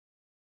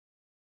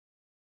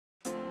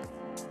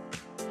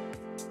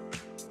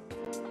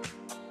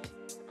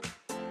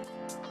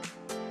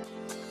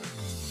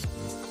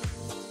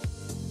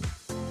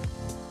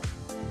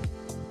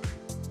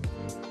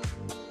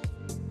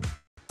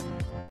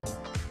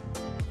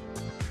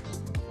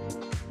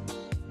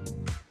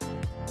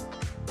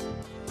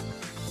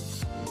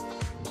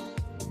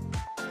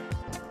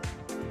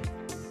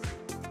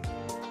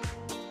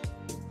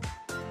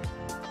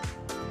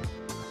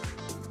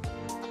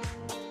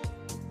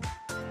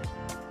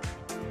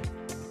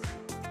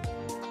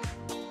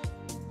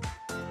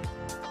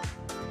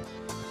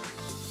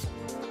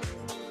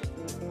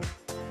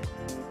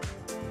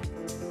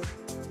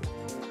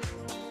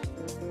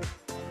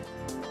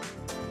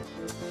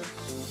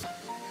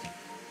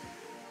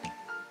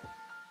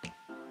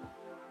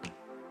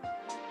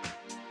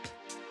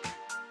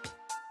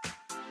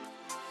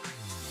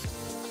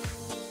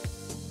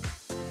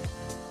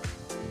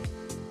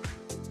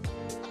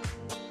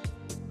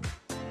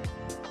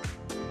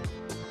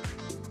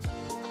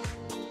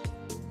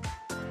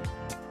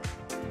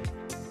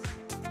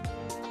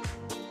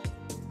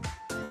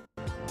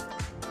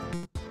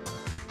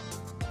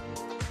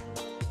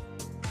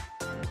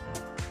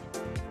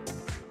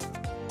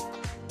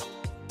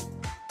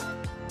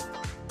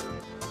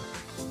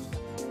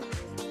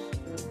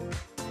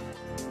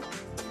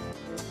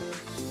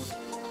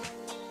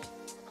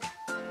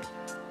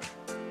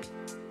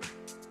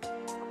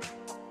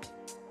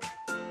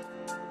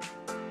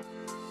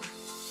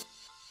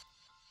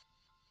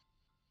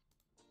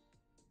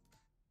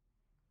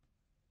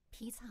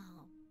皮草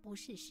不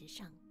是时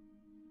尚，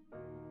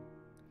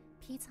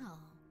皮草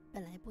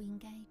本来不应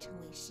该成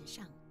为时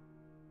尚，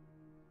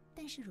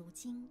但是如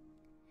今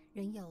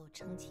仍有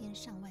成千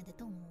上万的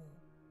动物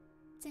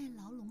在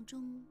牢笼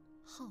中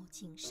耗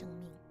尽生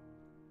命。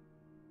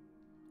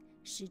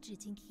时至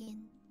今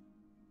天，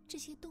这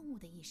些动物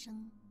的一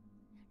生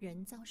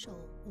仍遭受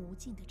无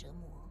尽的折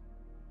磨。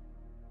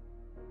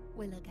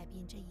为了改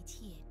变这一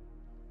切，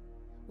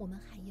我们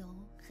还有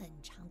很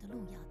长的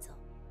路要走。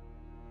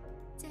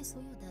在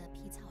所有的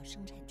皮草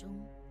生产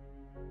中，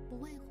不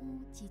外乎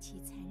极其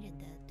残忍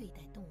地对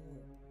待动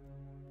物，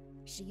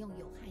使用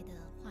有害的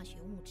化学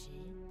物质，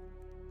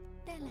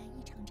带来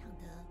一场场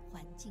的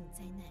环境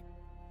灾难。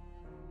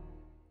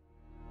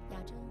亚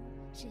洲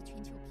是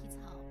全球皮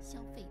草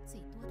消费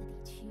最多的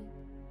地区，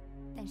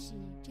但是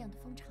这样的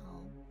风潮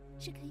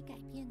是可以改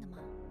变的吗？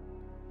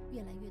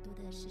越来越多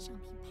的时尚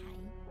品牌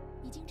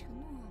已经承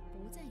诺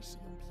不再使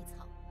用皮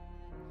草，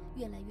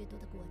越来越多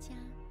的国家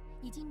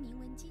已经明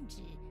文禁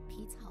止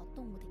皮草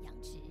动物的养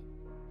殖，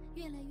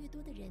越来越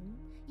多的人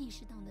意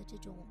识到了这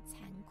种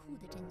残酷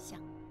的真相。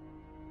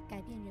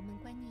改变人们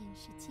观念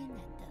是艰难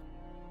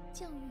的，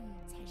教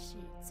育才是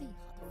最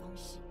好的方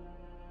式。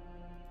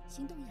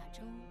行动亚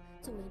洲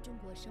作为中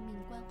国生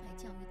命关怀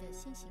教育的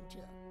先行者，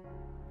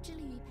致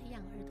力于培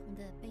养儿童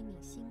的悲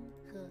悯心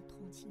和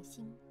同情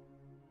心。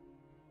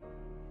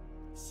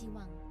希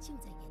望就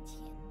在眼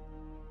前，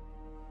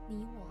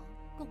你我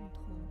共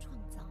同创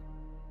造。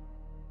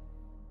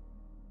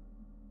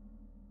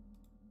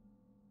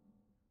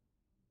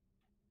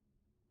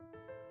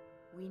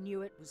We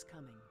knew it was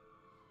coming.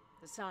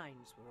 The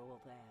signs were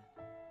all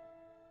there.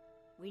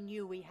 We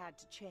knew we had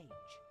to change,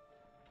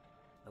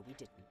 but we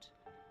didn't.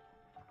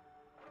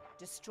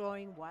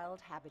 Destroying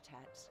wild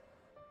habitats,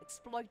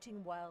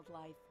 exploiting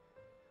wildlife,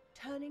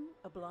 turning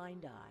a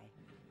blind eye.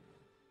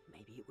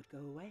 Maybe it would go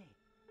away.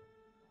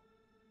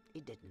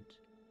 It didn't.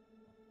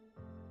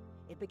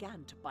 It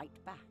began to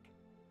bite back.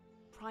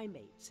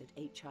 Primates had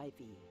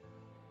HIV,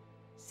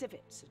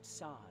 civets had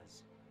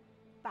SARS,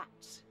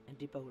 bats and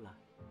Ebola.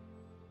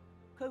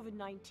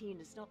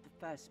 COVID-19 is not the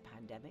first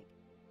pandemic,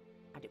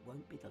 and it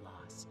won't be the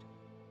last.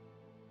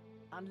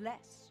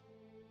 Unless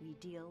we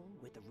deal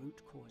with the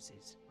root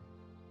causes.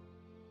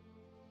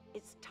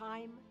 It's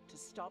time to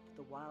stop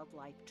the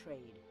wildlife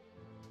trade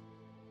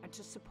and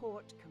to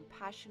support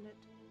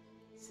compassionate,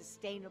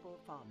 sustainable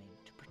farming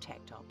to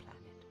protect our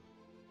planet.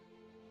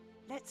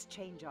 Let's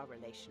change our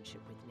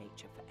relationship with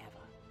nature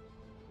forever.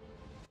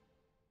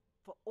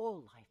 For all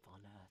life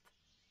on Earth.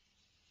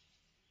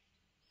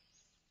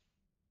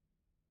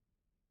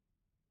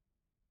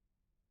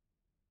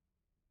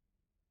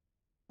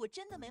 我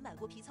真的没买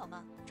过皮草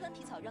吗？穿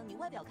皮草让你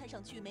外表看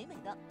上去美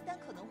美的，但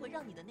可能会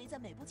让你的内在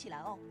美不起来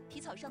哦。皮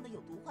草上的有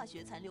毒化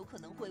学残留可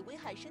能会危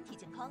害身体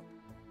健康。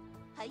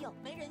还有，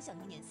没人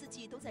想一年四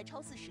季都在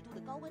超40度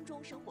的高温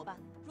中生活吧？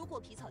如果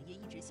皮草业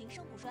一直兴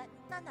盛不衰，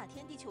那哪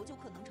天地球就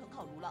可能成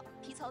烤炉了。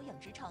皮草养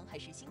殖场还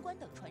是新冠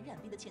等传染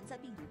病的潜在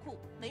病毒库，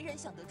没人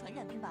想得传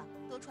染病吧？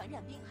得传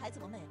染病还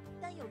怎么美？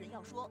但有人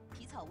要说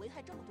皮草危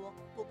害这么多，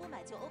我不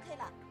买就 OK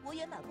啦。我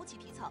也买不起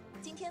皮草，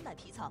今天买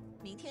皮草，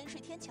明天睡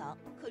天桥。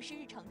可是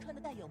日常穿的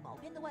带有毛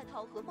边的外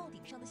套和帽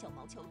顶上的小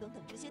毛球等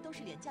等，这些都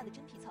是廉价的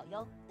真皮草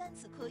哟。但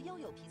此刻又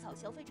有皮草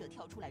消费者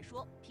跳出来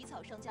说，皮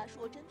草商家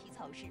说真皮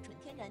草是纯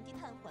天然低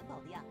碳环保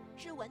的呀，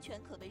是完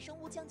全可被生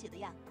物降解的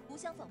呀，不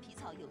像仿皮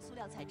草有塑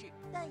料材质。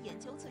但研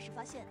究测试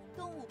发现，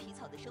动物皮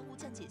草的生物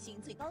降解性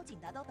最高仅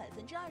达到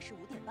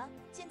25.8%。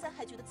现在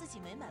还觉得自己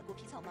没买过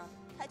皮草吗？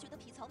还觉得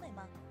皮草美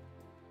吗？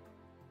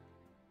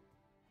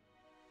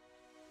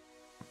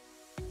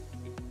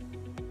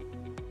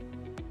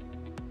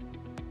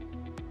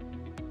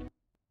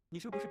你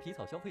是不是皮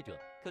草消费者？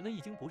可能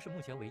已经不是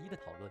目前唯一的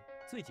讨论，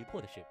最急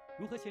迫的是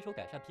如何携手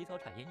改善皮草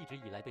产业一直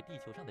以来对地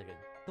球上的人、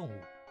动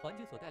物、环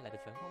境所带来的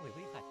全方位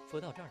危害。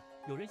说到这儿，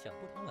有人想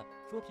不通了，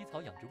说皮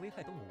草养殖危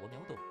害动物，我秒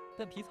懂。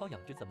但皮草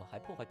养殖怎么还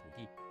破坏土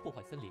地、破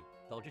坏森林，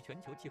导致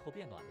全球气候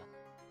变暖了？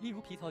例如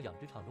皮草养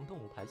殖场中动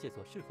物排泄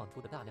所释放出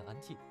的大量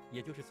氨气，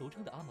也就是俗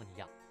称的阿莫尼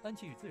亚。氨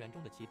气与自然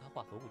中的其他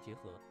化合物结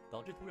合，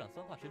导致土壤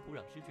酸化，使土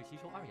壤失去吸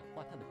收二氧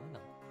化碳的功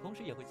能，同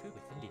时也会摧毁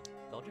森林，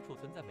导致储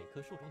存在每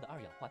棵树中的二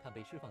氧化碳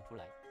被释放出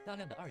来。大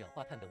量的二氧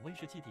化碳等温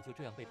室气体就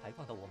这样被排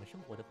放到我们生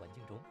活的环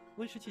境中。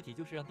温室气体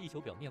就是让地球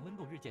表面温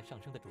度日渐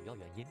上升的主要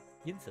原因。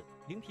因此，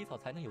零皮草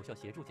才能有效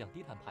协助降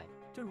低碳排。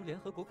正如联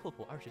合国扩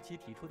普27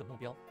提出的目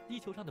标，地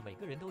球上的每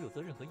个人都有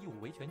责任和义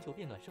务为全球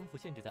变暖升幅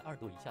限制在2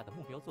度以下的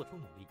目标做出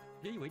努力。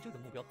别以为这个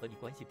目标和你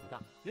关系不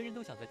大，人人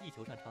都想在地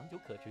球上长久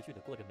可持续地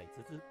过着美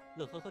滋滋、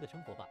乐呵呵的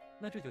生活吧？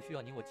那这就需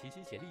要你我齐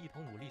心协力，一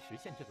同努力实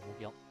现这个目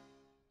标。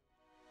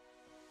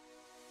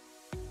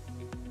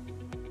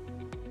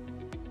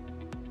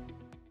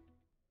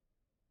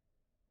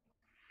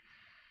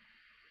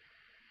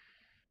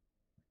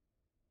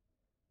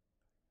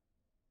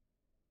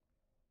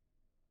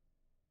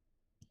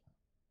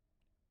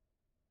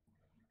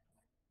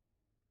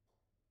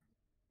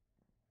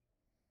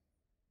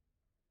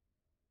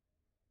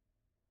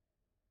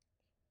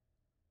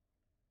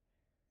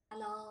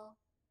Hello，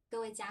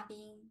各位嘉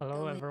宾，各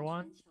Hello 位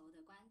everyone. 全球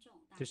的观众，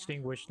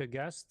 distinguished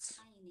guests.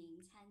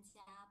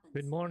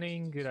 Good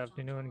morning, good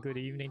afternoon, good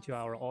evening to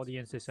our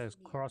audiences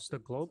across the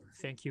globe.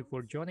 Thank you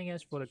for joining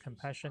us for the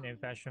Compassion in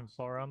Fashion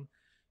Forum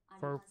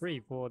for free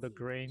for the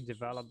green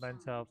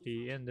development of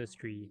the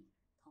industry,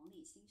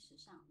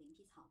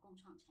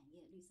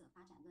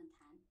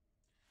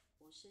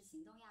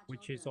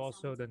 which is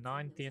also the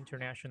 9th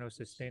International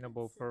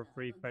Sustainable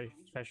Fur-Free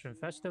Fashion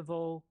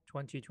Festival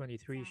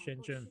 2023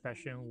 Shenzhen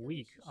Fashion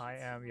Week. I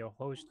am your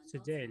host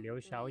today,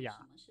 Liu Xiaoya.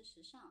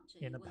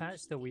 In the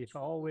past, we've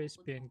always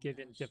been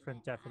given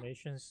different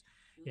definitions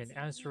in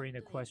answering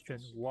the question,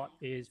 what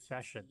is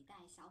fashion?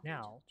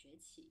 Now,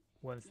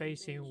 when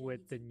facing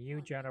with the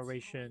new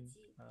generation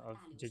of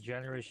the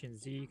Generation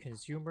Z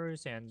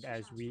consumers, and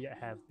as we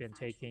have been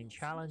taking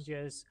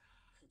challenges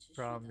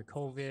from the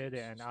COVID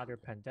and other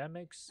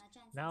pandemics,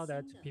 now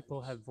that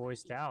people have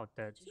voiced out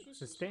that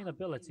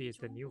sustainability is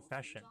the new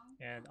fashion,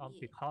 and on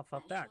behalf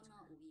of that,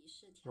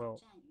 well,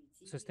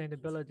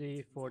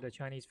 sustainability for the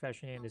Chinese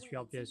fashion industry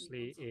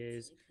obviously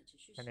is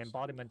an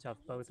embodiment of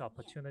both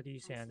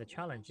opportunities and the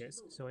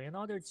challenges. So in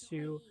order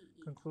to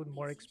conclude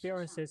more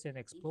experiences and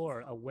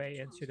explore a way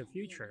into the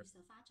future,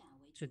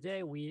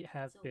 today we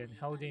have been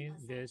holding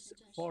this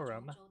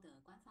forum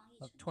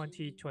of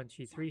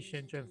 2023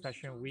 Shenzhen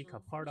Fashion Week. A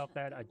part of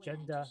that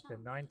agenda, the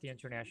 9th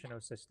International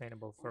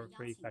Sustainable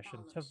Fur-Free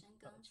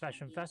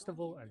Fashion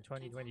Festival and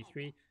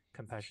 2023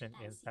 Compassion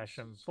in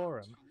Fashion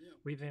Forum.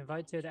 We've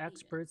invited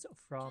experts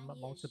from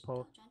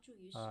multiple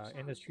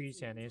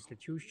industries and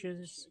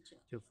institutions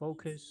to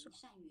focus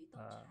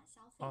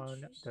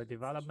on the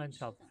development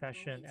of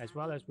fashion, as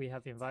well as we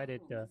have invited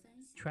the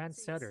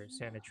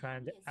trendsetters and the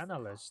trend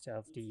analysts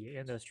of the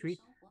industry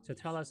to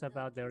tell us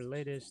about their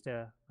latest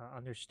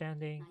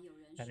understanding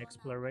and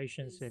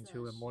explorations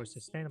into a more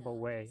sustainable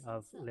way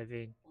of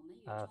living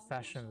a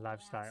fashion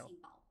lifestyle.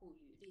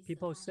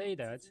 People say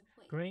that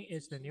green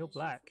is the new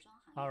black.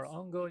 Our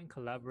ongoing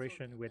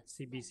collaboration with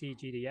CBC,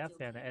 GDF,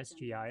 and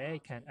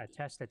SGIA can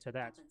attest to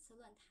that.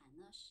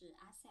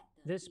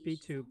 This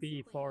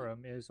B2B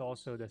forum is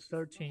also the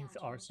 13th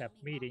RCEP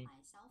meeting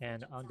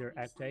and under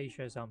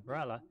ACTAsia's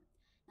umbrella.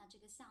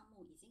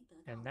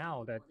 And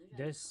now that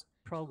this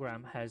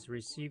program has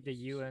received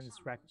the UN's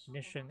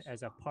recognition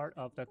as a part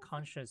of the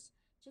Conscious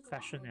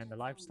Fashion and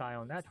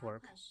Lifestyle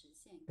Network,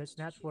 this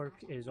network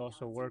is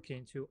also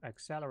working to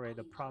accelerate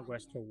the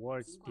progress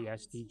towards the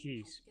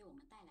SDGs.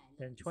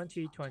 In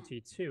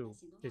 2022,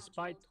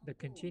 despite the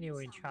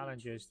continuing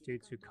challenges due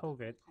to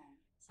COVID,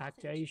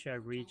 ACTAsia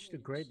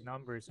reached great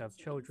numbers of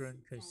children,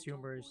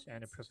 consumers,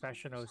 and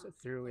professionals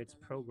through its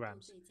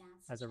programs.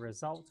 As a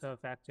result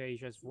of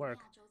ACTAsia's work,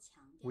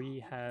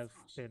 we have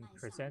been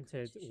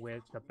presented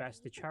with the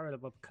Best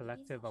Charitable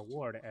Collective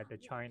Award at the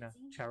China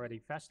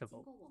Charity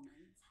Festival.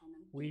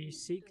 We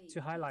seek to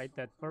highlight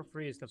that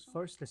fur-free is the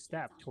first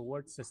step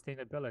towards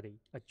sustainability,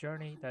 a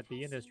journey that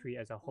the industry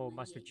as a whole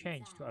must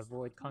change to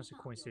avoid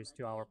consequences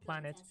to our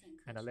planet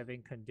and the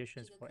living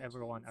conditions for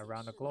everyone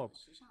around the globe.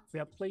 We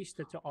are pleased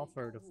to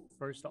offer the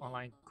first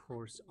online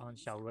course on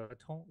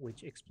Xiaoretong,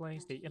 which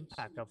explains the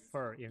impact of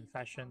fur in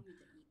fashion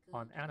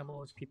on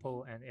animals,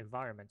 people, and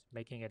environment,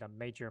 making it a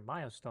major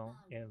milestone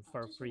in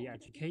fur-free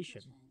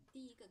education.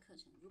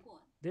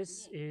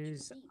 This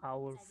is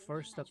our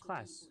first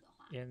class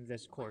in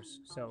this course,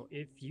 so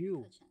if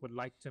you would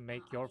like to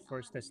make your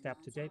first step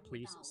today,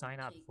 please sign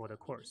up for the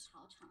course.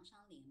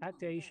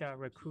 ACTAsia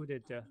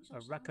recruited a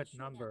record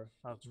number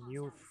of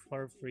new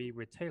fur-free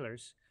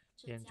retailers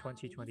in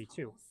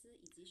 2022.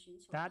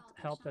 That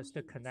helped us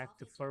to connect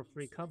the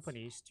fur-free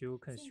companies to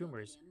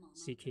consumers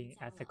seeking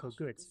ethical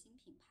goods.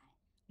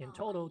 In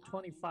total,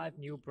 25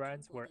 new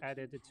brands were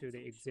added to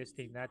the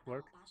existing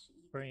network,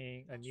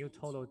 bringing a new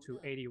total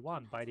to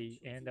 81 by the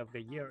end of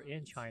the year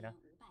in China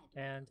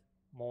and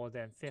more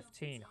than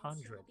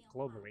 1,500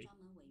 globally.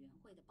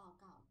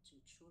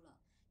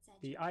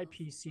 The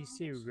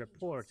IPCC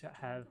report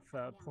have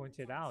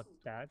pointed out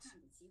that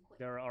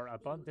there are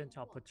abundant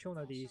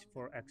opportunities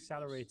for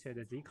accelerated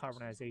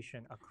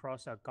decarbonization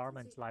across a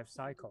garment life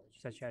cycle,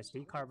 such as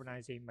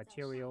decarbonizing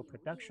material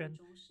production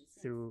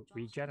through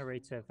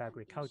regenerative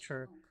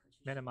agriculture,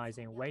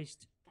 minimizing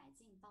waste,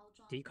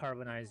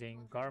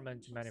 decarbonizing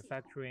garment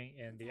manufacturing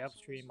in the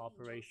upstream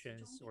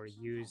operations or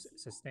use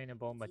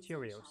sustainable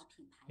materials,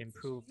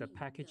 improve the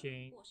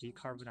packaging,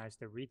 decarbonize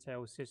the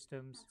retail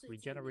systems,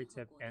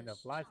 regenerative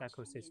end-of-life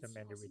ecosystem,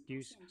 and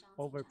reduce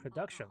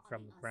overproduction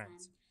from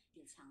brands.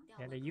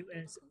 And the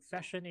UN's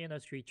Fashion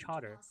Industry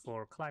Charter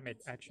for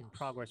Climate Action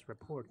Progress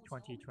Report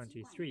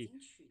 2023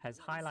 has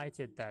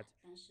highlighted that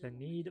the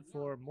need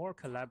for more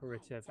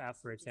collaborative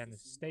efforts and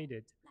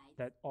stated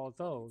that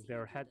although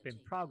there had been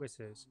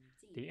progresses,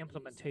 the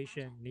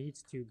implementation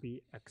needs to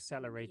be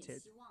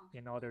accelerated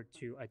in order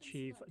to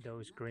achieve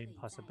those green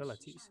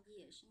possibilities.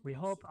 We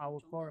hope our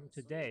forum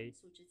today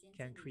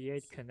can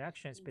create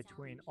connections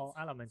between all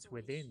elements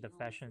within the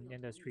fashion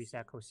industry's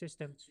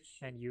ecosystem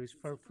and use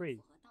fur-free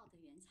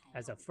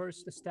as a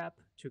first step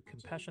to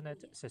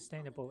compassionate,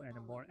 sustainable, and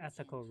more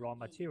ethical raw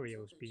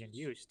materials being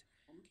used.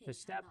 The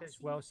step is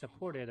well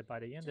supported by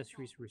the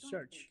industry's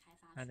research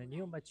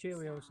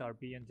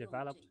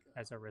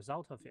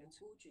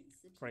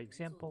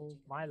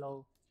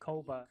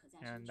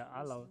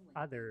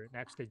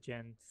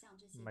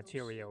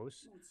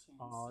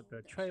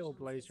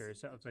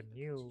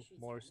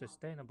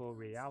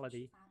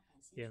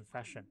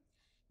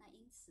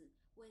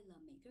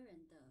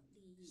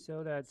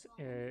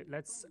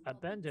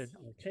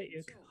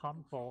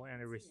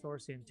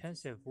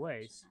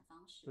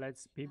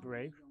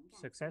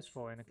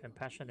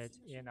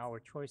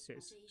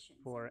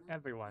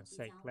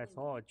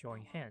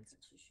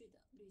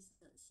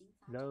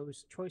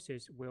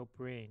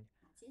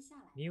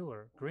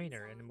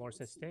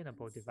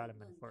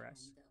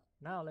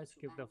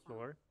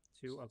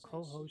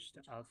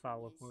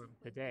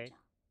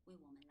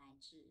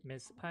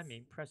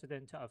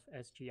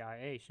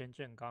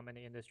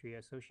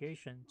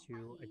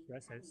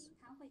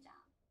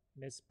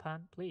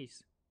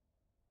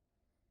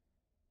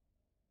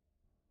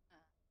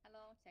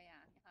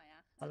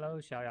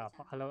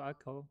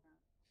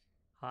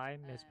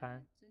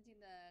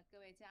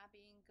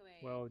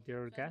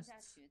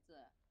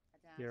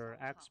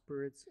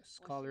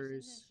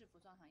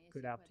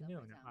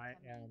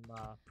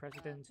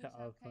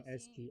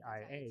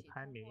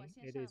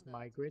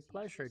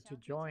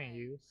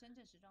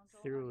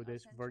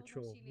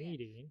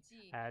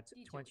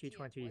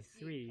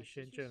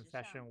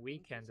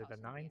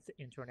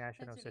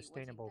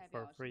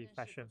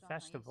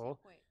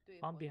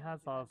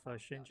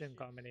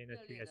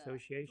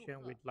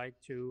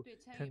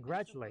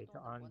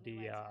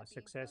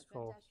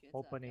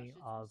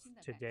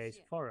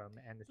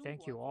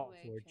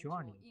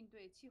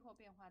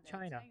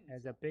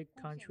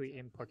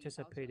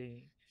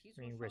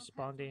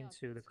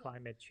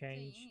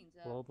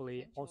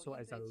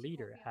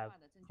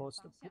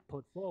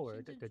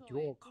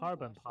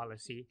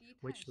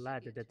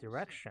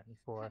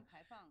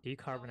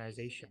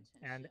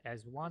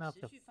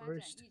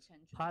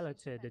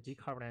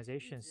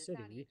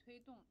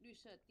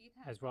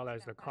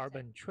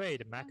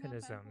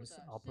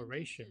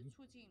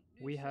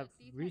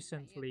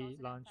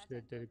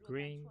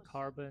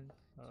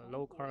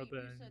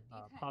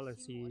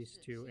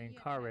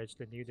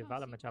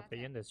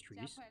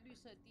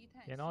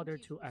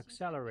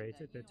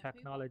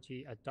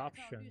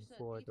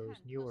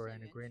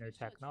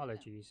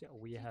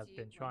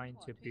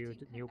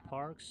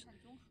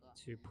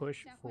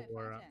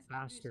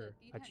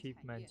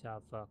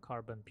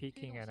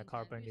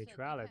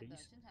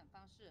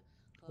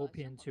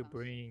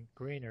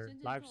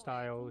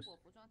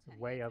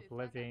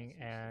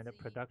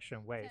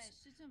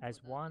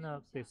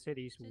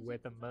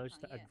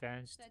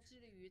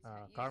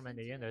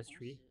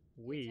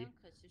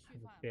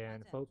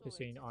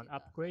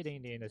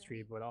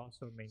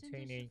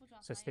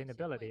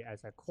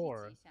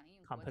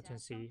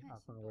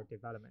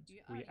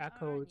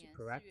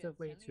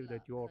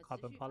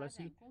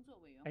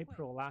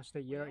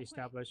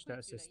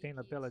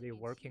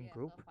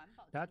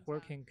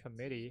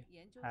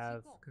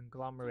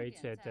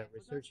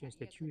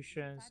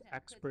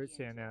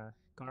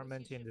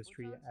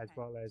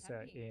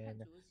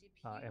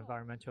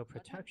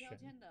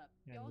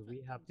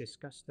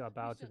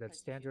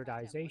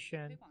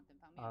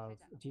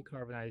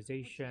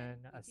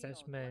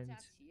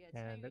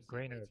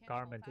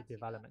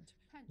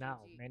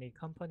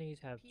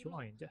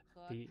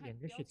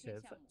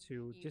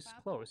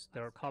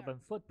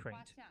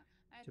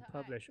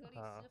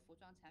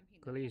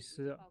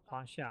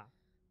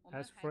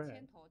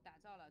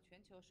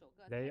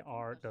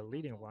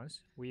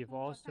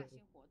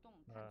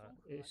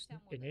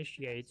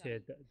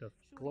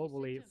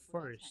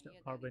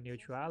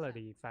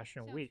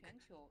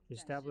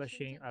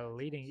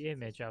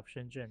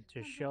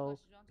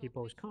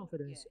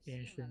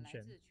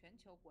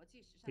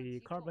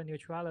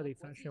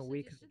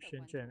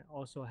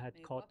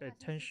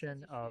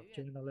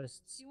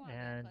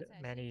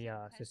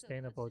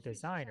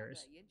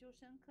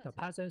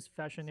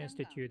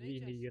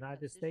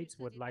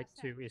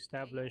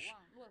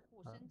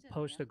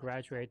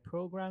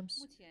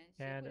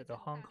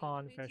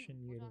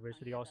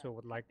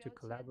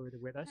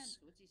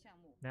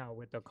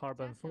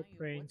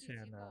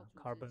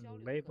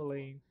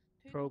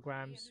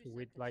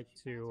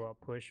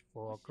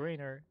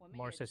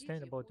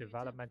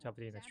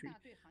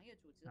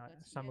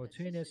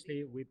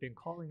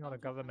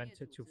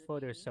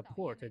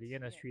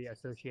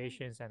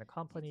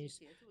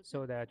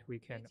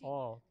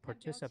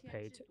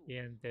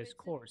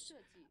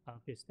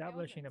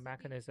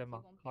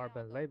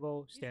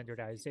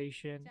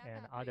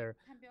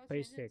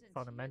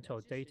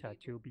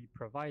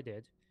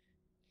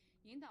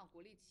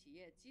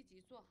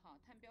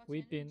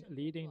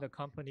leading the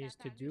companies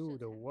to do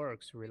the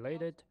works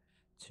related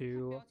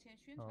to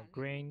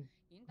green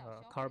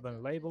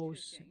carbon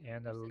labels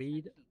and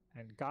lead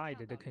and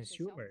guide the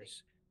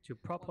consumers to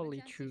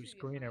properly choose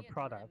greener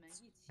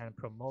products and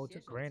promote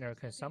greener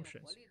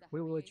consumptions.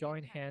 We will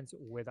join hands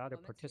with other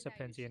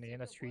participants in the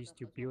industries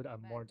to build a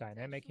more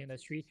dynamic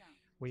industry.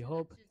 We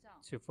hope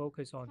to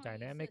focus on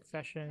dynamic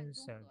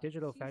fashions,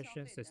 digital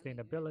fashion,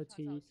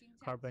 sustainability,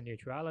 carbon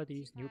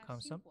neutralities, new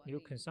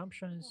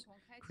consumptions,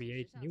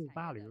 create new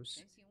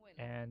values,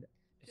 and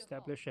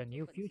establish a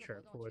new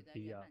future for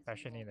the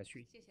fashion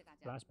industry.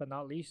 Last but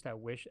not least, I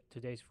wish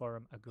today's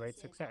forum a great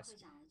success.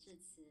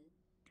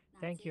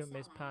 Thank you,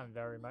 Ms. Pan,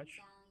 very much.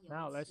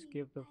 Now let's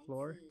give the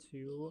floor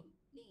to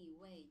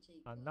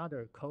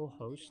another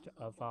co-host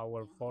of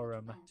our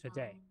forum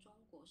today,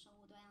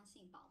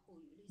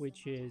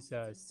 which is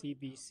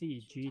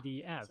CBC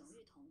GDF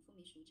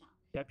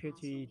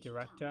Deputy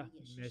Director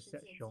Ms.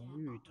 Xiong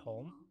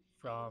Yutong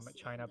from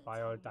China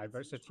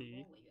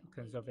Biodiversity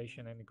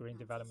Conservation and Green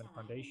Development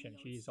Foundation.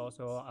 She is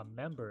also a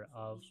member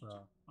of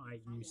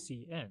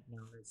IUCN.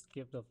 Now let's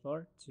give the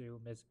floor to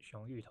Ms.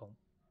 Xiong Yutong.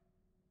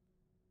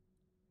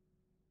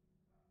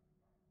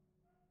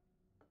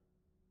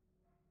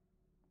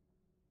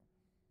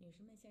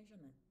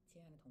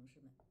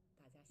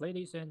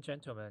 Ladies and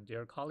gentlemen,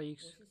 dear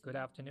colleagues, good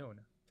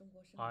afternoon.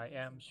 I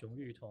am Xiong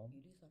Yutong,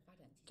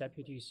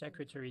 Deputy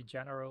Secretary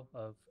General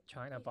of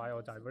China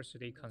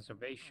Biodiversity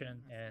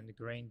Conservation and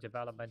Green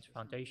Development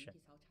Foundation.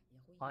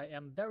 I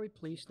am very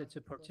pleased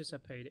to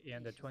participate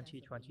in the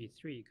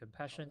 2023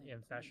 Compassion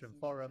in Fashion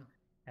Forum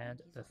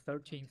and the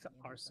 13th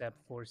RCEP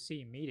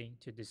 4C meeting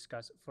to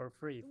discuss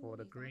fur-free for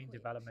the green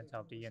development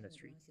of the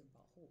industry.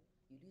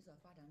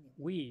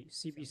 We,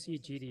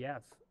 CBC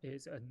GDF,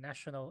 is a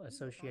national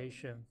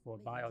association for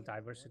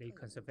biodiversity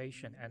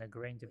conservation and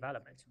green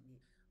development.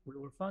 We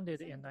were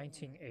founded in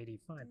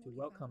 1985 to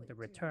welcome the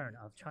return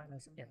of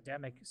China's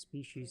endemic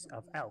species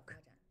of elk.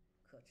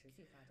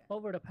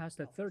 Over the past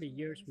 30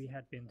 years, we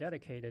have been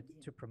dedicated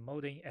to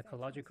promoting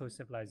ecological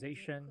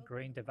civilization,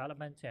 green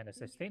development, and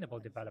sustainable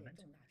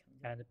development,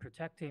 and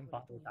protecting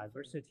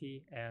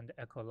biodiversity and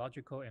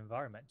ecological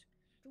environment.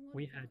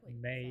 We have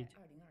made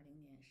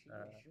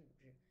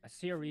a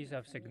series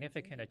of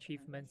significant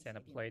achievements and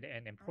played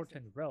an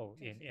important role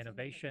in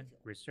innovation,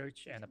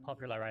 research, and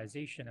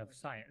popularization of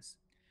science.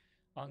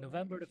 On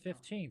November the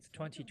 15th,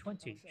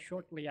 2020,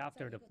 shortly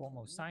after the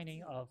formal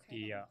signing of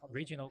the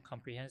Regional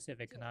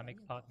Comprehensive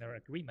Economic Partner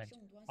Agreement,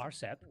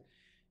 RCEP,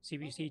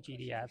 CBC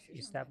GDF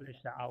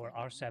established our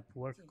RCEP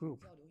work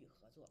group.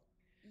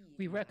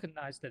 We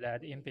recognized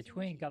that in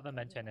between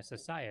government and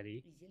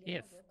society,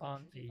 if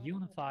on a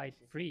unified,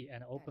 free,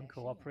 and open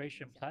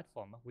cooperation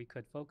platform, we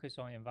could focus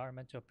on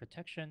environmental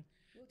protection,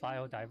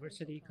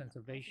 biodiversity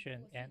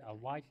conservation, and a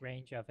wide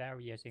range of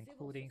areas,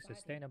 including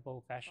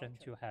sustainable fashion,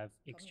 to have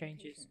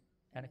exchanges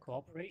and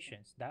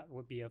cooperations that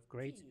would be of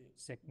great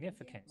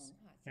significance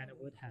and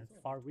would have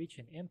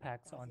far-reaching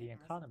impacts on the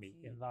economy,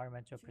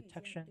 environmental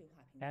protection,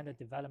 and the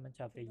development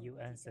of the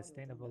UN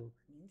Sustainable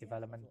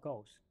Development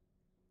Goals.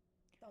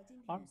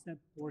 RCEP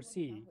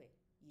 4C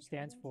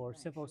stands for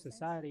Civil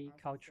Society,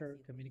 Culture,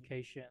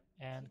 Communication,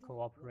 and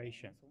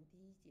Cooperation.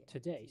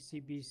 Today,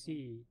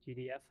 CBC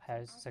GDF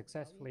has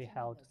successfully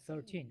held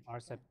 13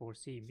 RCEP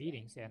 4C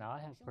meetings, and I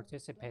have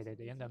participated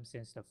in them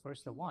since the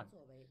first one.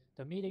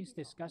 The meetings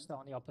discussed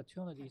on the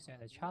opportunities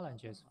and the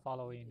challenges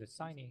following the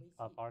signing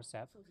of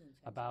RCEP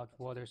about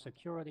water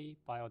security,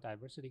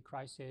 biodiversity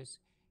crisis,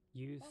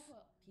 youth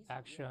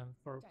action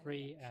for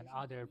free, and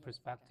other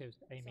perspectives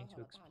aiming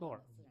to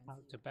explore how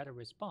to better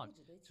respond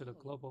to the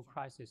global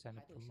crisis and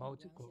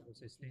promote global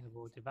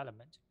sustainable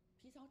development.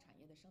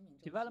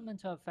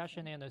 Development of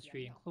fashion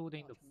industry,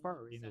 including the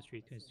fur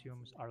industry,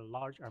 consumes a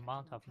large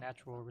amount of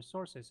natural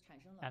resources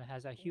and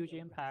has a huge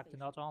impact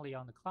not only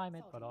on the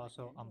climate but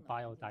also on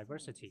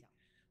biodiversity.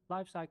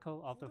 Life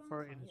cycle of the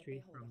fur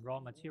industry, from raw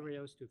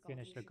materials to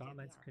finished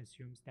garments,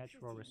 consumes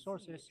natural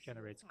resources,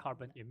 generates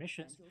carbon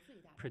emissions,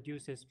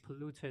 produces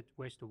polluted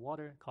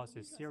wastewater,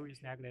 causes serious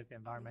negative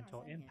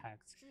environmental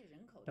impacts.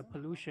 The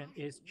pollution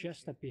is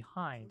just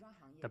behind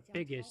the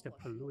biggest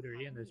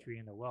polluter industry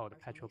in the world,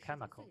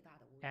 petrochemical,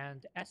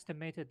 and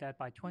estimated that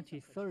by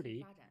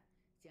 2030,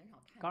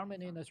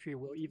 garment industry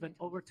will even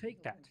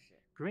overtake that.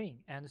 Green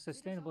and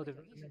sustainable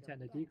development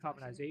and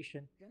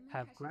decarbonization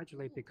have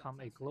gradually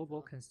become a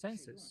global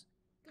consensus.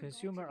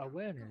 Consumer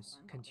awareness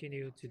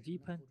continued to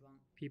deepen.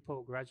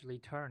 People gradually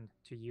turned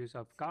to use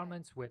of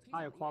garments with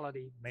higher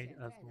quality made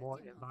of more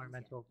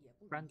environmental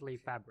friendly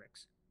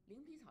fabrics.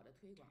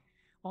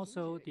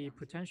 Also, the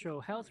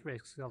potential health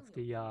risks of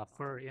the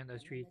fur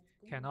industry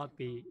cannot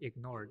be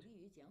ignored.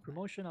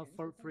 Promotion of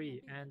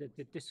fur-free and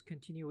the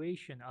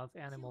discontinuation of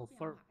animal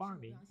fur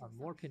farming are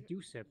more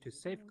conducive to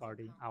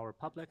safeguarding our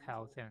public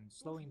health and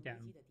slowing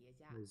down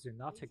the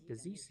zoonotic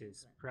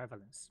diseases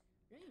prevalence.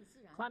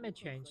 Climate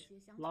change,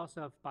 loss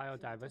of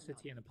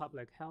biodiversity, and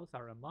public health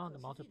are among the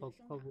multiple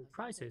global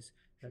crises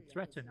that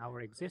threaten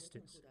our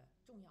existence.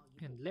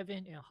 And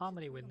living in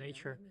harmony with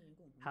nature,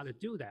 how to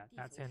do that,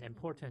 that's an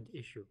important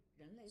issue.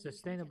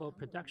 Sustainable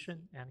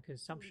production and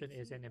consumption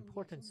is an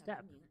important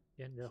step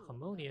in the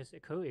harmonious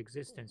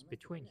coexistence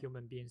between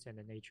human beings and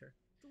nature.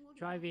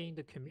 Driving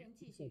the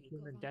communities of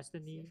human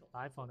destiny,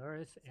 life on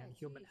Earth, and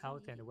human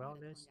health and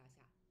wellness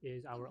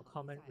is our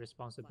common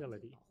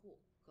responsibility.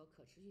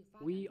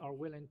 We are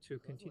willing to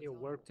continue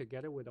work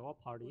together with all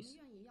parties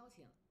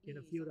in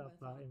the field of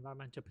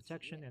environmental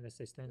protection and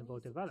sustainable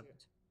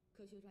development.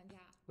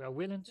 We are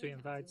willing to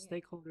invite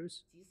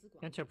stakeholders,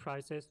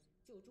 enterprises,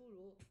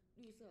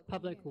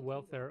 public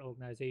welfare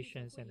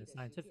organizations, and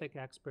scientific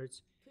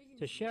experts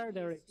to share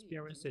their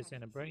experiences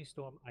and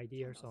brainstorm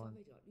ideas on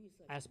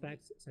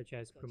aspects such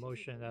as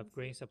promotion of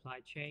green supply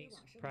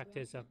chains,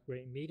 practice of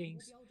green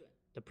meetings,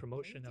 the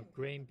promotion of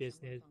green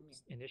business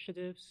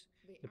initiatives,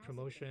 the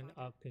promotion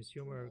of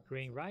consumer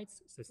green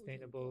rights,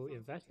 sustainable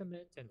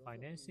investment and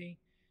financing,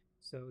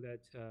 so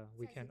that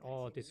we can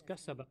all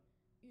discuss about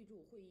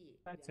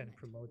and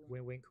promote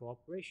win-win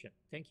cooperation.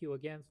 Thank you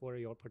again for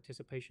your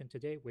participation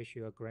today. Wish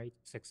you a great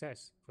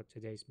success for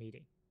today's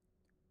meeting.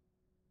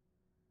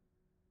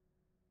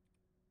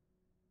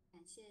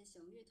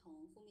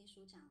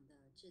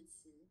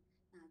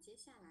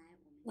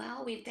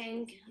 Well, we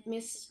thank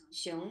Ms.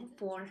 Xiong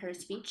for her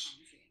speech.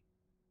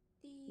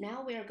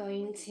 Now we are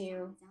going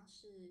to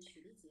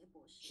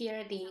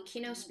hear the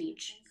keynote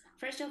speech.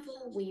 First of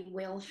all, we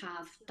will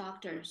have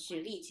Dr.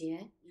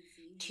 Lijie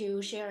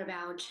to share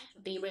about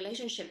the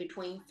relationship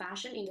between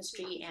fashion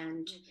industry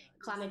and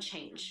climate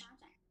change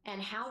and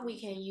how we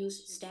can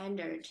use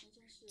standard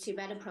to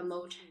better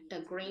promote the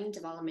green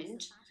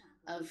development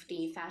of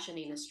the fashion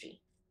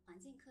industry.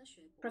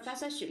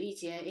 Professor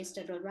Lijie is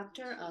the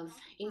director of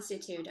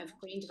Institute of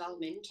Green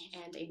Development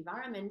and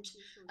Environment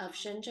of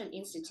Shenzhen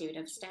Institute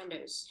of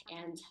Standards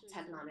and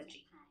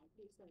Technology.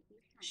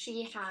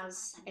 She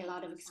has a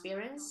lot of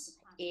experience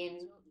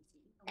in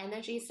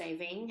energy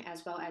saving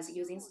as well as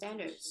using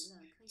standards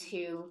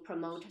to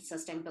promote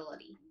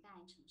sustainability.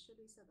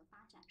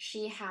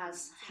 She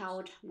has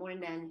held more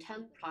than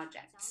 10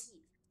 projects,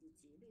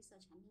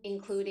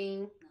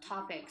 including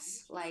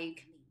topics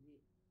like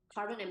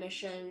carbon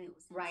emission,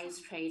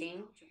 rights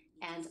trading,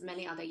 and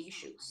many other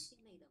issues.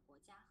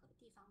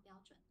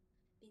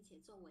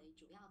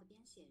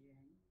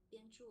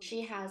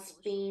 She has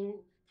been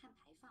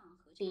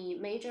the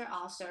major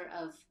author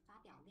of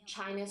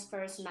China's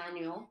first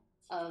manual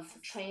of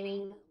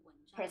training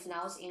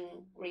personnel in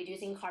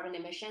reducing carbon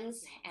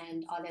emissions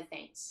and other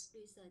things.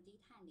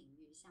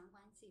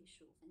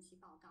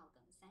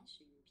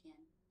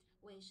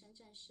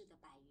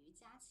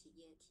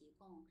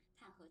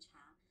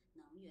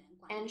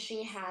 And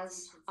she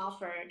has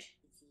offered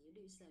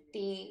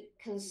the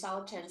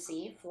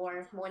consultancy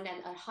for more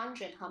than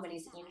 100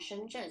 companies in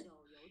Shenzhen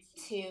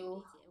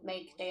to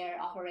make their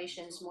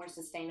operations more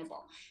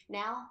sustainable.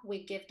 Now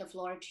we give the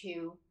floor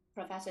to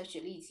Professor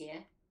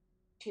Lijie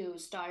to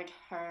start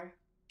her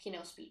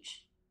keynote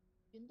speech.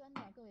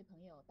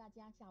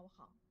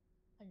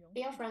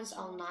 Dear friends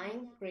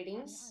online,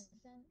 greetings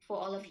for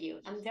all of you.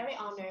 I'm very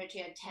honored to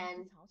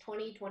attend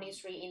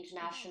 2023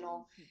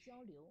 International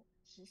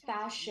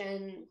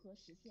Fashion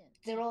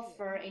Zero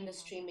Fur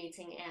Industry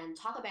meeting and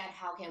talk about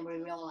how can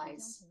we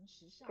realize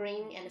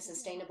green and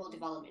sustainable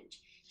development.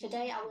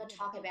 Today, I will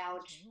talk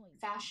about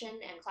fashion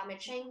and climate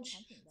change,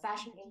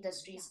 fashion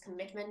industry's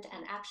commitment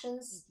and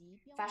actions,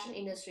 fashion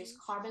industry's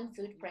carbon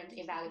footprint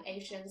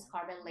evaluations,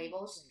 carbon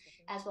labels,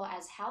 as well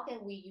as how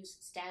can we use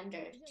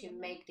standard to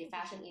make the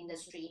fashion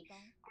industry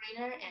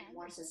greener and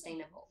more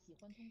sustainable.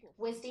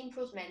 With the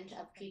improvement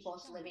of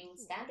people's living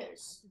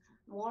standards,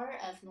 more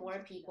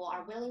people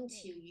are willing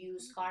to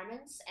use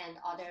garments and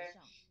other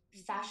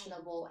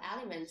fashionable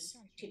elements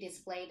to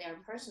display their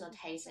personal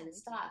taste and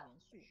style.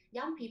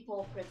 Young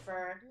people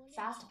prefer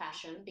fast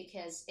fashion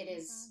because it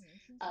is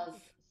of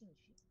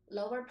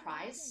lower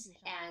price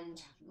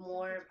and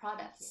more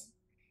products,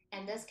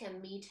 and this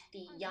can meet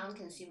the young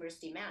consumers'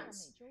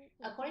 demands.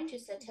 According to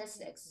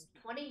statistics,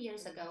 20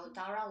 years ago,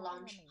 Zara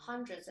launched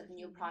hundreds of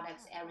new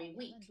products every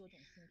week,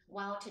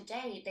 while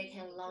today they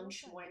can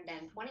launch more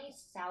than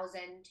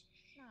 20,000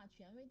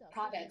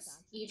 products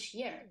each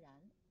year.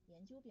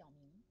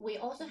 We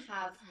also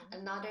have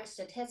another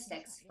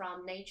statistics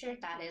from Nature,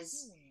 that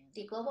is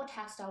the global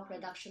textile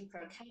production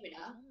per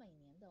capita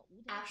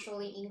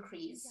actually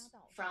increased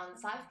from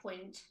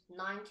 5.9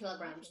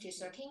 kilograms to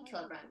 13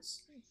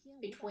 kilograms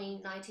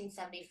between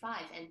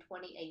 1975 and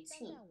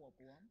 2018.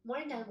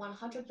 More than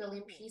 100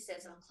 billion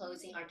pieces of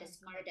clothing are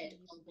discarded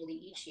globally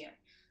each year.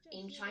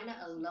 In China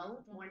alone,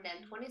 more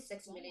than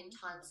 26 million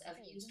tons of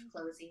used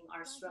clothing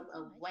are thrown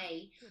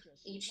away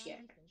each year.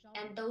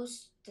 And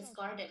those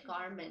discarded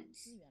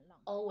garments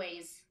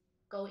always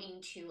go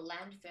into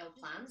landfill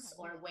plants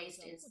or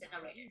waste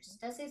incinerators.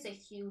 This is a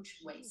huge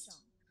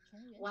waste.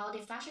 While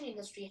the fashion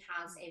industry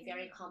has a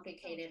very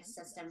complicated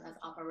system of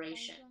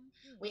operation,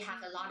 we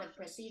have a lot of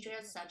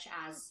procedures such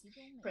as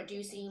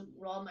producing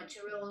raw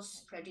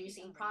materials,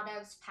 producing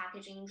products,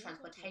 packaging,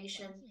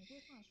 transportation.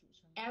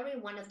 Every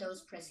one of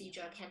those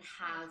procedures can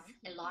have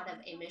a lot of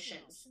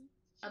emissions.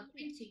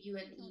 According to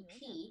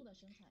UNEP,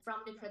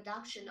 from the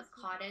production of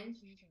cotton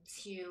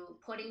to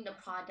putting the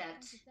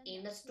product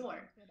in the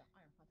store,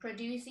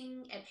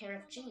 producing a pair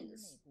of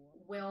jeans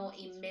will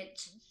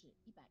emit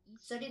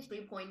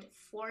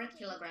 33.4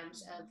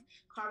 kilograms of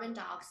carbon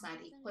dioxide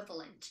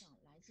equivalent.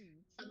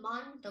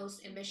 Among those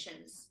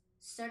emissions,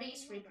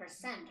 33%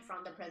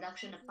 from the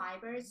production of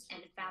fibers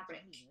and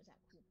fabric,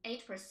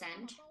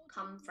 8%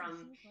 come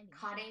from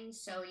cutting,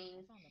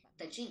 sewing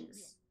the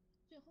jeans.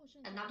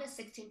 Another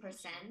 16%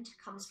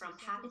 comes from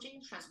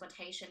packaging,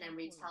 transportation, and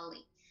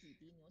retailing.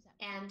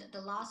 And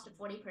the last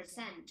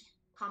 40%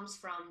 comes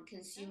from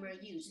consumer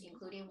use,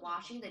 including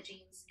washing the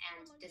jeans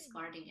and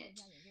discarding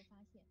it.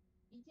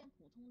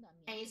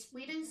 A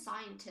Sweden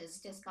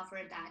scientist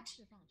discovered that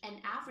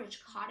an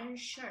average cotton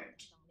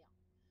shirt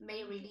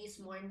may release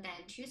more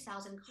than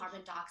 2,000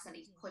 carbon dioxide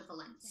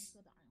equivalents,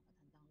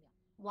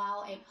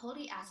 while a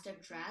polyester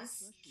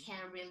dress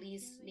can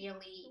release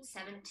nearly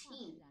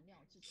 17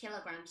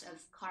 kilograms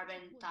of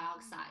carbon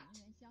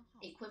dioxide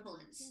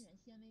equivalents.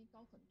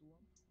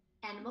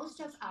 And most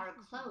of our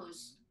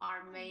clothes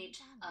are made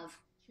of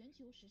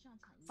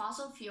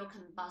fossil fuel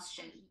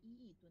combustion.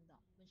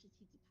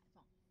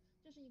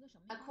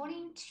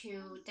 According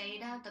to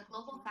data, the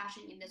global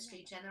fashion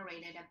industry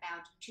generated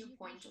about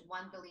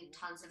 2.1 billion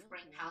tons of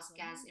greenhouse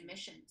gas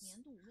emissions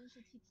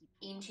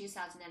in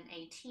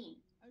 2018.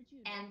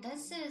 And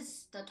this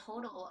is the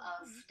total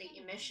of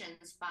the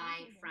emissions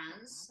by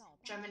France,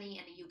 Germany,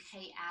 and the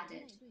UK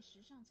added.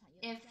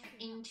 If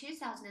in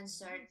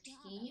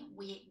 2030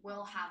 we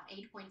will have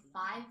 8.5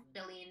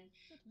 billion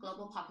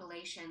global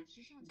population,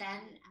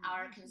 then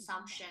our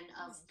consumption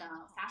of the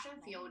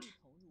fashion field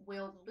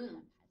will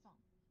boom.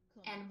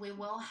 And we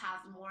will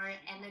have more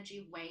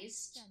energy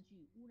waste,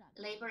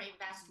 labor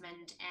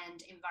investment,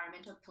 and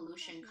environmental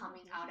pollution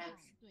coming out of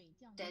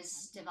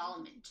this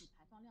development.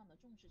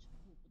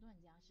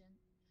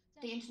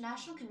 The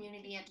international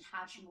community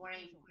attached more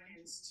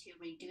importance to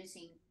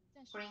reducing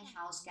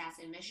greenhouse gas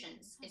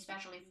emissions,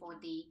 especially for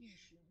the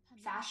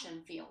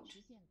fashion field.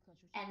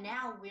 And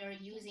now we are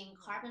using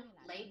carbon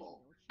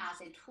label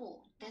as a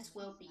tool. This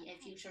will be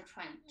a future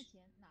trend.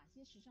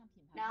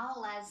 Now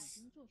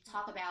let's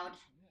talk about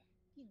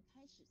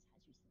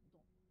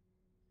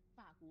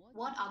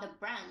what are the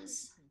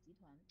brands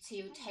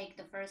to take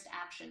the first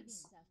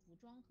actions.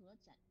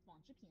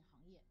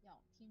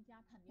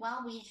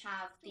 Well, we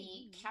have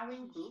the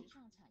Kering Group.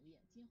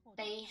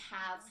 They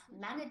have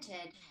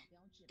mandated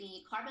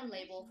the carbon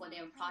label for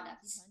their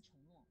products,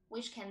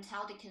 which can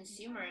tell the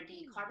consumer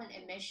the carbon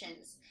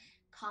emissions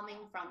coming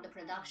from the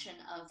production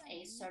of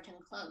a certain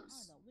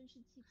clothes.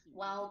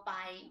 While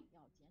by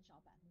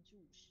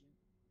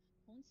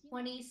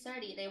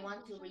 2030, they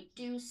want to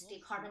reduce the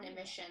carbon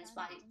emissions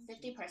by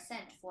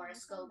 50% for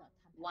scope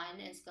 1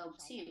 and scope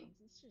 2.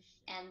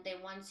 And they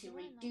want to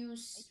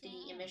reduce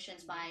the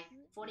emissions by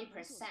 40%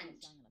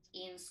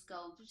 in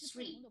scope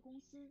 3.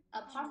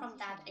 Apart from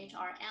that,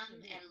 HRM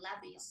and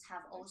levies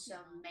have also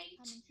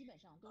made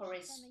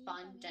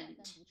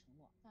correspondent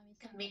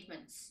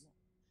commitments.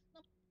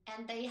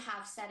 And they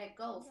have set a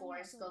goal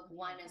for scope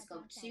 1 and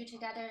scope 2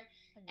 together,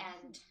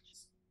 and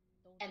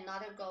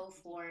another goal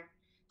for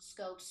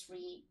scope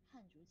 3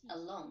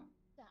 alone.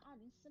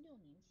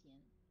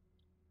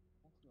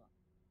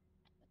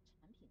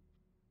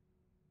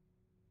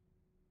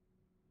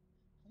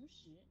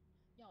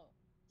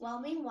 Well,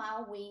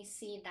 meanwhile, we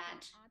see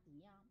that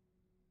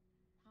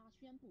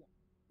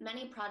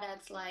many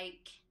brands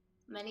like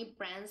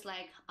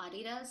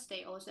Adidas,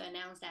 they also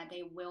announced that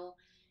they will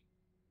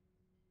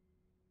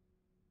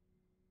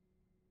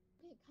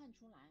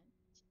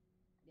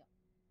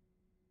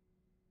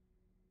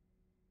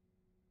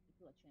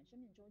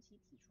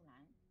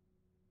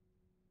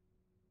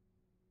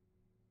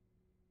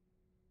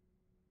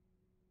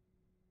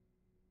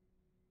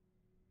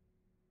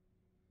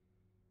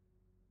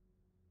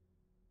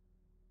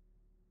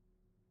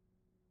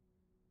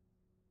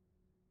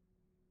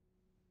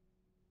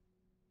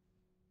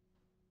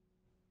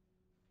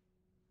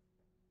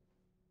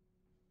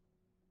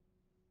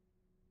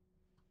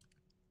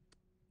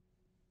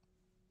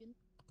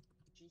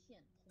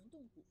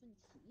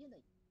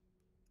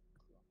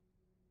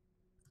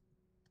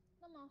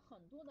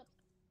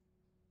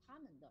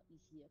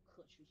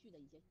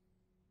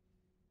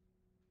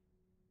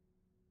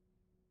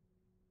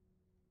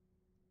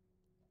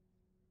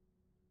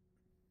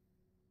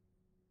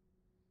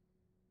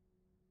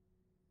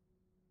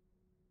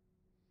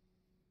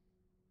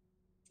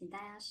请大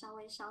家稍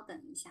微稍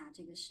等一下，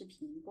这个视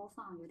频播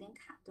放有点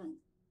卡顿。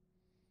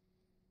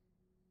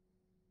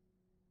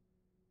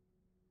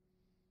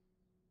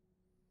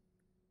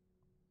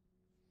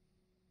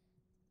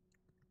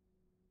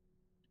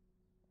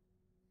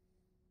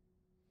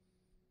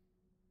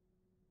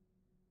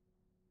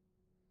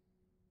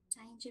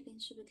佳音这边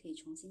是不是可以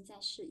重新再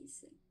试一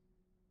次？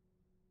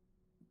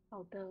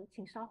好的，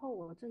请稍后，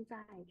我正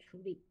在处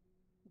理。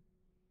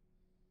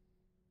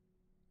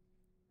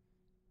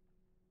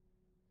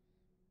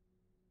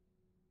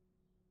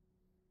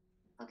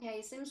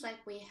Okay, seems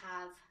like we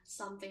have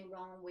something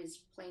wrong with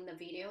playing the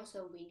video,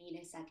 so we need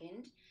a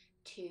second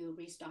to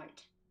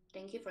restart.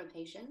 Thank you for your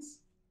patience.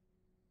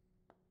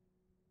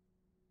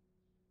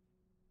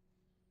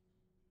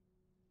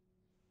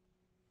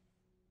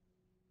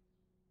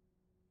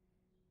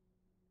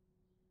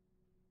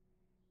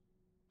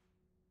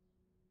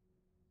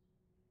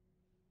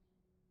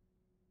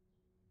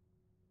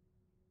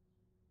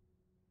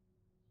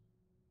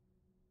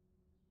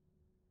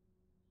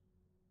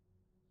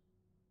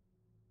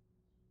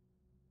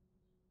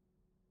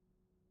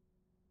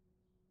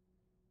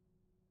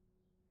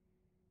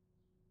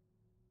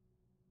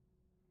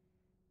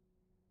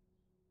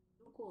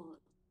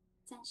 果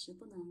暂时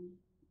不能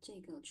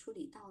这个处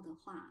理到的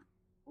话，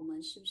我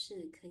们是不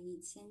是可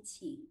以先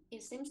请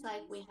It seems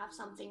like we have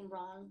something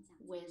wrong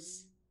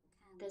with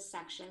this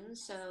section,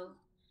 so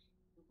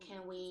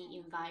can we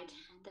invite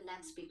the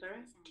next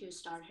speaker to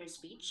start her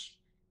speech?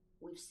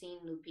 We've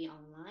seen Lupi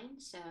online,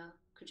 so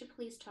could you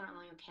please turn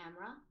on your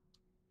camera?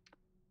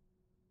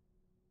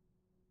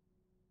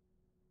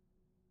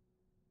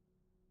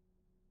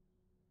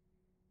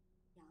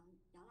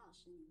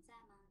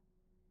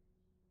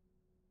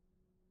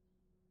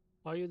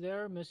 Are you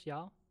there, Miss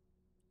Yao?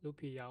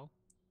 Lupi Yao?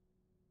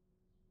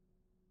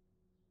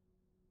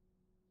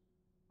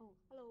 Oh,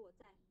 hello，我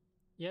在。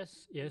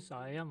Yes, yes,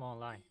 I am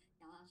online.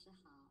 姚老师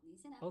好，您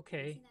现在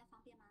Okay. 现在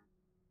方便吗？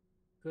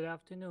 Good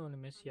afternoon,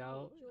 Miss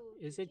Yao.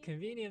 Is it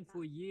convenient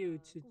for you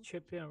to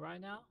chip in right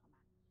now?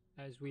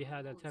 As we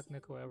had a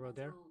technical error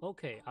there.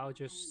 Okay, I'll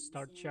just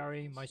start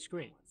sharing my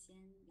screen.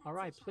 All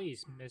right,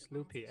 please, Miss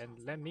Lupi, and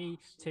let me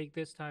take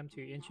this time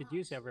to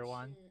introduce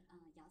everyone.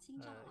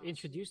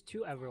 Introduce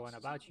to everyone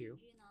about you.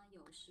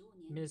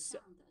 Miss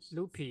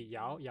Lupi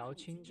Yao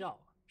Qingzhao.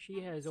 She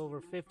has over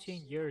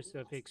 15 years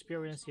of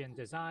experience in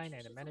design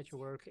and manager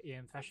work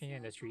in fashion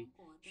industry.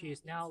 She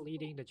is now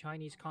leading the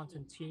Chinese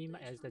content team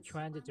as the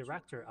trend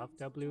director of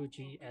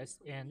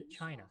WGSN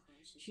China.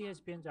 She has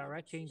been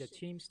directing the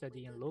team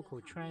studying local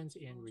trends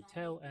in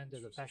retail and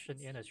the fashion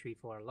industry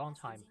for a long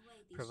time,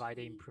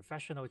 providing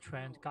professional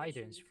trend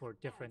guidance for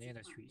different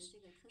industries.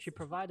 She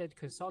provided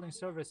consulting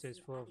services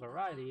for a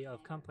variety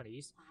of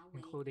companies,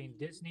 including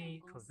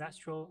Disney,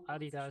 Covestro,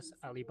 Adidas,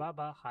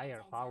 Alibaba,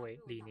 Haier, Huawei,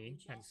 Li-Ning,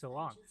 and so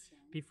on.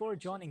 Before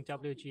joining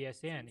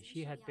WGSN,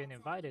 she had been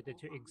invited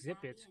to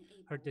exhibit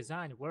her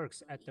design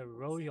works at the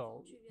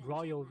Royal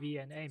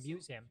V&A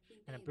Museum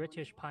and the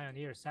British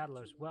Pioneer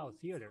Settlers' Well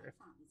Theatre,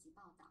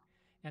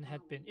 and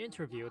had been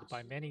interviewed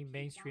by many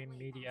mainstream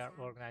media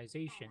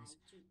organizations.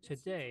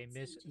 Today,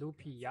 Ms.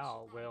 Lupi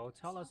Yao will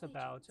tell us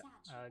about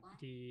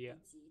the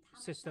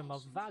system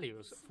of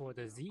values for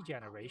the Z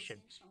generation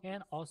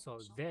and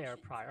also their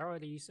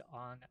priorities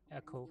on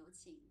eco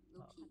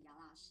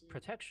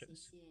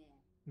protections.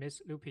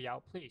 Ms. Lupi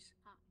Yao, please.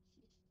 好，谢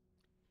谢。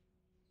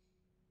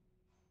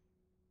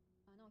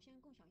那我先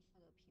共享一下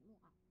我的屏幕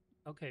啊。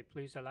Okay,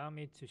 please allow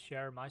me to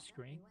share my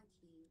screen. 没问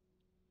题。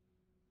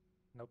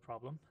No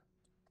problem.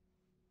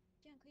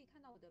 现在可以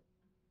看到我的。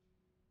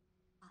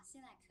啊，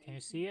现在可以。Can you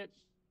see it?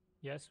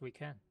 Yes, we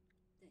can.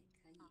 对，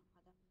可以。好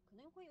的，可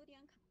能会有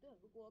点卡顿，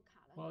如果卡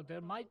了。Well,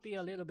 there might be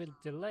a little bit of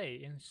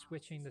delay in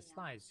switching the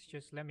slides.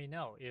 Just let me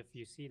know if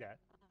you see that.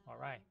 All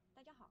right.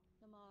 大家好，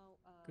那么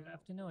Good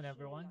afternoon,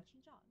 everyone.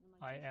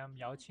 I am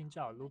Yao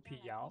Qingzhao,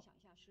 Lupi Yao.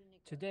 是那个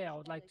Today, I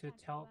would like to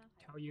tell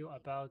you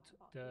about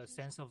the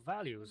sense of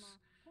values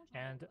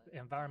and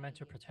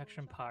environmental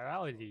protection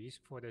priorities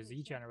for the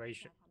Z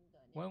generation.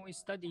 When we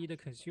study the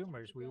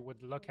consumers, we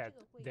would look at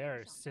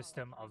their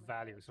system of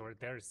values or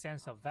their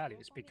sense of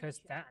values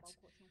because that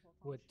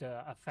would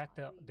affect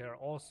their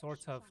all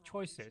sorts of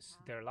choices,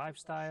 their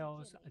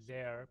lifestyles,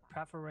 their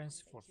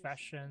preference for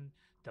fashion,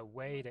 the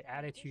way, the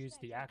attitudes,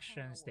 the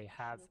actions they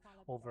have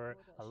over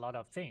a lot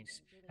of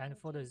things. And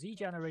for the Z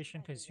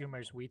generation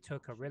consumers, we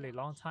took a really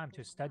long time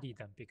to study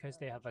them because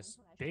they have a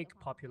big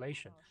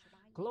population.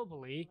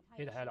 Globally,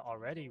 it had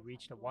already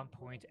reached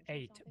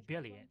 1.8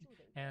 billion,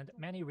 and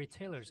many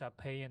retailers are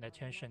paying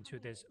attention to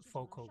this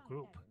focal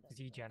group,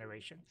 Z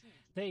generation.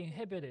 They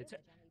inhibited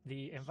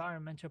the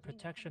environmental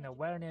protection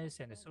awareness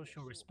and the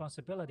social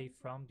responsibility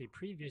from the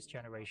previous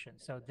generation.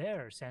 So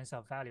their sense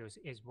of values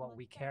is what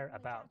we care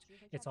about.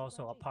 It's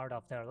also a part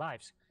of their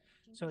lives.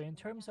 So in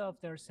terms of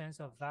their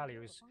sense of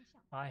values,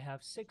 I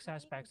have 6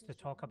 aspects to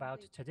talk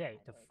about today.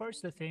 The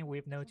first thing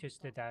we've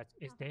noticed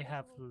is they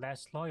have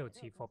less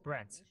loyalty for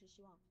brands.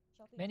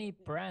 Many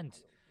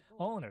brand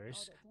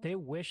owners, they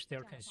wish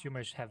their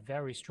consumers have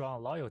very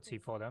strong loyalty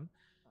for them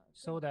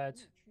so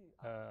that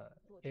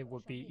it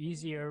would be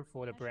easier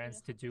for the brands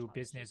to do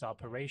business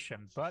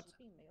operation. But,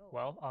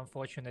 well,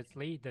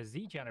 unfortunately, the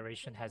Z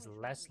generation has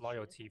less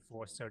loyalty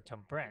for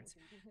certain brands.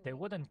 They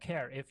wouldn't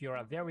care if you're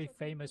a very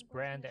famous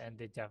brand and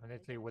they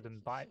definitely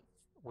would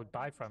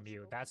buy from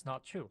you. That's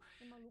not true.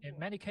 In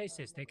many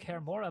cases, they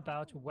care more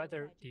about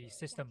whether the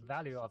system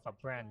value of a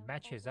brand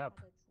matches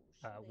up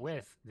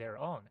with their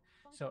own.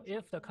 So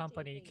if the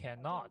company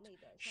cannot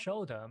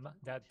show them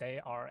that they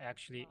are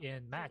actually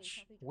in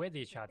match with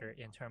each other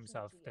in terms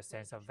of the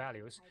sense of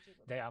values,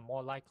 they are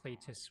more likely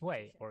to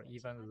sway or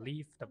even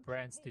leave the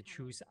brands to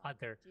choose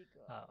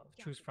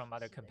from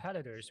other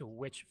competitors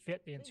which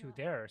fit into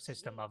their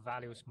system of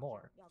values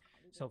more.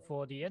 So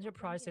for the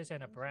enterprises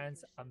and the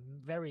brands, a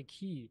very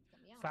key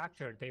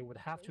factor they would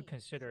have to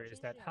consider is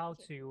that how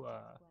to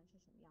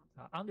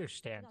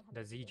understand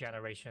the Z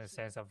generation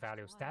sense of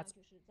values. That's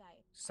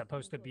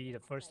supposed to be the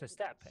first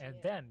step, and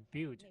then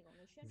build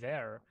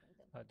their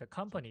the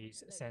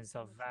company's sense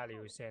of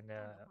values and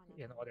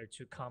in order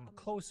to come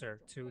closer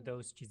to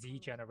those Z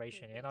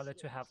generation, in order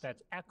to have that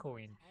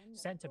echoing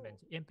sentiment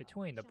in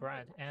between the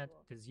brand and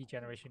the Z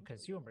generation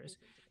consumers,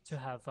 to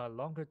have a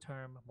longer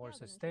term, more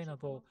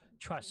sustainable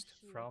trust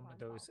from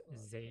those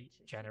Z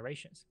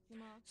generations.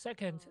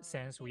 Second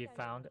sense we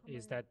found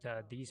is that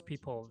these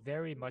people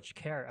very much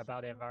care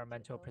about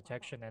environmental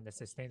protection and the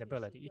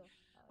sustainability.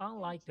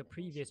 Unlike the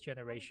previous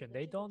generation,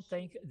 they don't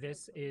think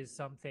this is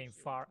something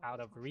far out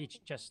of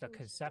reach, just a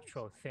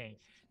conceptual thing.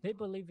 They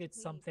believe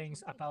it's some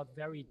things about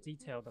very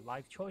detailed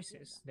life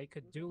choices. They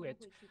could do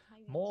it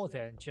more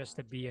than just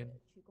being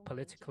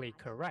politically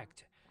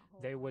correct.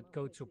 They would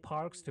go to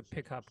parks to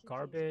pick up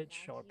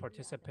garbage or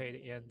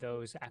participate in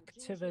those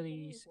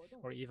activities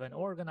or even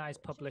organize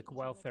public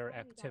welfare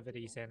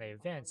activities and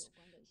events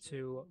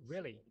to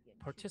really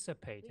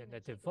participate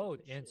and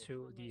devote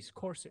into these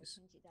courses.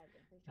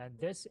 And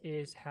this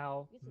is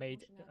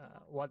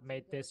what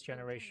made this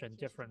generation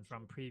different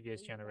from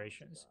previous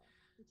generations.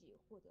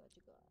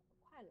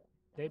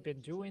 They've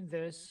been doing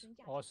this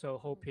also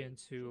hoping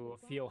to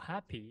feel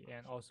happy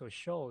and also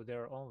show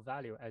their own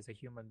value as a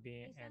human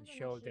being and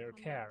show their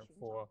care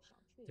for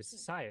the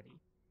society.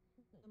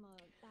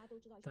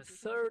 The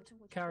third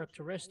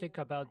characteristic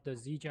about the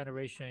Z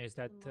generation is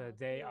that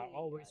they are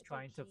always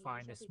trying to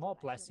find the small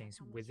blessings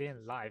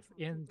within life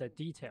in the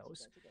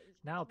details.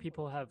 Now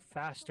people have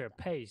faster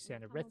pace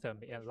and rhythm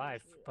in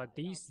life, but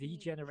these Z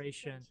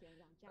generation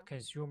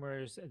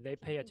consumers, they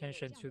pay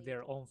attention to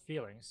their own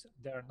feelings.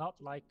 They're not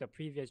like the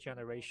previous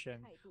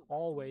generation,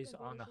 always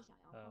on a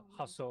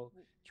hustle,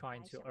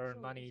 trying to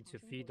earn money to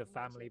feed the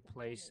family,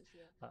 place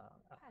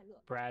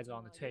bread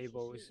on the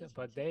tables,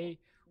 but they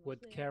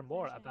would care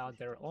more about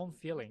their own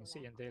feelings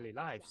in daily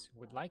lives,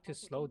 would like to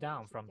slow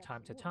down from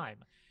time to time,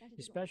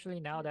 especially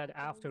now that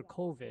after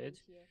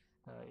COVID,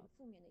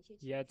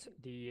 yet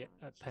the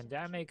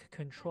pandemic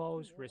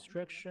controls,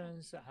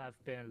 restrictions have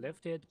been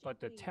lifted, but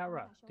the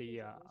terror,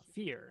 the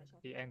fear,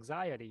 the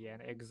anxiety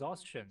and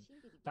exhaustion,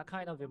 that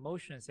kind of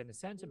emotions and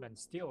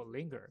sentiments still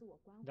linger.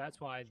 That's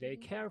why they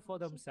care for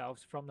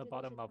themselves from the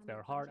bottom of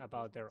their heart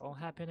about their own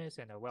happiness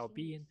and their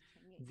well-being.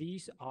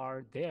 These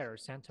are their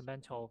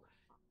sentimental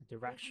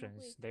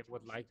directions they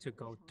would like to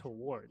go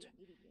toward.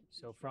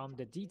 So from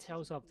the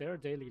details of their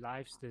daily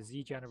lives, the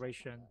Z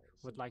generation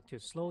would like to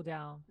slow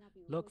down,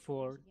 look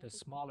for the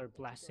smaller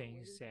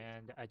blessings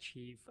and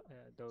achieve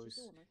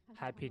those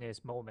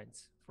happiness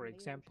moments. For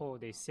example,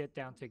 they sit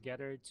down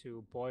together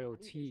to boil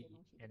tea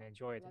and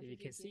enjoy it. You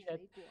can see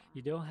that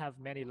you don't have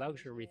many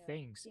luxury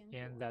things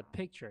in that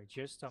picture,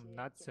 just some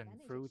nuts and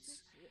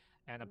fruits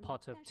and a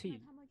pot of tea.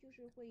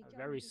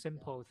 Very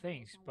simple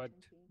things, but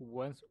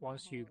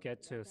once you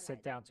get to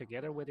sit down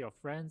together with your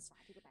friends,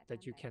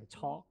 that you can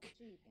talk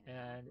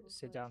and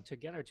sit down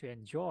together to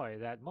enjoy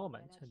that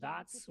moment.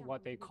 That's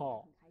what they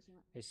call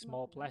a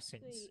small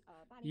blessings,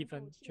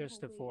 even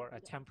just for a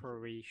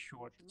temporary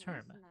short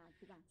term.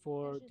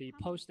 For the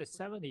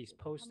post-70s,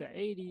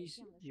 post-80s,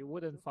 you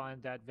wouldn't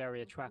find that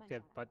very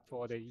attractive, but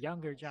for the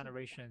younger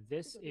generation,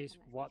 this is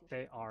what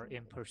they are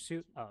in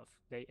pursuit of.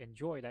 They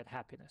enjoy that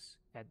happiness,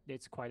 and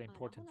it's quite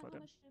important for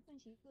them.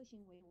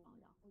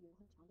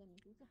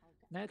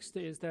 Next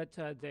is that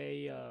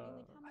they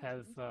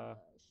have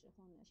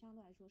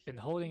been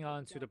holding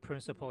on to the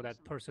principle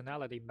that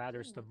personality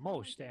matters the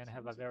most and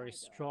have a very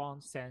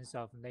strong sense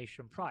of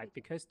nation pride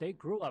because they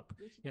grew up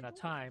in a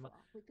time,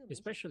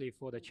 especially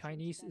for the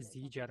Chinese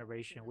Z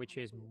generation, which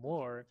is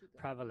more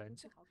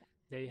prevalent.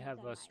 They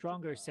have a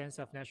stronger sense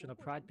of national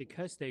pride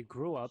because they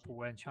grew up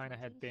when China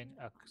had been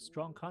a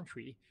strong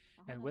country.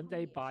 And when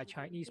they buy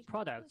Chinese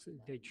products,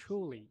 they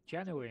truly,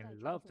 genuinely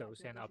love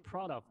those and are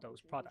proud of those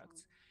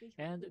products.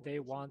 And they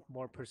want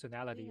more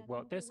personality.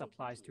 Well, this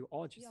applies to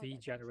all Z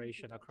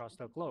generation across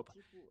the globe.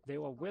 They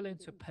were willing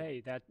to pay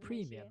that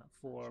premium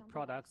for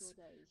products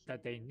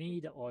that they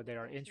need or they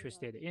are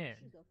interested in.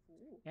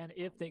 And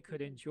if they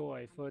could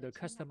enjoy further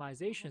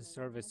customization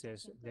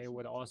services, they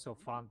would also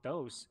find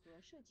those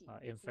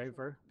in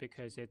favor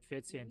because it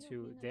fits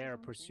into their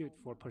pursuit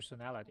for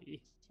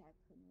personality.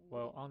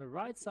 Well, on the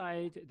right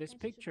side, this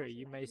picture,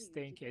 you may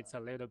think it's a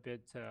little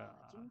bit a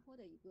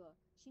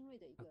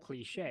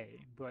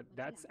cliche, but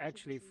that's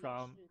actually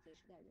from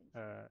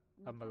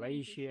a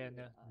Malaysian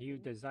new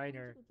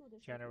designer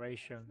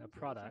generation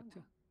product.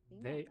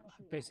 They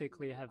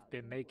basically have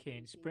been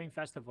making Spring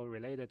Festival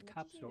related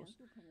capsules,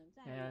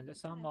 and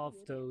some of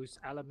those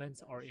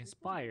elements are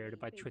inspired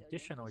by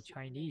traditional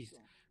Chinese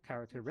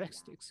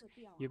characteristics.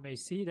 You may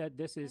see that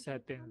this has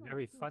been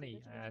very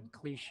funny and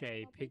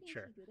cliche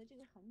picture.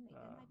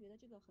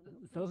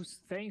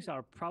 Those things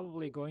are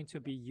probably going to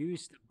be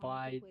used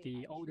by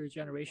the older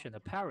generation, the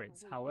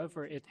parents.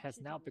 However, it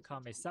has now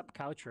become a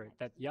subculture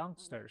that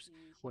youngsters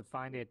would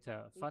find it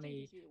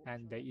funny,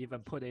 and they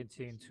even put it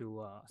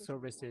into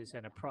services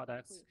and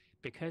products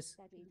because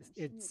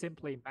it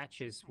simply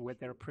matches with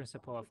their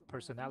principle of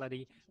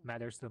personality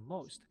matters the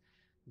most.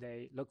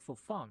 They look for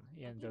fun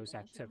in those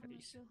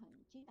activities.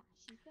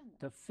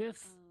 The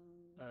fifth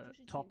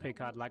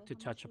topic I'd like to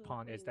touch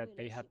upon is that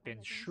they have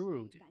been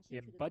shrewd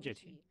in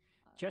budgeting.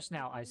 Just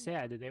now, I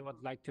said they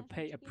would like to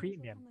pay a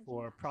premium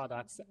for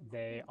products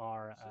they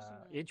are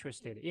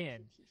interested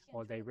in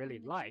or they really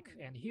like.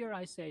 And here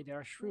I say they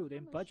are shrewd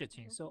in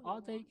budgeting. So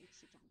are they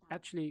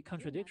actually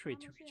contradictory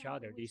to each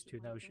other, these two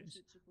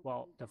notions?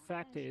 Well, the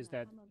fact is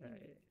that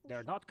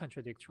they're not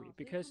contradictory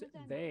because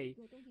they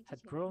had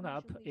grown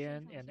up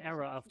in an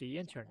era of the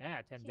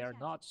internet and they're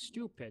not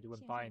stupid when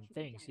buying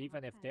things,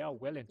 even if they are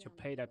willing to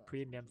pay that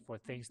premium for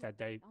things that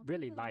they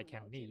really like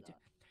and need.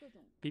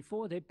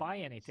 Before they buy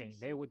anything,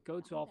 they would go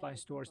to offline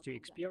stores to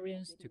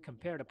experience, to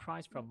compare the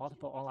price from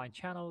multiple online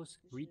channels,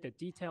 read the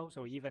details,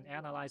 or even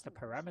analyze the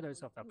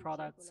parameters of the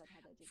products,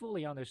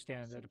 fully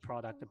understand the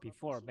product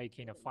before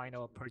making a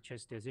final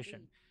purchase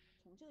decision.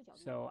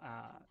 So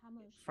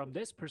from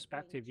this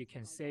perspective, you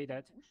can say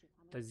that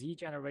the Z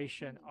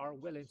generation are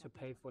willing to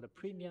pay for the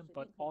premium,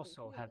 but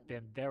also have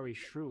been very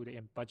shrewd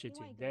in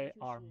budgeting. They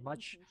are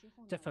much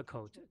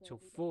difficult to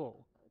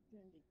fool,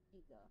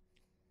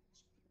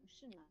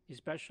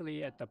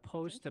 especially at the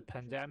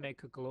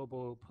post-pandemic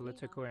global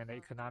political and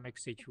economic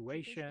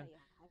situation.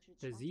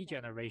 The Z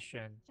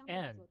generation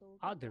and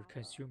other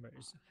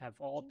consumers have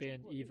all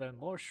been even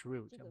more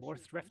shrewd, more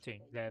thrifting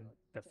than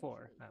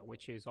before,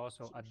 which is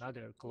also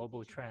another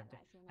global trend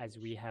as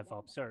we have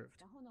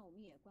observed.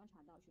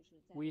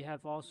 We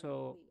have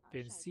also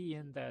been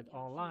seeing that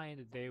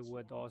online they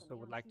would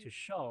like to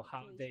show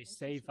how they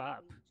save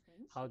up,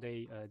 how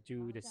they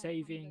do the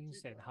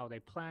savings and how they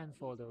plan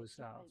for those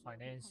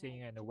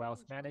financing and the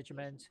wealth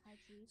management.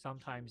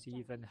 Sometimes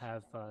even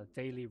have a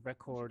daily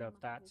record of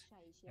that.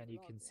 And you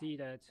can see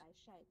that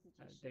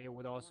they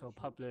would also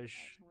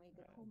publish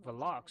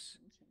vlogs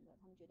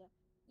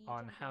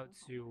on how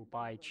to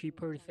buy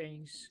cheaper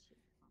things,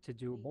 to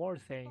do more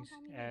things,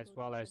 as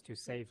well as to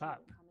save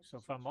up.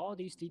 So from all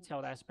these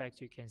detailed aspects,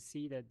 you can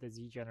see that the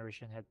Z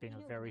generation had been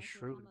a very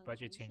shrewd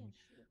budgeting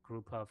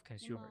group of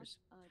consumers.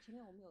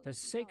 The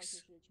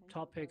sixth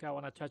topic I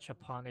want to touch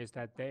upon is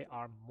that they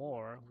are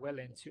more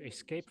willing to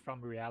escape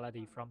from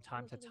reality from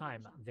time to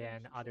time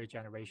than other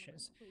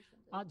generations.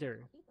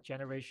 Other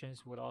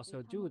generations would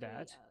also do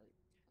that,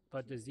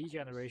 but the Z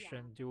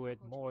generation do it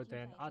more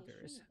than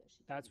others.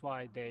 That's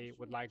why they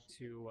would like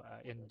to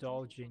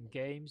indulge in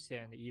games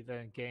and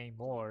even gain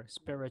more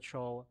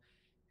spiritual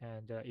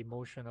and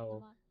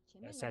emotional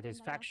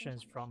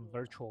satisfactions from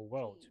virtual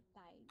world.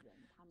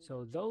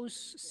 So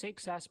those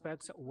six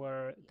aspects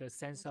were the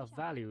sense of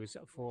values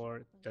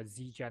for the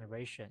Z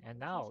generation. And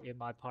now in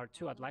my part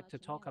two, I'd like to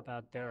talk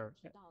about their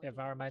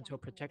environmental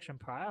protection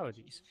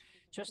priorities.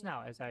 Just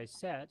now, as I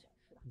said,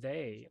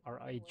 they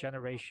are a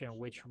generation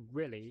which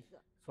really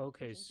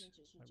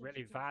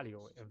really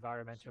value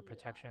environmental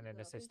protection and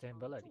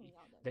sustainability.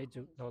 They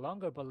do no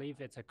longer believe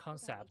it's a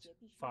concept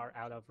far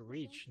out of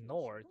reach,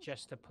 nor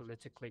just the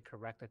politically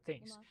correct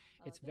things.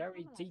 It's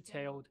very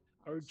detailed,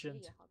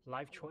 urgent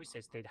life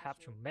choices they'd have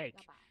to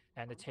make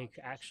and take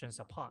actions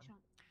upon.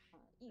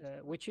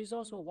 Which is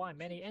also why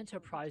many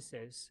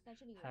enterprises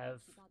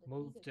have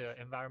moved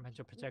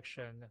environmental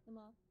protection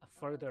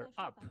further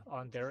up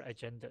on their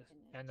agenda.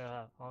 And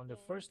on the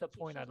first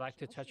point I'd like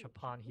to touch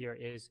upon here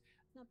is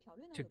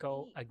to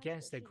go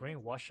against the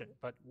greenwashing.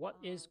 But what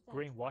is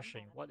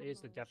greenwashing? What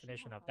is the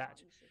definition of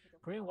that?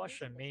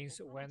 Greenwashing means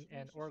when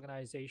an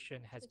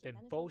organization has been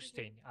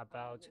boasting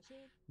about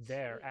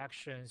their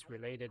actions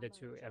related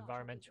to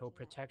environmental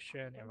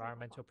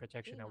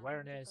protection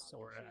awareness,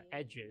 or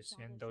edges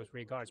in those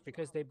regards,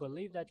 because they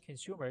believe that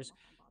consumers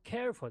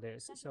care for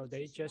this. So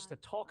they just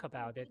talk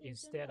about it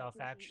instead of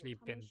actually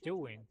been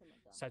doing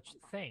such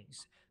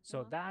things.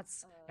 So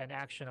that's an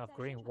action of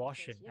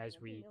greenwashing,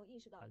 as we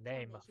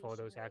name for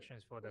those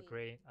actions for the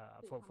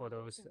for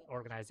those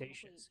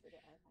organizations.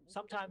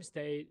 Sometimes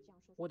they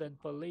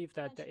wouldn't believe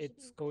that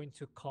it's going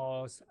to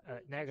cause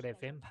negative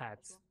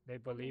impacts. They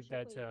believe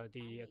that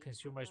the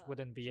consumers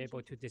wouldn't be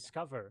able to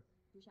discover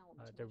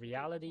the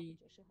reality,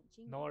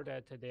 nor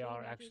that they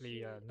are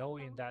actually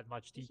knowing that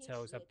much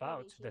details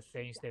about the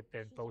things they've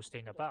been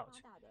boasting about.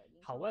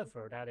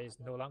 However, that is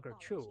no longer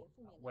true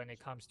when it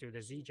comes to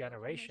the Z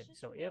generation.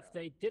 So if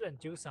they didn't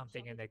do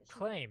something and they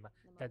claim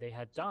that they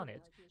had done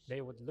it,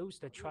 they would lose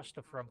the trust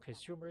from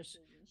consumers,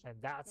 and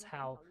that's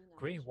how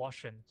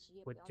greenwashing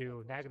would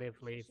do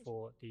negatively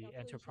for the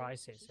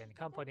enterprises, and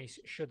companies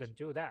shouldn't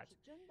do that.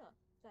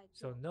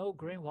 So no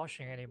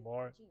greenwashing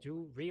anymore,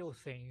 do real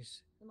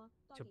things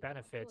to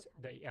benefit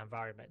the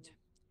environment.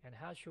 And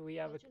how should we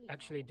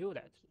actually do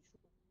that?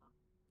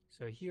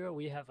 So here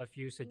we have a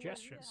few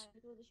suggestions.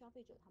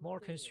 More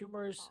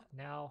consumers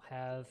now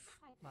have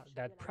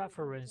that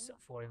preference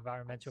for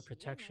environmental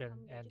protection,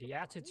 and the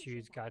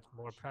attitudes got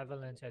more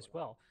prevalent as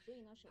well.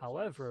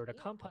 However, the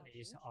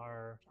companies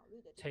are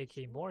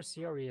taking more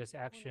serious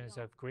actions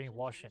of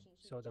greenwashing.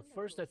 So the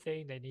first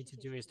thing they need to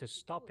do is to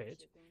stop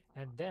it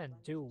and then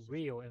do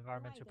real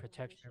environmental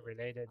protection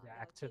related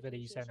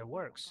activities and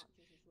works,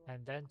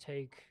 and then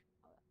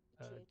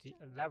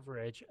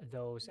leverage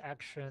those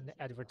action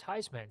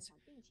advertisements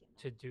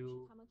to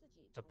do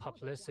the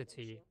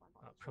publicity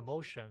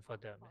promotion for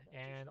them,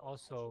 and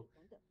also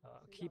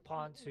keep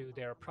on to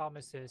their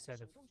promises and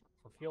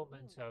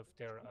fulfillment of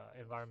their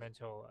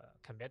environmental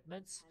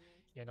commitments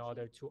in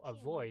order to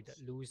avoid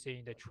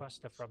losing the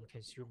trust from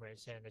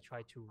consumers and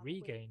try to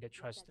regain the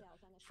trust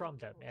from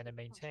them and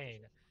maintain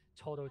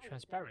total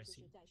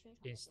transparency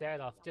instead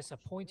of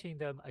disappointing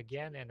them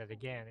again and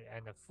again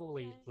and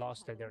fully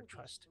lost their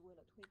trust.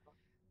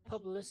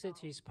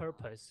 Publicity's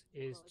purpose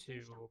is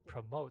to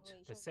promote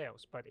the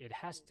sales, but it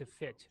has to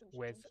fit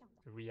with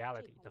the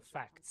reality, the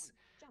facts.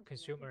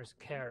 Consumers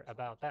care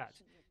about that.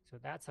 So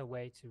that's a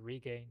way to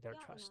regain their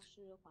trust.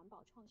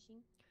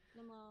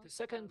 The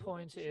second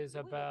point is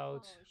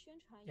about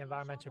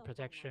environmental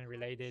protection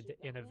related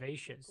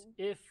innovations.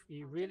 If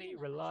you really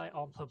rely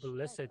on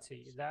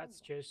publicity, that's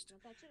just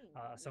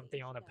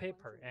something on a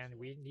paper, and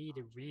we need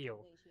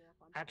real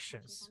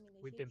actions.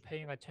 We've been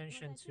paying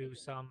attention to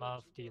some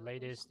of the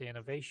latest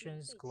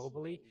innovations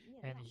globally,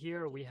 and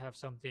here we have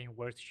something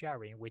worth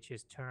sharing, which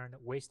is turn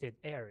wasted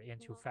air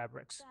into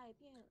fabrics.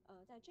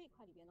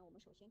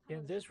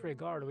 In this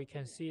regard, we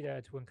can see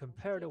that when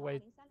compared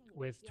with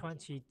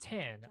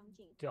 2010,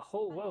 the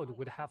whole world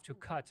would have to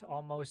cut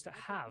almost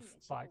half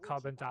by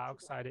carbon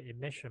dioxide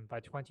emission by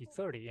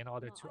 2030 in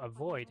order to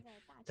avoid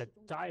the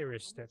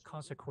direst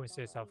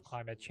consequences of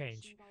climate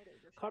change.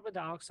 Carbon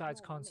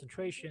dioxide's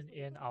concentration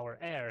in our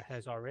air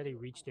has already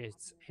reached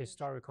its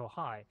historical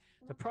high.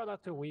 The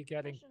product we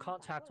get in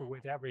contact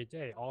with every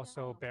day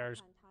also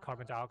bears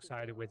carbon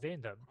dioxide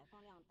within them.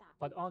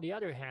 But on the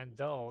other hand,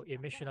 though,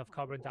 emission of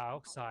carbon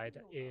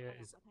dioxide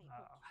is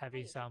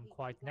having some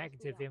quite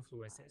negative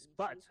influences.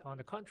 But on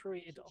the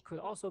contrary, it could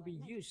also be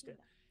used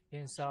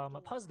in some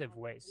positive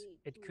ways.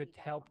 It could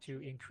help to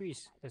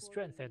increase the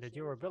strength and the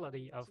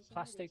durability of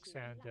plastics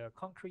and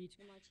concrete.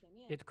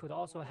 It could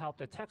also help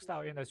the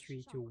textile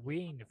industry to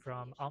wean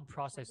from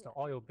unprocessed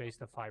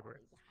oil-based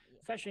fiber.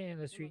 Fashion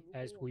industry,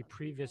 as we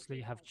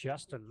previously have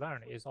just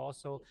learned, is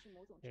also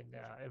an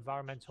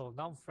environmental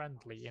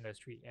non-friendly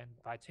industry. And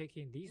by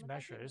taking these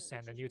measures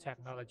and the new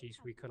technologies,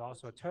 we could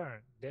also turn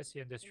this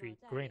industry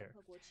greener.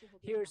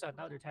 Here's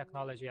another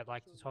technology I'd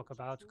like to talk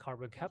about,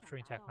 carbon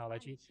capturing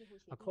technology.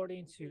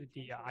 According to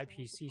the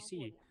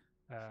IPCC,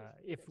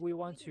 if we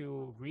want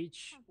to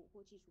reach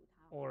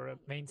or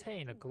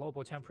maintain a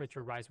global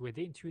temperature rise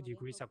within 2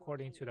 degrees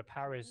according to the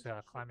Paris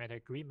Climate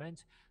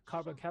Agreement,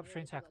 carbon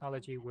capturing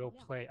technology will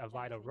play a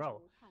vital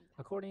role.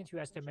 According to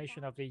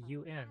estimation of the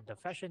UN, the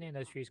fashion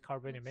industry's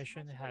carbon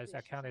emission has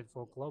accounted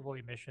for global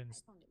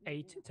emissions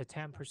 8 to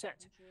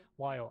 10%,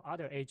 while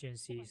other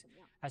agencies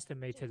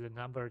estimated the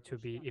number to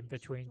be in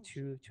between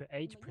 2 to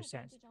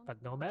 8%.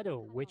 But no matter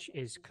which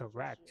is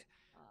correct,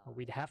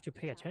 we'd have to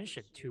pay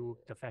attention to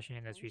the fashion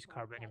industry's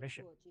carbon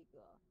emission.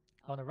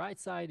 On the right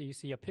side, you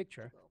see a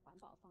picture.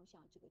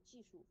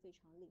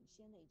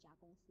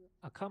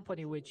 A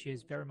company which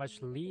is very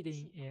much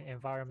leading in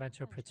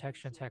environmental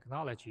protection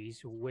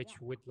technologies,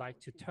 which would like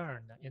to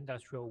turn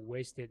industrial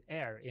wasted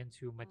air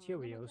into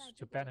materials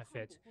to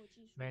benefit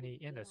many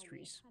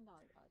industries.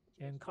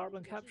 In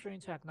carbon capturing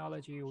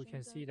technology, we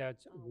can see that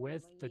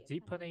with the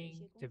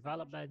deepening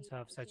development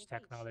of such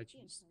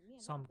technologies,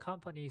 some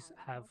companies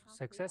have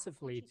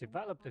successfully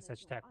developed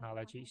such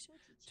technologies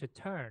to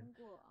turn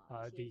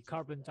the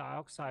carbon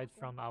dioxide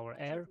from our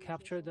air,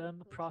 capture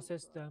them,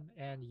 process them,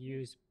 and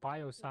use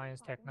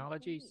bioscience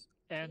technologies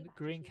and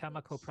green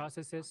chemical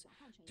processes,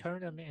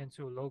 turn them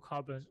into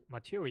low-carbon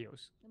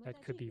materials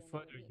that could be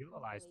further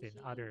utilized in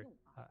other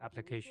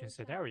application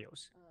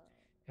scenarios.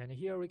 And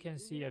here we can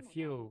see a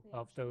few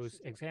of those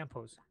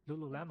examples.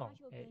 Lululemon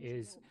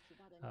is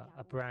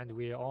a brand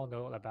we all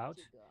know about.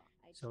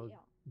 So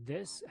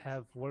this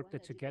have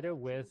worked together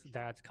with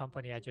that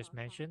company I just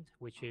mentioned,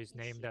 which is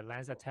named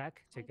LanzaTech,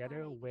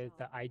 together with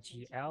the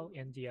IGL,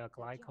 India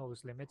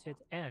Glycols Limited,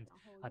 and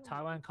a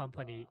Taiwan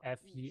company,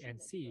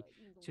 FENC,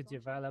 to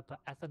develop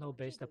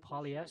ethanol-based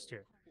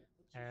polyester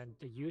and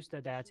used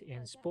that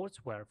in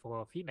sportswear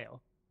for a female.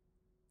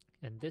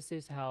 And this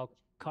is how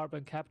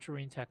carbon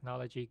capturing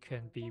technology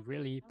can be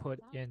really put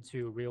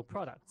into real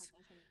products.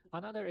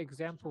 Another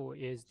example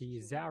is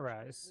the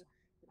Zara's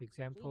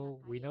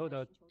example. We know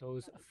that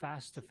those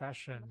fast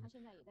fashion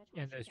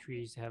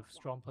industries have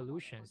strong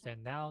pollutions,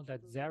 and now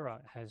that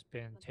Zara has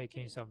been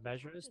taking some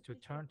measures to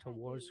turn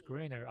towards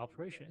greener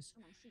operations,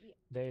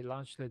 they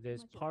launched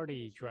this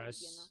party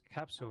dress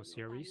capsule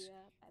series,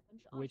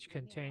 which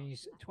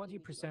contains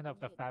 20% of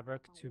the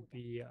fabric to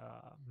be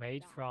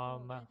made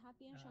from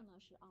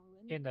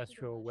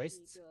industrial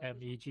wastes,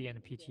 MEG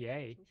and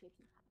PTA.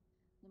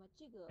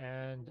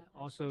 And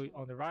also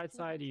on the right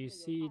side, you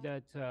see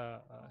that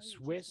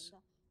Swiss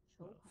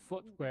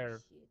footwear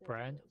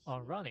brand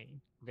On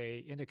Running.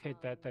 They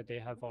indicate that they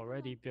have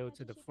already built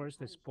the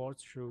first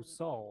sports shoe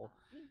sole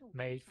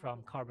made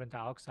from carbon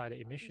dioxide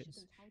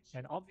emissions.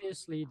 And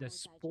obviously the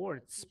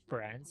sports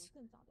brands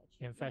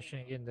in fashion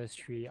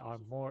industry are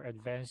more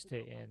advanced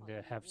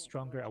and have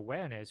stronger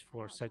awareness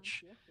for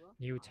such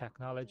new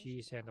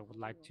technologies and would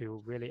like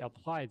to really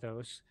apply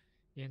those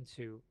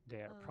into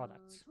their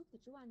products.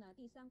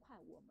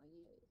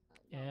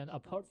 And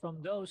apart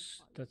from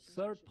those, the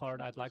third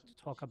part I'd like to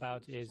talk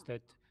about is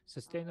that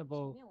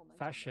sustainable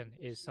fashion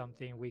is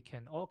something we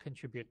can all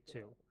contribute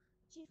to,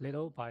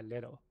 little by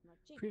little.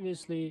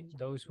 Previously,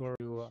 those were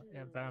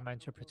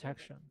environmental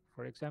protection.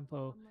 For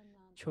example,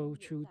 Chou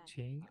Chu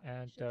Ting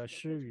and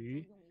Shi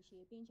Yu,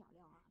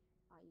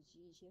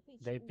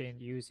 they've been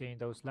using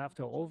those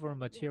leftover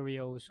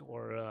materials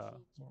or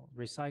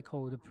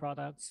recycled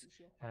products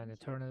and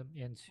turn them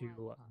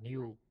into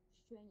new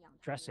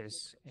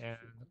dresses and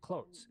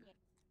clothes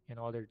in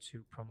order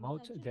to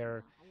promote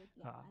their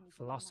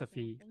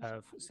philosophy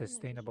of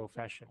sustainable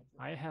fashion.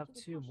 I have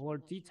two more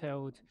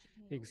detailed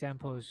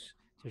examples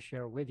to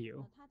share with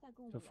you.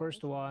 The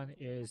first one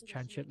is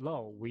Chanchit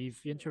Lo. We've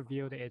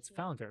interviewed its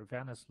founder,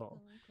 Venice Lo.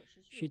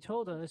 She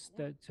told us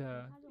that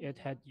it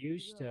had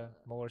used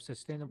more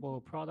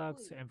sustainable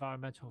products,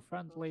 environmental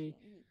friendly,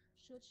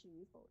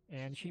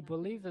 and she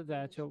believed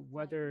that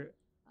whether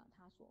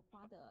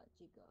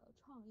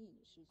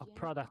a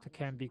product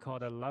can be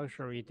called a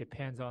luxury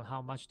depends on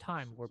how much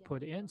time were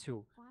put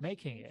into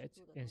making it,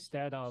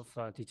 instead of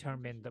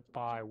determined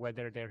by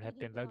whether there have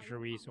been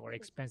luxuries or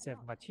expensive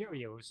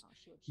materials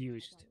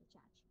used.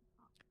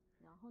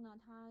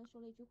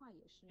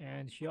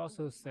 And she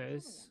also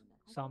says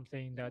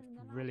something that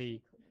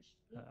really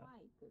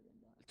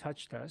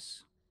touched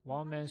us.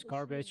 One man's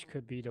garbage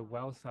could be the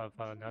wealth of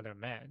another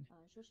man.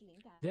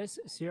 This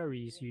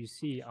series you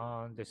see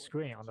on the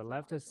screen on the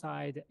left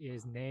side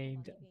is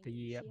named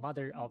the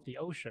Mother of the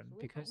Ocean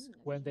because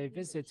when they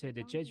visited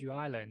the Jeju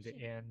Island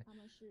in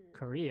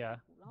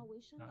Korea,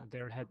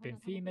 there had been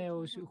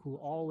females who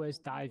always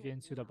dive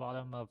into the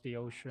bottom of the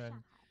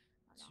ocean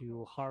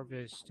to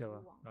harvest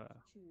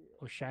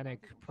oceanic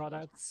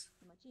products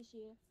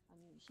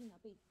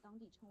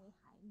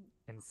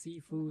and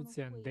seafoods,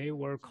 and they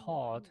were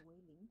called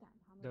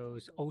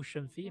those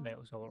ocean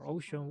females or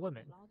ocean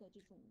women.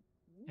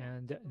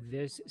 And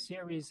this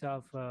series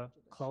of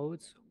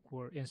clothes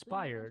were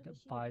inspired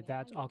by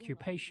that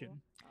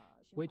occupation,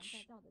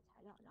 which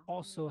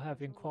also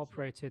have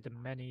incorporated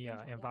many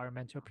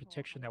environmental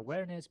protection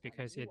awareness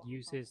because it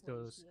uses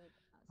those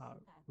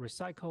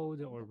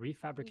recycled or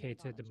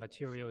refabricated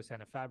materials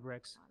and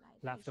fabrics,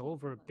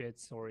 leftover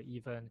bits, or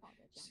even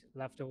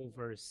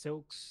leftover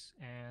silks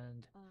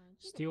and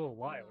steel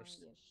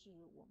wires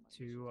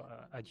to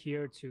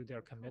adhere to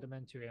their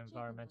commitment to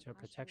environmental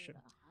protection.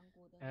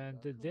 And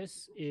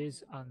this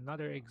is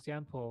another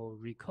example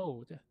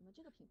recalled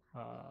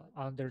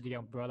under the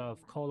umbrella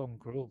of Kolon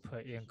Group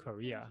in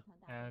Korea.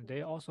 And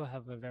they also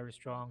have a very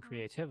strong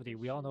creativity.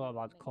 We all know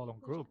about Kolon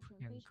Group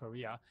in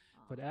Korea,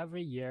 but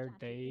every year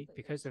they,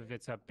 because of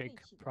it's a big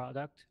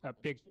product, a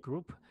big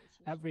group,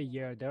 every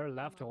year their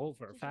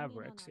leftover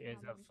fabrics is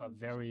of a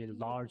very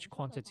large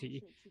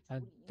quantity,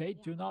 and they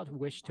do not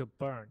wish to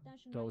burn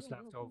those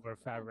leftover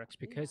fabrics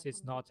because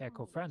it's not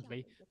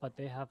eco-friendly, but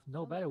they have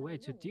no better way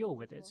to deal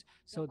with it.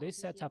 So they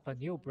set up a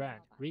new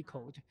brand,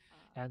 Recode,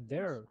 and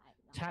their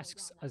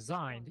tasks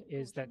assigned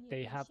is that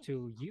they have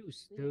to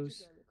use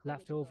those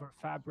leftover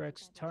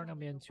fabrics, turn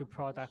them into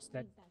products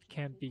that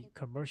can be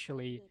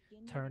commercially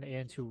turned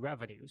into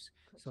revenues.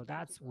 So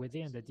that's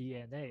within the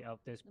DNA of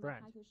this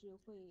brand.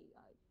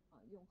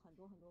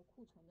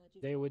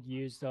 They would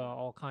use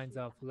all kinds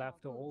of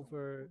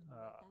leftover,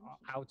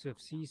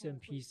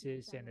 out-of-season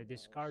pieces and the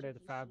discarded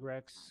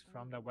fabrics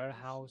from the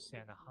warehouse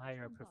and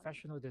hire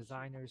professional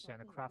designers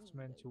and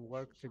craftsmen to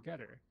work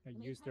together and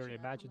use their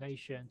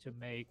imagination to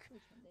make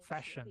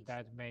fashion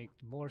that make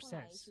more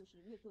sense.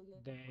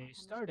 They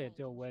started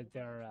with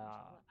their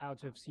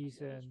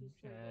out-of-season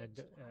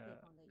and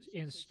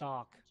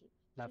in-stock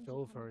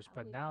leftovers,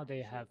 but now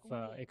they have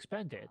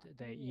expanded.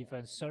 They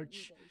even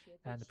search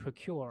and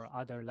procure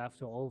other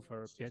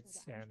leftover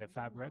bits and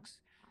fabrics,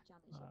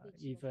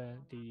 even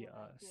the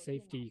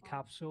safety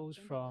capsules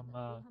from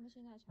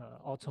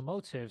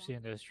automotive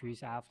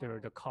industries after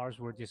the cars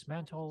were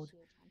dismantled,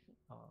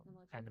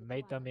 and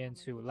made them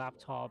into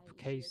laptop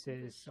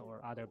cases or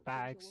other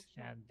bags.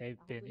 And they've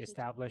been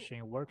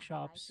establishing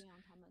workshops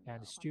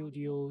and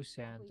studios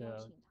and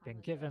been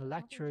given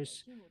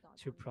lectures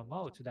to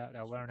promote that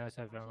awareness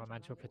of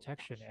environmental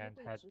protection and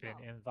had been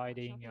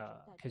inviting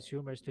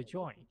consumers to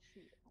join.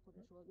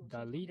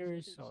 The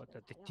leaders or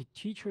the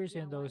teachers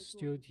in those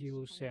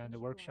studios and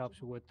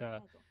workshops would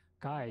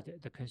guide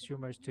the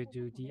consumers to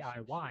do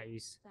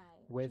DIYs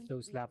with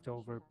those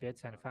leftover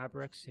bits and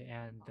fabrics,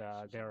 and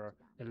they're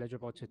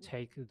eligible to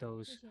take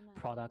those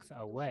products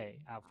away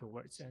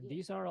afterwards. And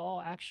these are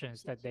all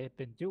actions that they've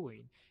been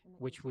doing,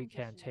 which we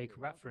can take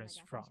reference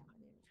from.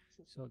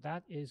 So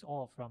that is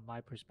all from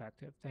my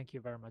perspective. Thank you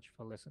very much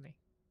for listening.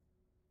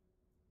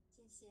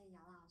 谢谢姚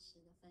老师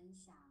的分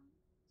享，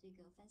这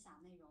个分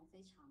享内容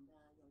非常的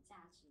有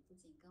价值，不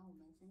仅跟我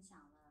们分享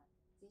了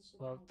街市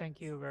Well,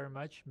 thank you very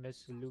much,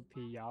 Miss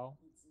Lupi Yao.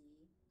 以及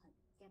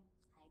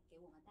还给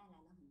我们带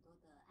来了很多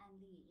的案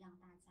例，让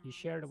大家 You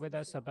shared with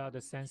us about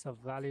the sense of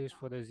values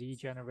for the Z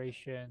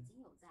generation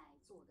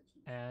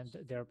and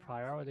their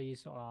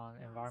priorities on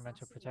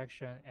environmental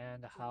protection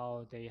and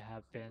how they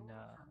have been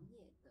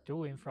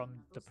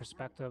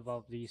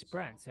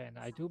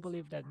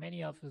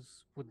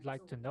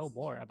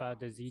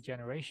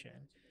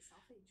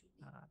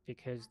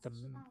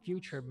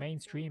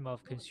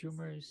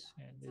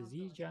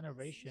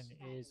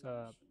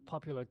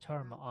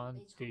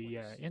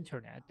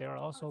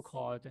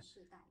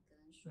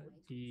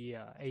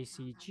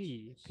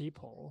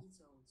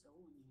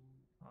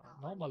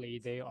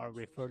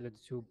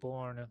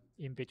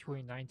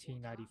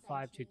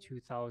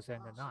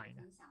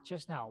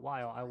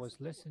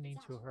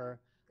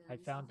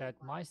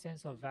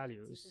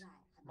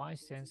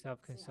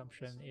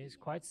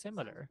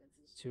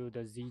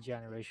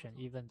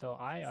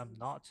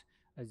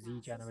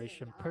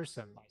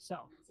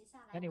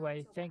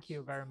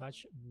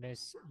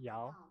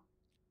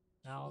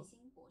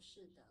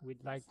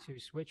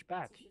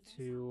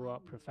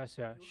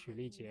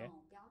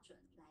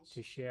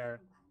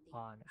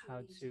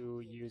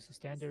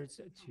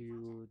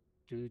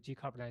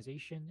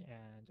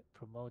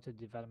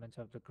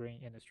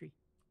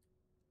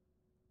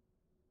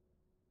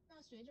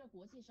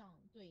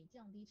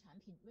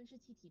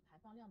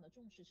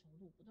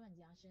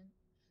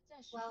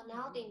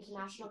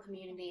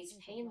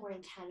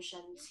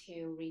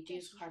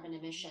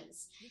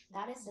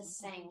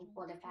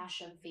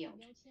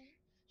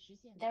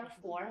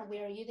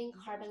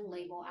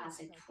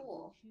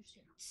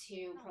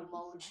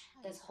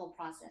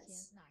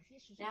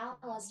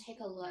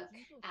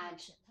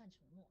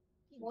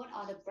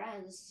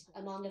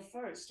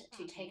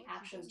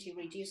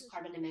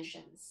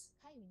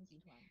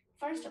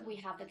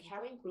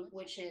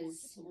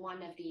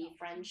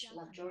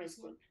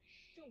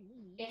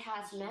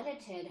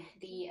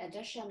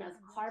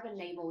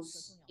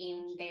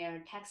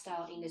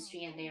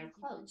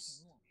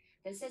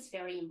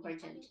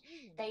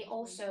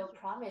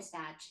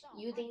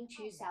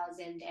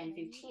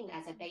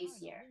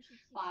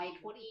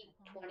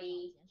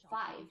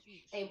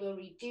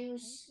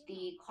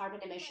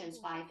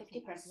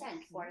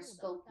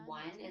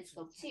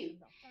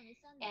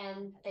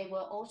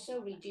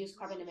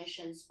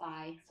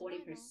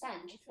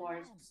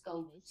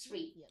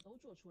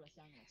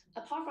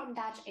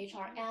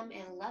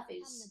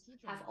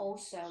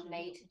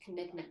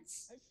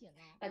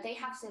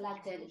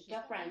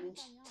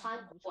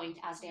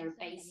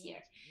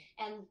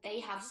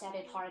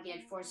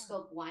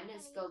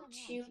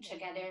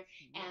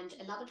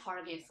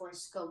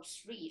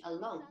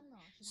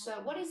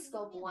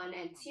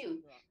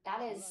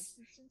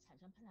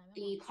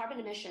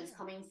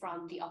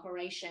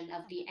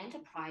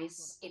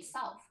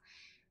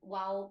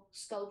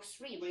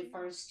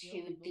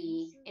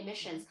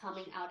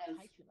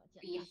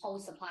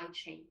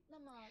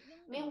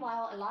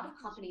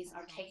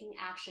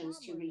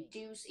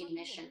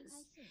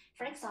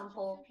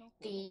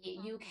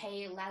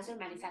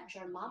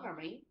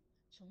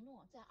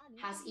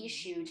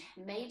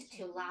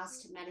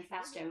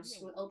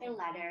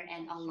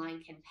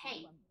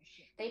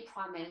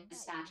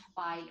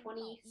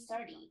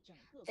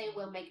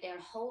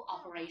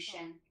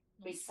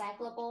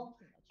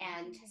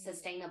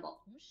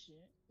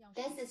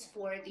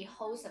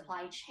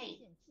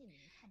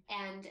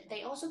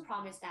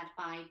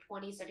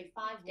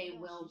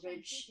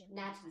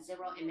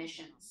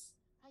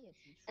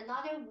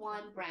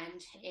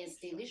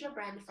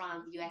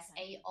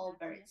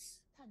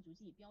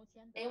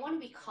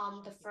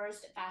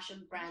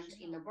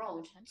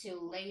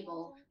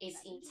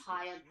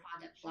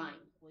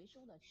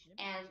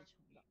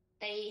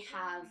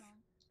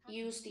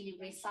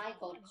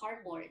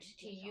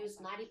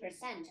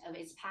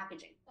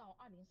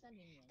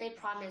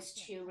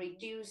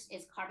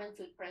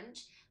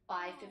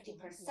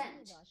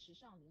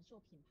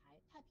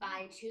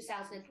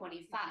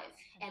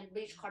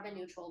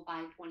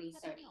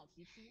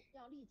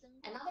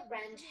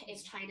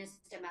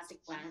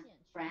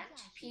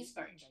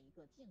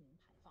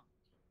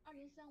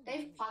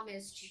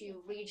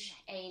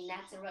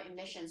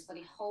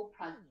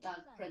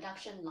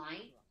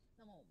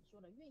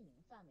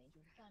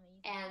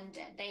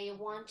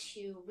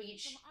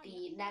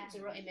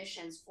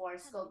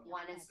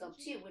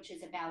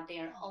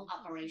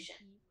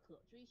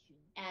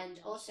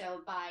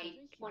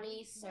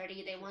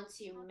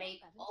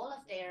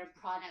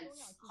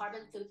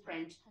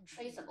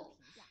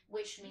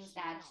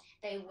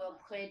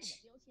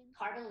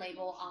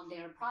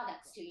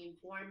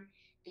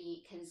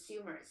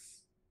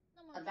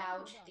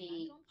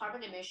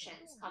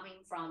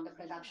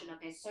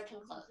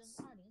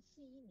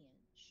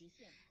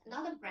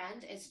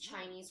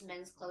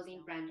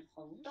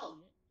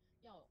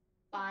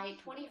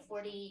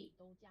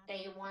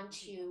they want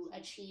to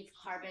achieve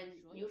carbon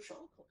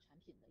neutral,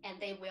 and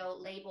they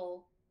will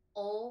label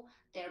all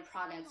their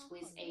products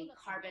with a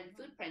carbon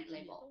footprint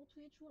label.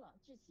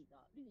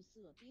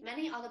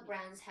 Many other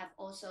brands have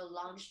also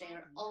launched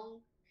their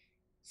own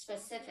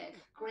specific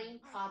green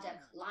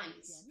product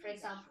lines. For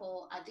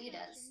example,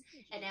 Adidas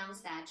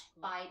announced that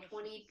by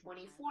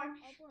 2024,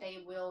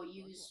 they will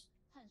use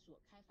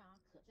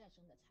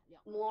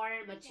more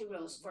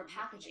materials for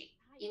packaging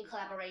in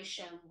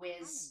collaboration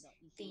with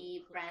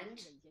the brand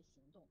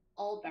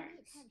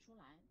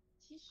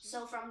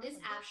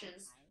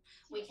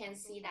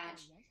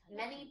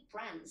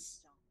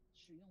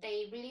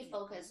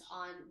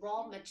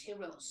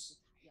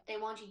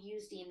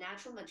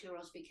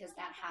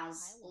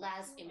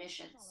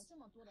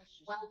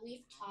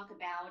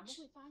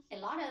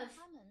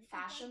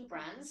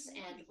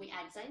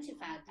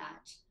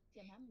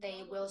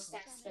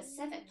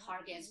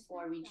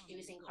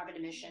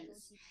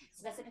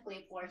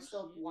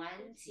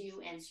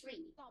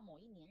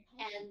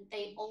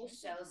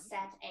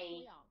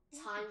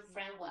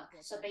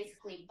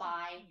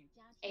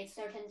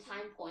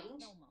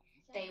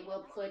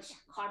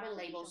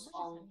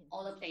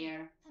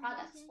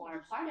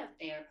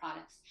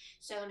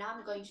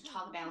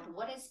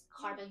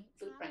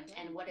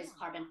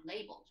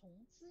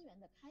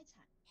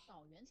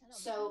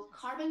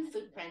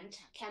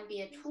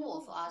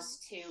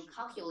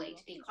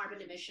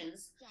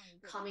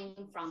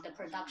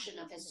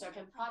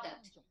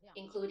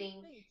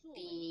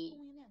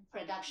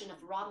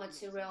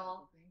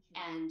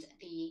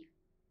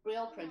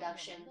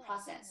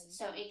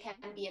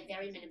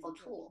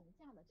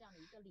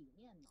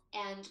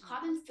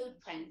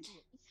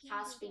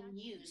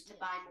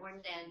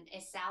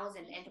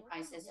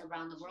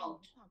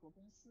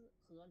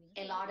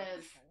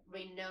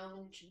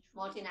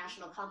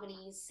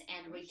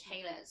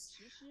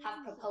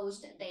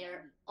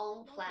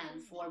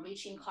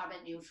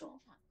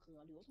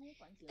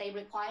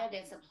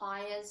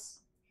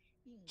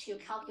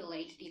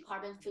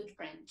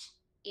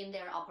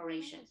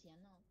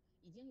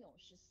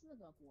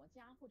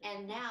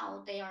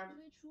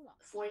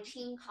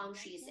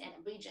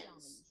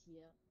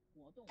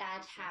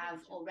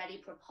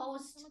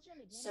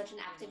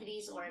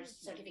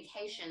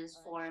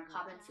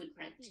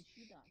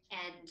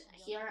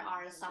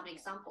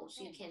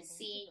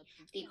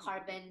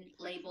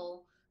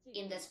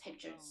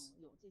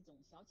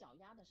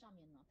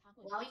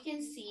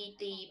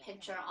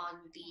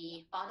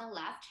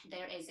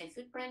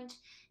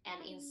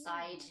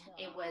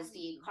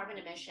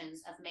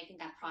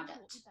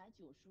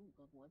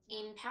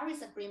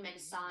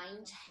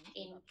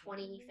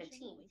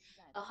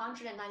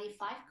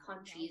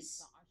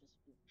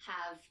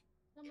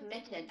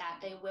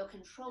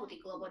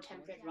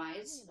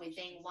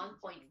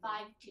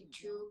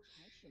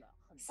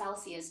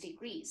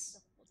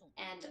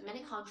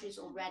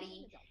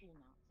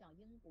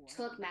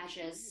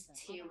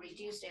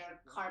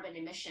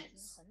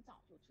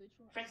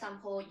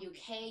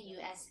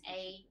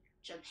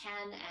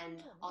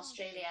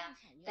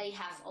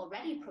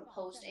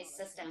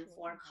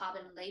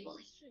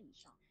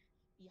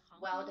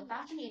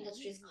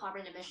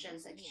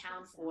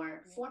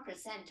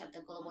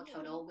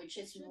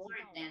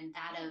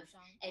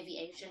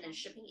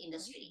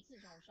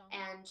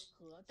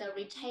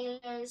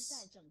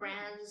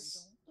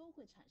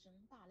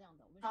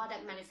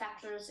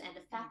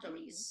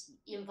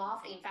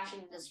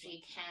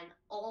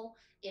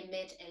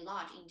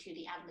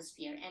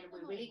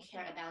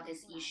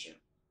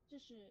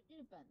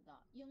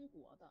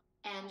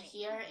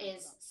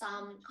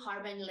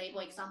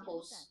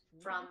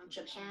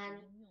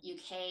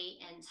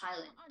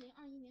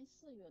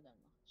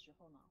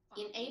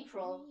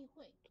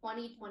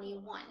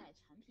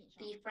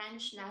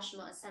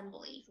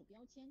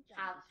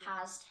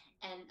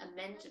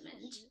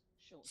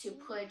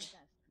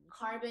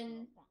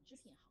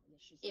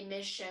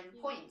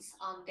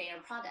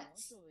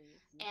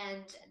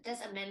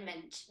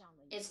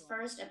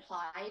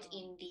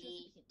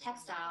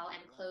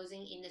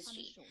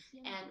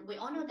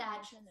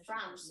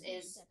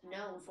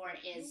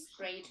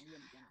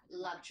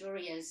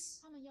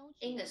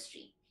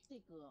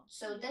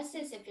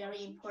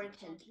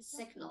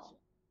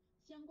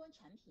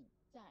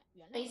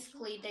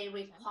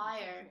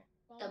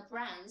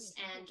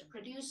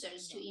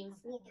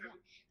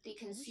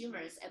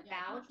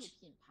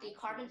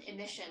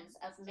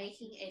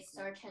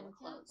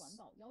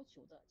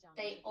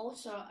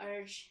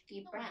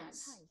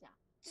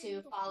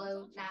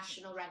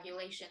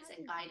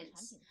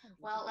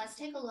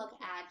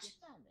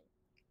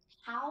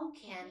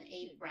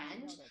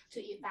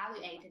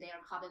evaluate their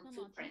carbon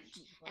footprint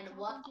and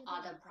what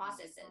are the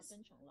processes.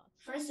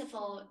 First of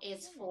all,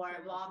 is for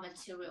raw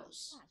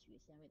materials.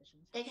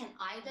 They can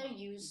either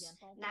use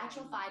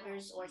natural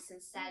fibers or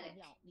synthetic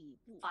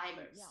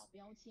fibers,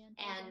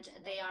 and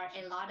there are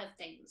a lot of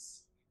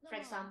things. For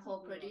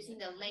example, producing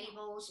the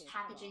labels,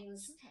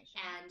 packagings,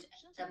 and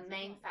the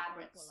main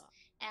fabrics.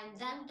 And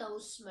then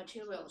those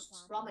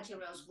materials, raw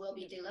materials, will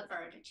be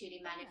delivered to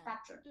the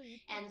manufacturer,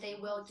 and they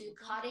will do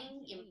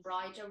cutting,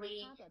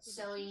 embroidery,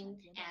 sewing,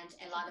 and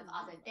a lot of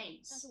other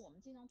things.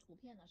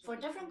 For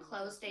different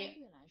clothes, they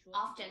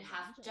often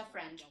have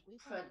different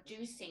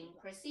producing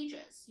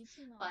procedures,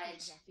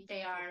 but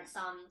there are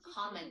some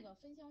common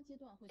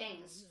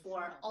things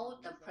for all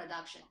the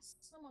productions.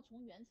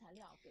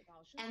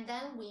 And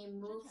then we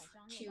move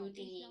to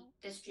the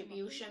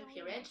distribution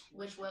period,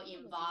 which will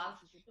involve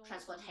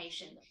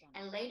transportation.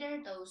 And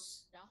later,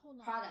 those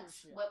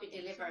products will be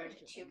delivered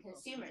to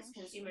consumers.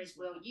 Consumers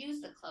will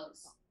use the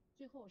clothes.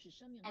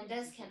 And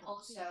this can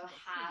also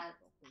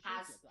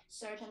has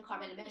certain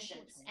carbon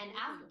emissions. And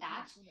after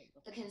that,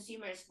 the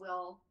consumers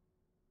will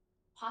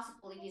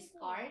possibly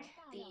discard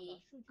the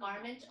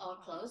garment or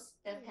clothes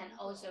that can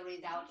also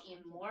result in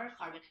more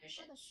carbon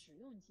emissions.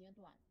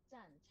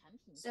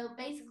 So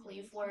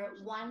basically, for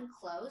one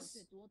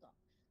clothes,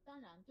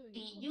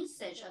 the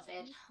usage of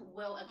it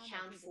will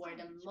account for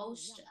the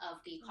most of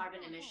the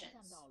carbon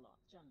emissions.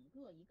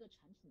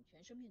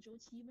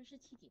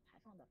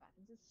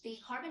 The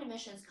carbon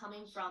emissions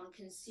coming from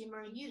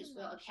consumer use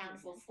will account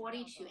for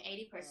 40 to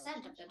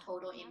 80% of the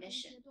total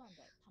emission.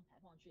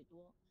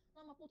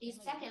 The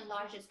second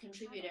largest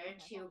contributor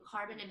to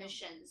carbon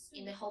emissions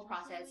in the whole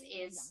process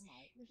is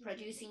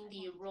producing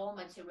the raw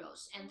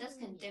materials, and this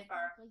can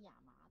differ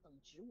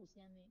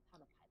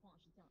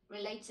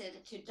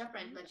related to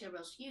different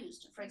materials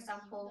used. For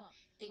example,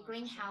 the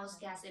greenhouse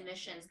gas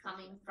emissions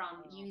coming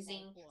from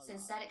using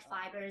synthetic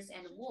fibers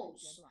and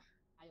wools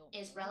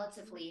is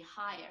relatively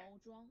higher,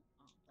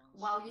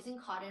 while using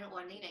cotton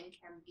or linen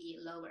can be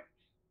lower.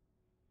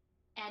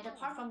 And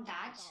apart from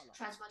that,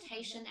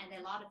 transportation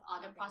and a lot of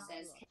other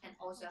processes can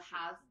also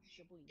have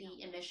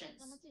the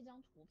emissions.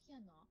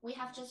 We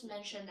have just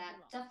mentioned that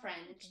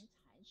different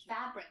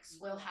fabrics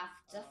will have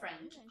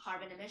different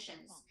carbon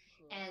emissions.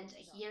 And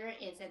here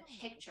is a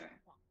picture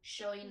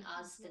showing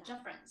us the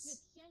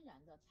difference.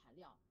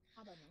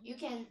 You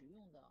can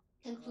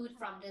conclude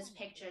from this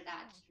picture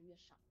that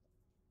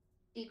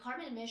the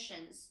carbon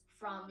emissions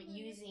from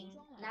using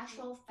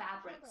natural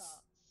fabrics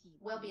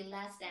will be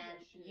less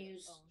than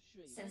use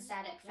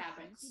synthetic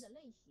fabrics.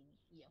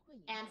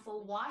 And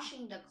for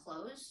washing the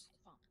clothes,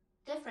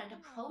 different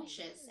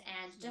approaches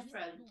and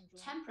different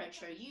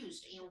temperature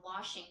used in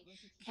washing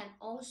can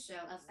also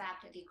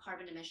affect the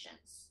carbon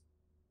emissions.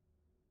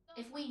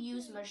 If we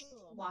use machine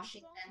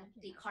washing, then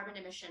the carbon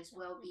emissions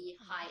will be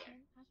higher.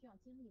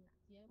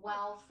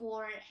 While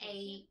for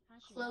a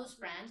clothes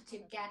brand to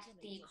get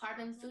the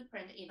carbon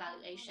footprint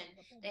evaluation,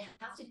 they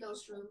have to go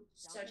through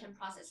certain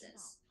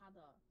processes.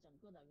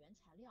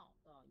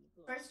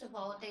 First of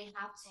all, they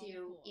have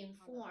to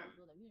inform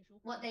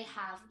what they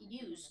have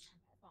used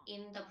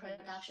in the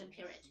production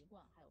period.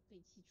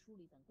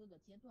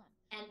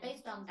 And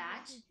based on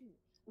that,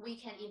 we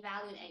can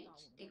evaluate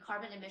the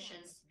carbon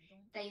emissions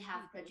they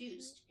have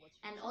produced.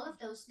 And all of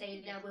those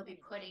data will be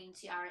put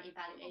into our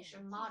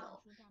evaluation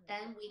model.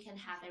 Then we can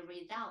have a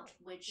result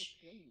which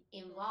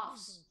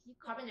involves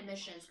carbon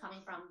emissions coming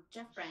from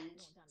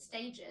different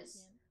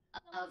stages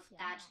of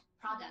that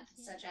product,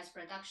 such as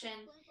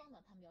production,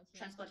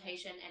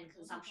 transportation, and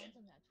consumption.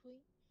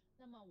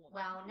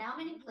 Well, now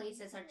many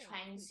places are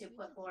trying to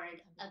put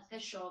forward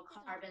official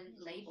carbon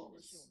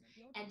labels,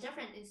 and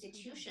different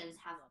institutions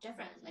have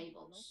different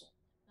labels.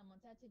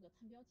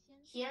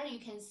 Here you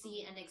can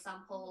see an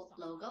example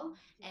logo,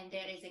 and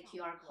there is a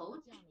QR code.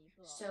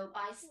 So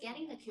by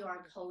scanning the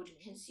QR code,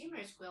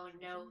 consumers will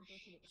know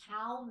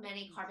how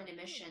many carbon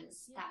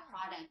emissions that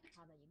product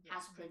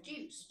has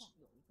produced.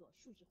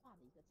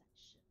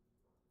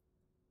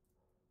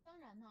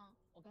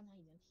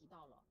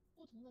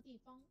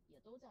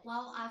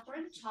 Well, I've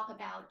already talked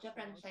about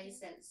different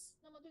places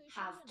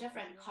have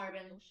different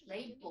carbon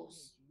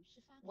labels.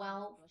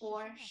 Well,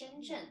 for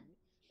Shenzhen,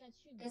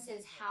 this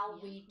is how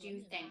we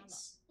do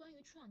things.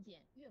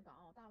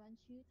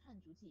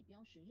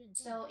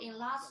 So in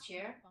last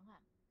year,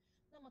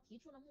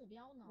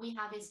 we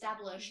have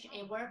established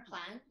a work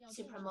plan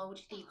to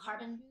promote the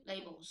carbon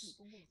labels.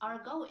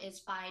 Our goal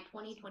is by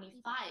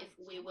 2025,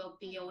 we will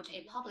build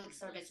a public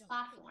service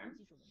platform.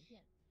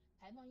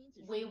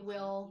 We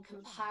will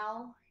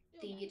compile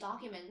the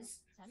documents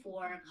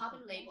for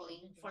carbon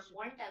labeling for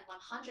more than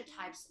 100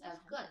 types of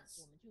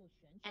goods.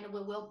 And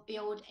we will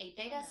build a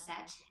data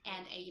set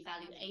and an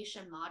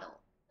evaluation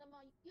model.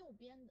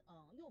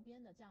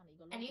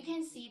 And you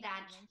can see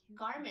that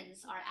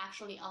garments are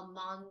actually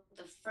among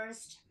the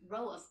first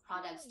row of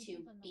products to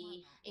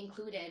be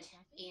included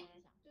in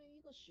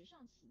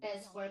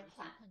this work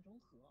plan.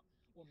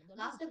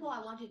 Last of all,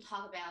 I want to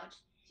talk about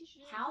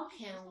how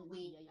can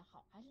we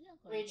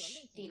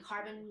reach the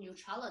carbon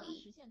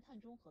neutrality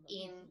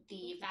in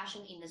the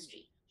fashion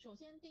industry.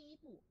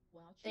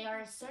 There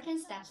are certain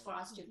steps for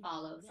us to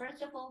follow.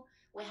 First of all,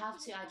 we have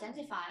to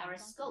identify our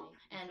scope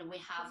and we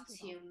have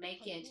to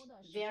make it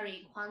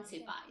very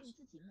quantified.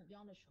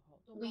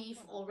 We've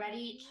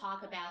already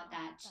talked about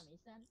that.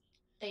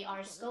 They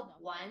are scope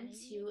 1,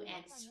 2,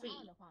 and 3.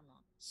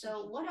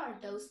 So what are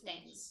those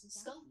things?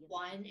 Scope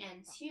 1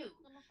 and 2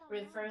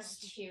 refers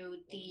to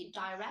the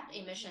direct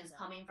emissions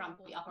coming from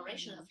the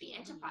operation of the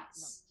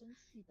enterprise.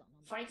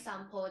 For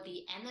example,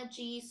 the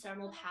energy,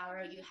 thermal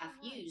power you have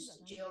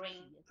used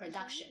during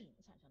production.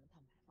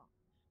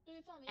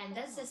 And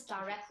this is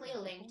directly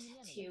linked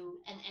to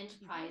an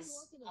enterprise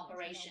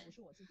operation.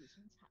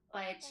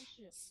 But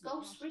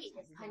scope 3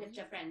 is kind of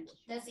different.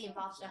 This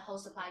involves the whole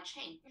supply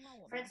chain.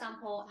 For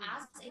example,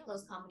 as a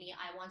clothes company,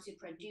 I want to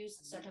produce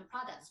certain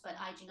products, but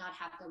I do not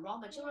have the raw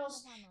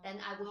materials, then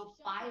I will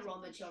buy raw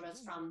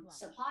materials from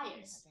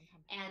suppliers.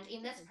 And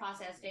in this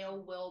process, there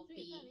will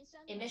be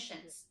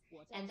emissions,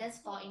 and this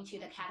fall into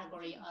the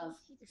category of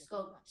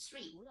scope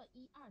 3.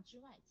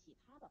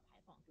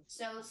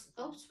 So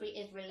scope 3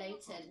 is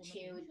related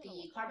to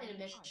the carbon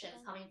emissions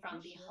coming from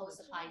the whole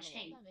supply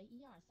chain.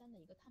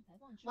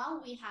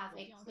 While we have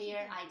a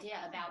clear idea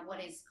about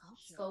what is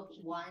scope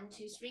 1,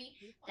 2,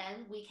 3,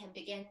 then we can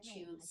begin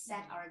to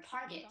set our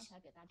target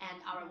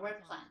and our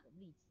work plan.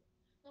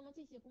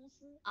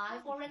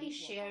 I've already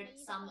shared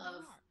some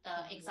of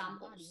the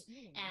examples,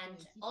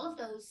 and all of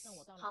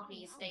those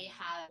companies, they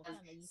have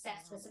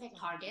set specific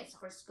targets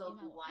for scope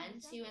 1,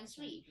 2, and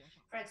 3.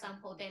 For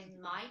example, they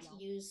might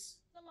use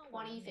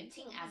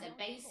 2015 as a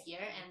base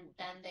year, and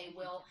then they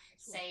will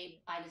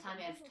say by the time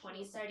of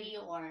 2030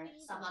 or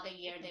some other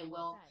year, they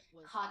will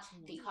cut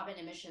the carbon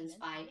emissions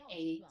by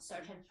a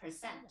certain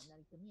percent.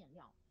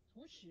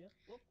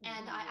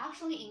 And I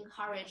actually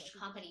encourage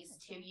companies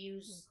to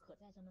use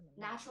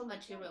natural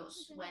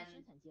materials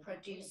when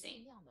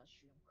producing.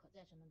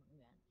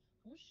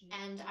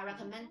 And I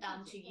recommend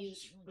them to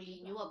use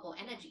renewable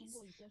energies.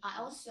 I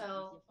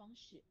also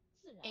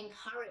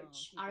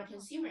encourage our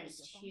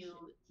consumers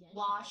to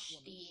wash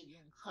the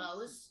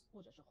clothes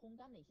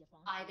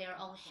by their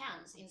own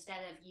hands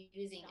instead of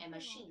using a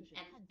machine,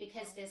 and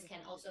because this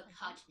can also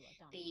cut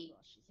the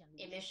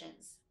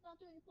emissions.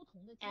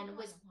 And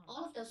with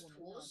all of those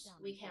tools,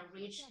 we can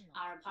reach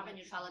our carbon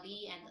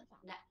neutrality and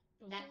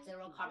net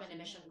zero carbon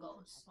emission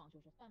goals.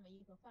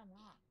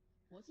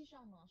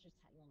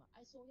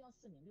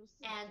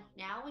 And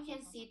now we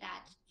can see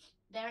that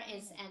there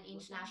is an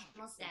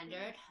international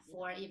standard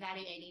for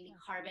evaluating the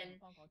carbon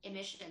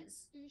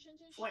emissions.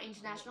 For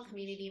international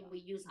community, we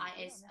use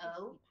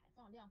ISO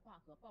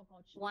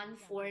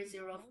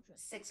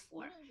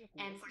 14064.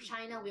 And for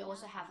China, we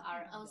also have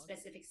our own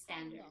specific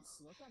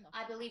standards.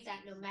 I believe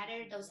that no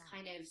matter those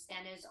kind of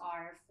standards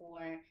are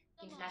for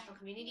international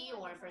community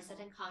or for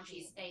certain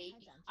countries, they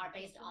are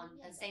based on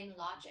the same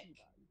logic.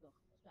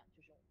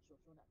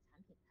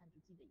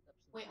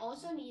 We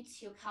also need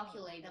to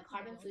calculate the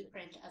carbon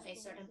footprint of a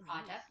certain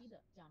product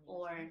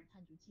or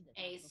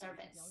a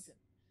service.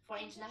 For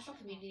international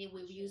community,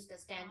 we use the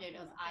standard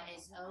of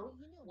ISO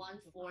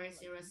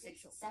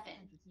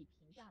 14067.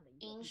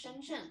 In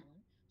Shenzhen,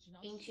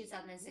 in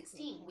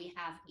 2016, we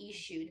have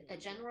issued the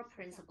general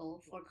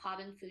principle for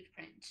carbon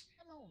footprint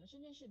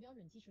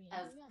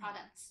of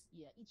products.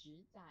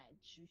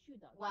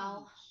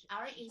 While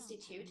our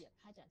institute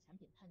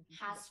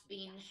has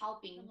been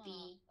helping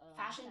the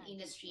fashion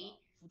industry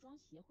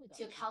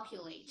to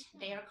calculate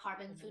their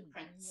carbon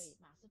footprints.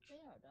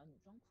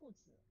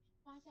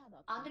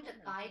 Under the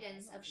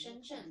guidance of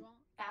Shenzhen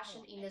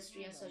Fashion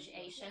Industry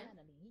Association,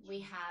 we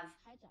have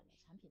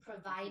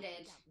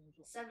provided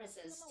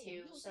services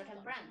to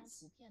certain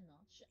brands.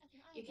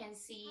 You can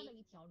see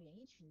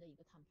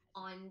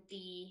on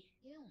the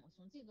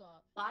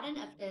bottom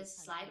of this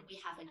slide, we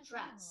have a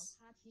dress.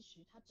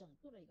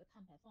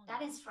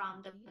 That is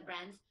from the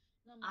brand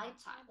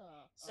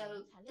ACTAsia.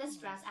 So this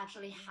dress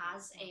actually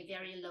has a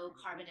very low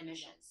carbon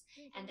emissions,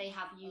 and they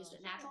have used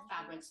natural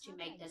fabrics to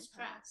make this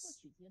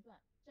dress.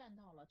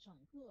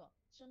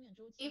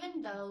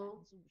 Even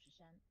though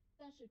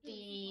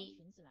the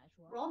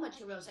raw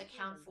materials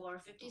account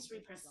for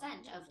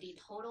 53% of the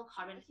total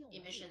carbon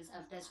emissions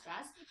of this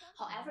dress,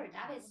 however,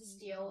 that is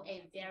still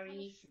a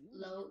very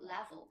low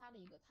level.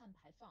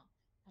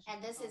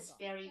 And this is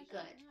very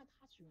good.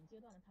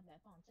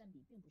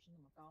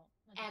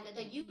 And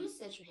the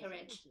usage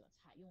period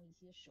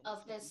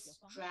of this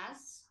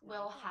dress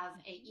will have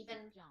a even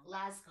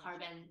less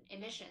carbon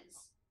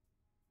emissions.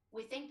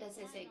 We think this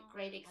is a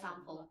great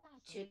example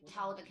to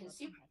tell the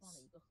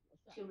consumers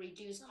to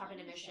reduce carbon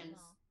emissions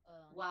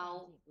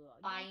while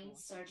buying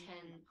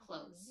certain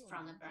clothes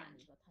from the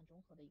brand.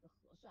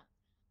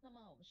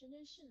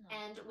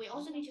 And we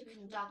also need to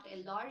conduct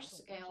a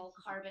large-scale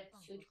carbon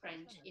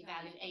footprint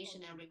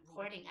evaluation and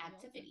reporting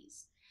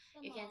activities.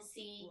 You can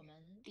see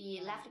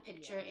the left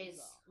picture is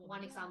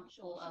one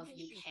example of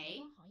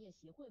UK.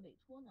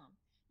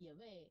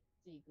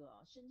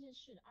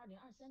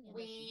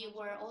 We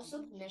were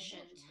also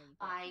commissioned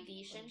by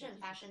the Shenzhen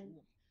Fashion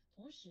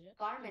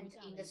Garment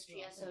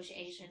Industry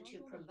Association to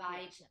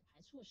provide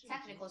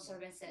technical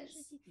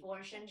services for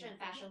Shenzhen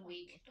Fashion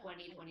Week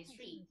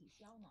 2023.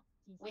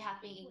 We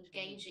have been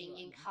engaging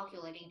in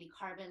calculating the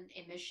carbon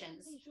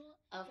emissions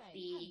of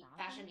the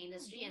fashion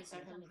industry and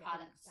certain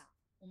products.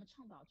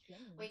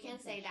 We can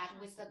say that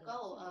with the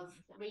goal of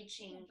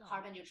reaching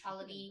carbon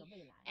neutrality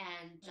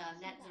and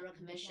net zero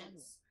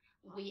emissions,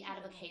 we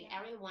advocate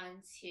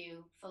everyone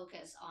to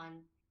focus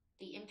on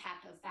the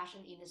impact of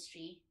fashion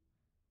industry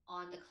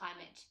on the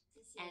climate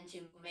and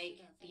to make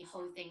the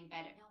whole thing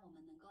better.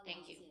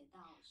 Thank you.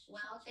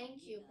 Well,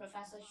 thank you,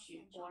 Professor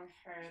Xu, for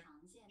her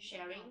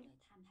sharing,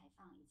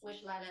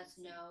 which let us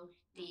know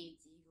the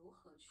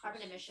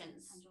carbon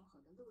emissions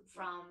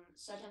from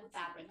certain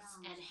fabrics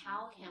and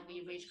how can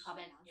we reach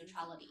carbon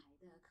neutrality.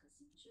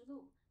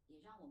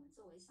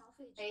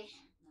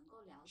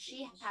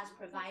 she has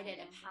provided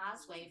a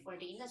pathway for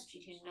the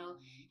industry to know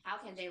how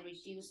can they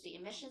reduce the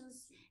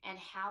emissions and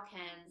how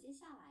can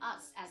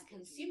us as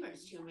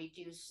consumers to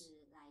reduce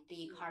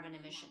the carbon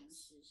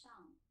emissions.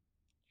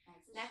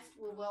 Next,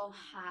 we will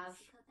have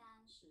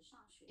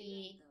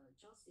the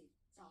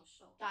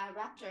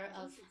director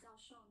of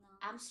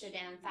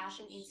Amsterdam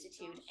Fashion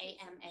Institute,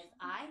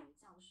 AMFI.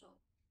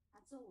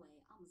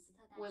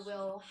 We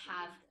will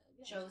have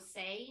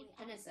Jose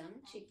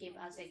Hennison to give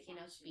us a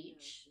keynote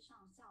speech.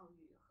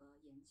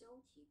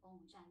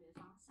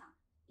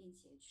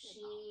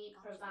 She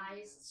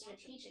provides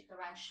strategic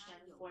direction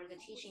for the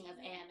teaching of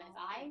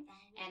AMFI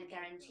and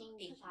guaranteeing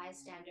the high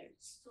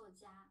standards.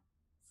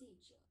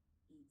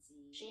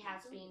 She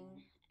has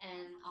been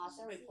an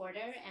author,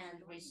 reporter,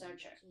 and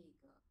researcher.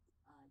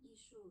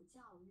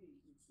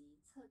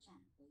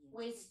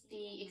 With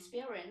the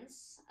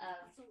experience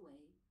of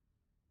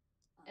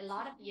a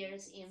lot of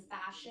years in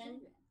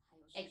fashion,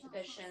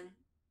 exhibition,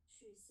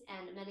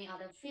 and many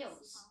other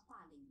fields,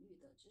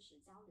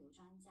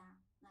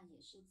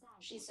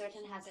 she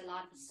certainly has a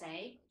lot to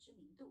say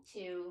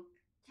to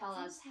tell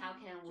us how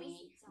can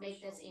we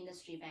make this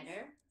industry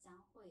better.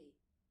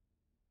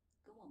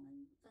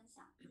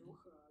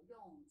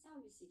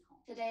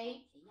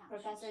 Today,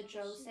 Professor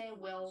Jose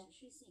will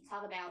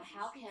talk about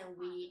how can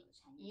we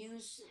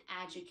use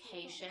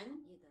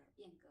education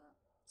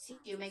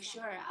to make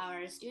sure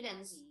our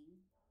students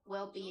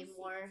will be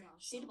more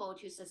suitable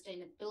to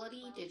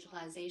sustainability,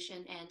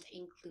 digitalization, and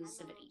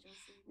inclusivity.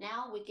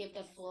 Now we give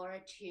the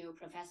floor to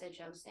Professor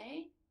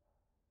Jose.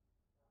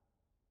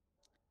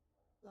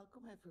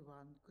 Welcome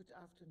everyone. Good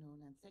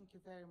afternoon, and thank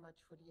you very much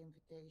for the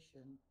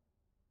invitation.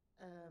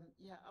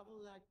 I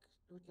would like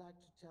to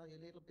tell you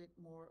a little bit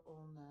more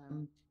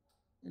on,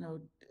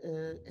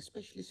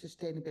 especially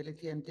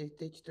sustainability and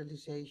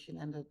digitalization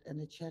and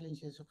the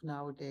challenges of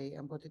nowadays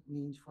and what it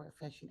means for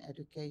fashion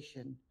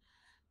education.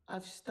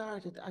 I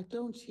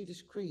don't see the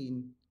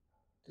screen,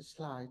 the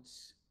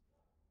slides.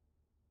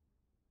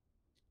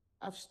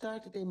 I've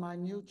started in my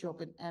new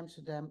job in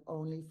Amsterdam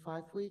only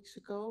 5 weeks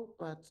ago,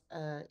 but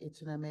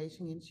it's an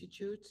amazing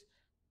institute,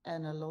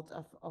 and a lot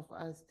of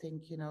I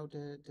think,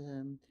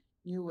 the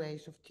new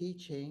ways of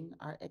teaching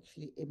are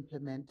actually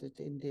implemented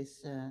in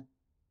this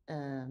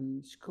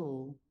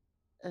school.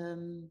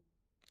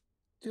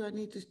 Do I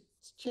need to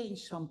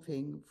change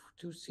something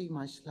to see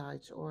my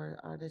slides, or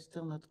are they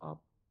still not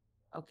up?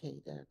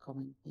 Okay, they're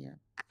coming here.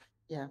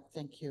 Yeah,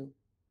 thank you.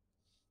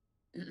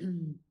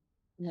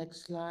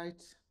 Next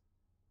slide.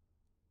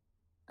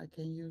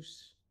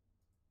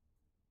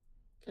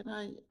 Can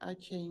I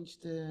change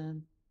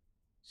the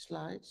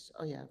slides?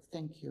 Oh yeah,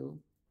 thank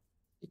you.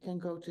 You can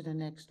go to the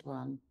next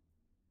one.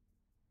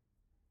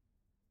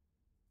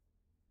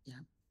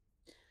 Yeah.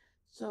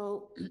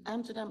 So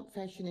Amsterdam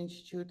Fashion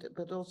Institute,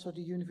 but also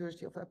the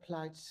University of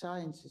Applied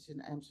Sciences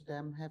in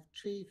Amsterdam have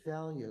 3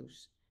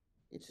 values.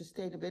 It's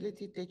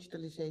sustainability,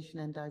 digitalization,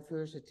 and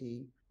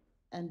diversity.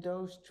 And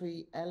those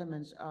 3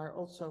 elements are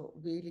also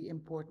really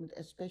important,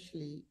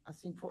 especially, I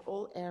think, for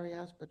all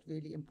areas, but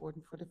really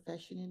important for the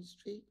fashion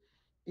industry,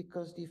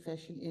 because the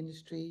fashion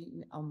industry,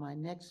 on my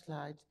next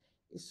slide,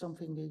 is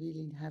something we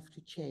really have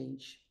to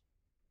change.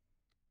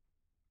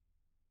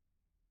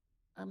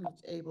 I'm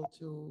not able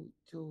to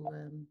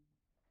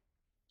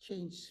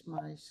change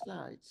my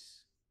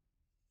slides.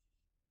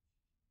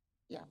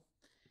 Yeah.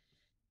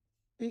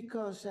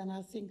 Because, and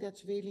I think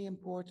that's really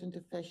important,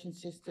 the fashion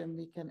system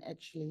we can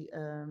actually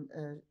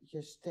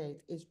just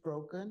state is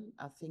broken.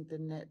 I think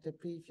the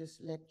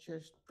previous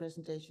lectures,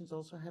 presentations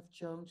also have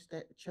shown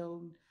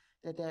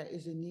that there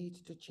is a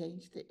need to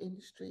change the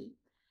industry.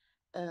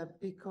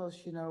 Because,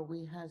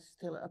 we have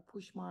still a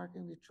push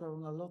market. We're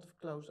throwing a lot of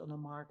clothes on the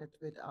market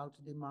without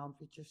demand.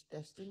 We're just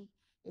testing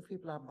if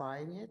people are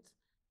buying it.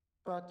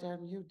 But there are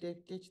new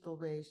digital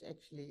ways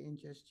actually in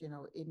just,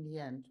 in the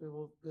end,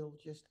 we'll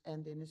just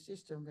end in a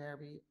system where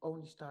we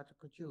only start to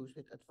produce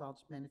with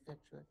advanced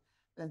manufacture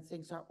when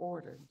things are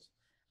ordered.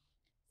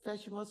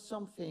 Fashion was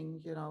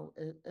something,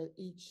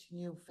 each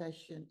new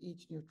fashion,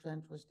 each new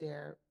trend was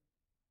there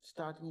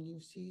starting a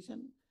new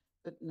season.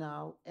 But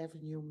now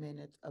every new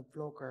minute a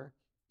blogger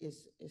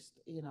is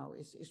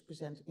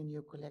presenting a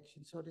new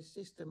collection. So the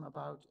system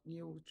about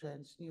new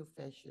trends, new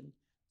fashion,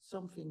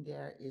 something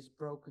there is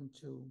broken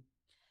too.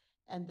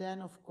 And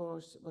then, of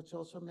course, what's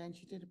also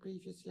mentioned in the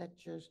previous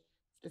lectures,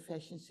 the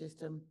fashion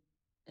system,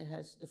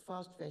 the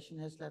fast fashion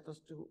has led us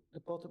to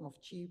the bottom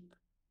of cheap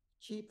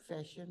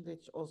fashion,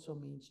 which also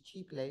means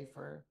cheap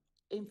labor,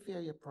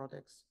 inferior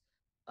products,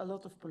 a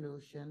lot of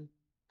pollution,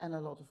 and a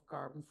lot of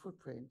carbon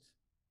footprint.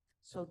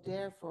 So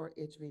therefore,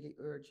 it's really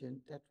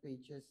urgent that we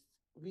just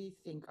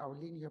rethink our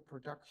linear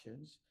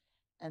productions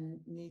and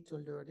need to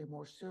learn in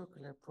more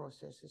circular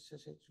processes,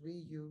 such as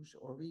reuse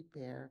or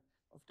repair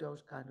of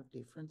those kind of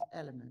different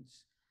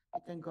elements.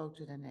 We can go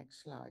to the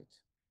next slide.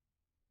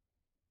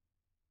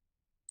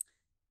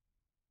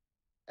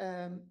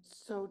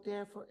 So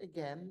therefore,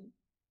 again,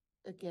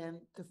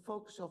 the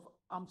focus of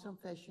Amsterdam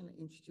Fashion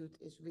Institute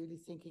is really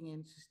thinking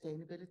in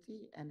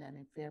sustainability and then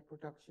in fair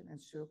production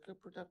and circular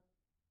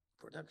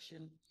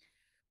production,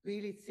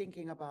 really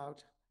thinking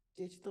about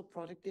digital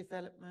product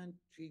development,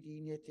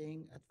 3D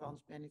knitting,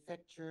 advanced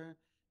manufacture,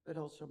 but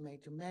also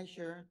made to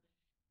measure.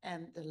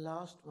 And the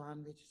last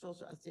one, which is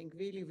also, I think,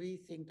 really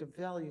rethink the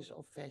values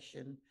of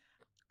fashion.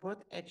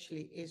 What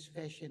actually is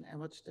fashion and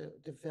what's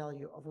the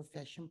value of a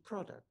fashion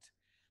product?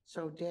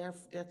 So there,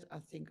 that I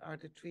think are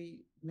the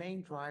three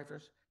main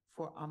drivers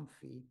for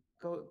Amphi.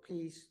 Go,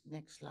 please,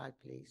 next slide,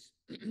 please.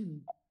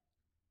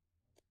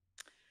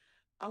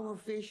 Our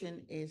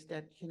vision is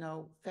that, you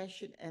know,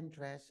 fashion and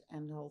dress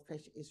and the whole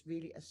fashion is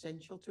really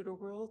essential to the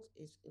world.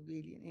 It's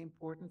really an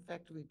important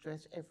factor. We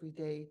dress every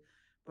day,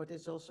 but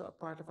it's also a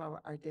part of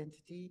our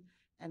identity.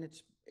 And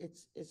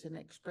it's an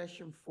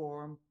expression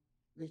form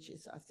which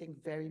is, I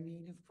think, very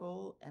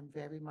meaningful and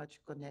very much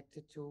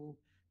connected to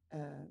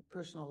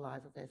personal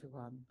life of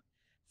everyone.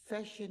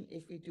 Fashion,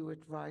 if we do it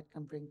right,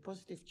 can bring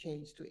positive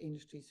change to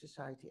industry,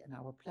 society, and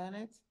our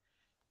planet.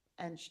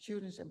 And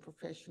students and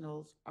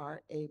professionals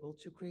are able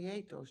to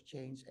create those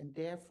changes. And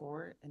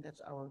therefore, and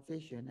that's our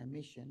vision and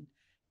mission,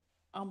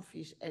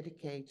 Amphi's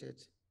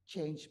educated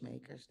change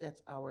makers.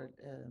 That's our,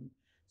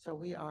 so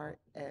we are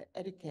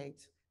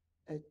educate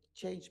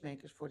change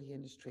makers for the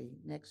industry.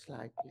 Next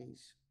slide,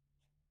 please.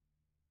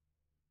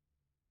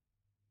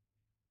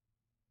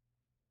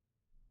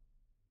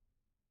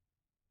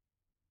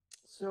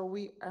 So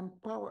we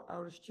empower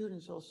our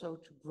students also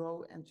to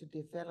grow and to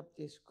develop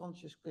this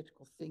conscious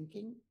critical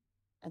thinking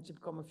and to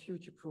become a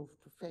future-proof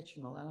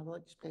professional. And I will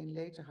explain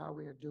later how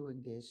we are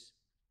doing this.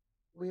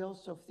 We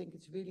also think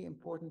it's really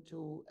important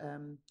to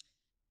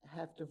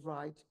have the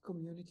right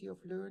community of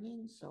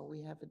learning. So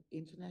we have an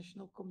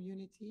international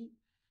community,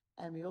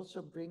 and we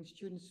also bring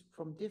students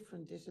from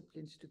different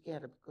disciplines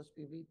together because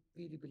we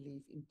really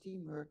believe in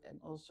teamwork and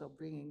also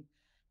bringing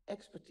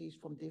expertise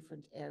from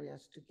different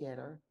areas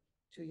together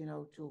to, you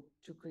know, to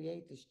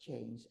create this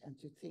change and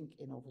to think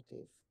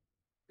innovative.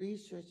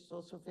 Research is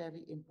also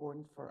very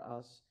important for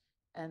us.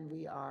 And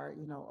we are,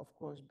 you know, of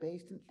course,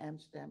 based in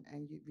Amsterdam,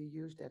 and we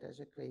use that as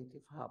a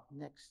creative hub.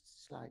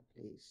 Next slide,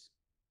 please.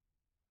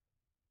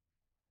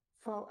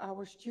 For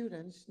our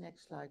students,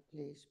 next slide,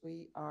 please,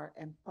 we are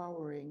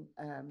empowering,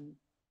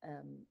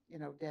 you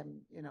know,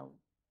 them, you know,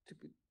 to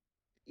be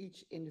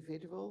each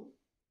individual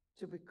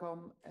to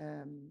become,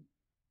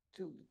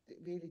 to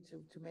really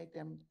to make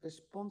them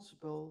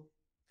responsible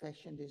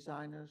fashion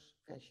designers,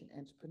 fashion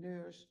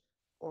entrepreneurs,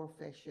 or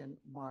fashion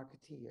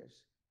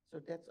marketeers. So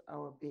that's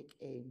our big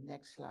aim.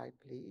 Next slide,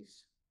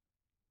 please.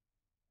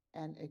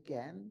 And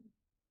again,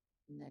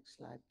 next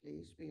slide,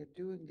 please. We are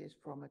doing this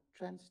from a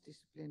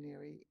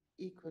transdisciplinary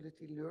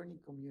equality learning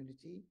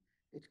community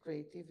with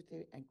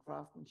creativity and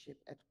craftsmanship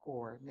at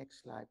core.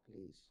 Next slide,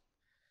 please.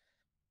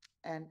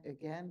 And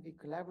again, we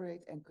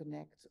collaborate and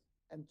connect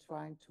and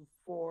trying to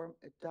form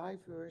a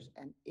diverse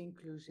and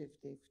inclusive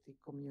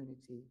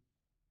community.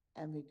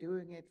 And we're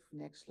doing it,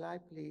 next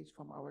slide, please,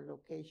 from our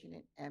location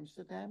in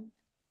Amsterdam,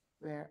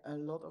 where a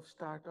lot of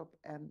startup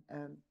and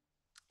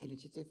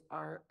initiatives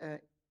are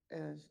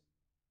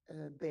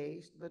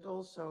based, but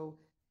also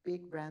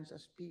big brands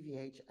as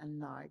PVH and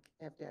Nike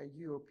have their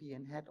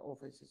European head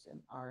offices and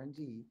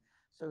R&D.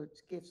 So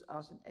it gives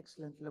us an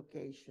excellent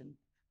location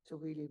to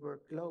really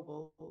work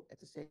global at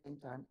the same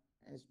time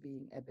as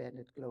being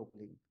embedded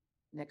globally.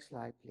 Next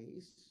slide,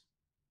 please.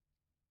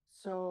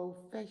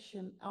 So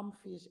fashion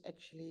Amphi is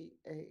actually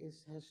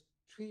has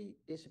three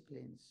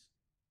disciplines: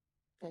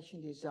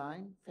 fashion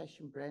design,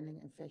 fashion branding,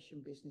 and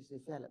fashion business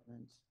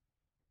development.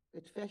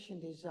 With fashion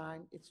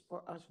design, it's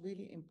for us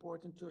really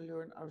important to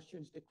learn our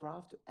students the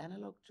craft to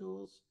analog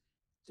tools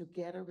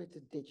together with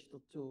the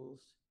digital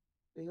tools.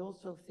 We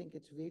also think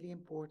it's really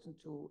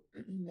important to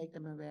make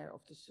them aware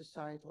of the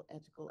societal,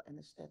 ethical, and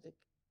aesthetic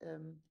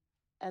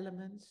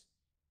elements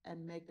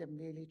and make them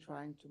really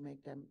trying to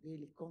make them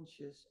really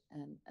conscious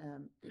and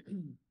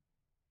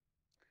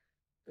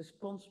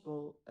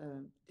responsible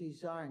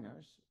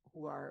designers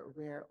who are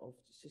aware of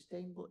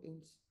sustainable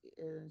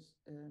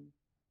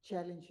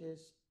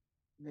challenges,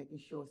 making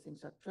sure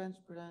things are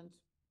transparent.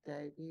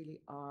 They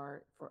really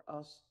are, for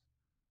us,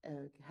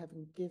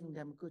 giving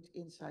them good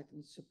insight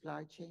in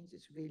supply chains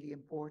is really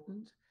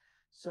important.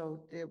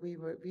 So we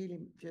were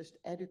really just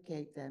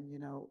educate them, you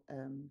know,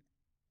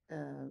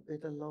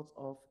 with a lot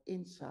of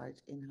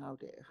insight in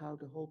how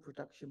the whole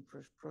production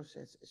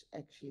process is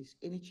actually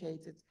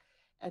initiated.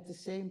 At the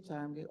same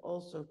time, we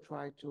also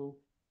try to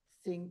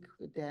think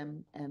with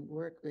them and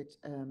work with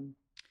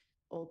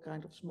all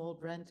kind of small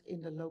brands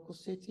in the local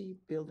city,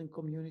 building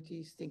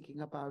communities,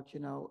 thinking about,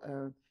 you know,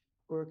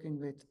 working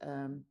with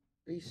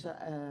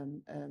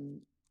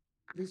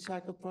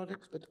recycled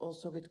products, but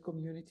also with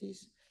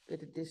communities,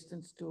 with a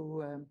distance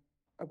to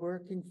a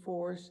working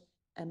force,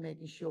 and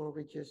making sure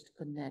we just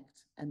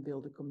connect and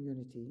build a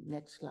community.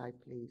 Next slide,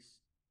 please.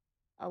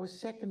 Our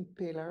second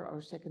pillar,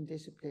 our second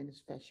discipline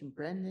is fashion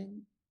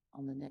branding.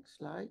 On the next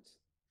slide.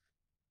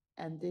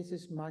 And this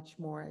is much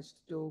more has to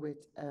do with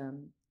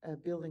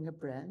building a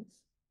brand.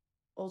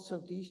 Also,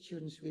 these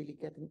students really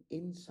get an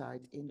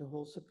insight in the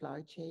whole supply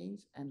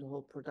chains and the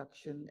whole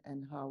production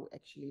and how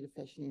actually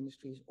the fashion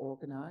industry is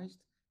organized.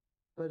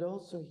 But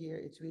also here,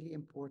 it's really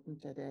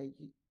important that they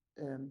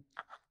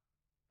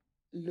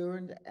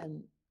learn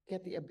and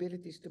get the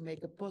abilities to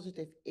make a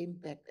positive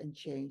impact and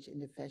change in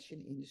the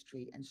fashion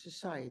industry and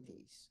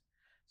societies.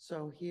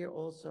 So here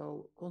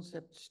also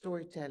concept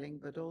storytelling,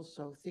 but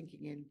also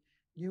thinking in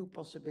new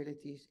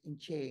possibilities in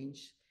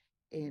change,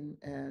 in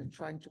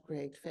trying to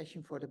create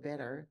fashion for the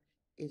better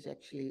is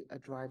actually a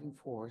driving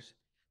force.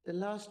 The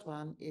last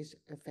one is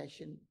a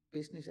fashion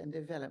business and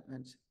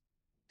development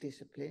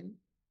discipline.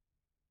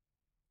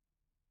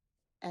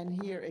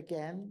 And here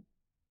again,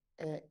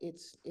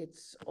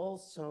 it's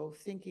also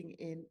thinking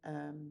in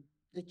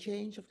the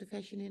change of the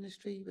fashion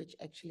industry, which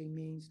actually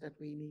means that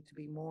we need to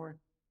be more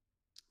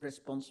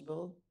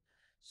responsible,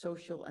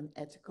 social and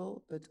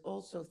ethical, but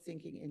also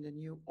thinking in the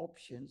new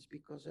options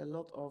because a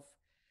lot of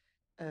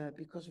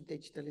because of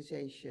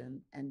digitalization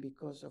and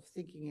because of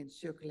thinking in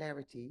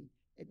circularity,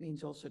 it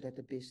means also that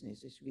the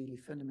business is really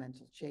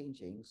fundamental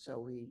changing. So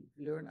we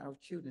learn our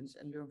students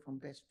and learn from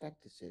best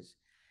practices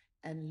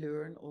and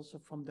learn also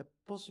from the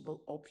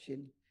possible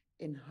option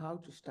in how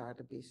to start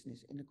a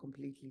business in a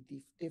completely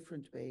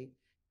different way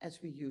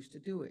as we used to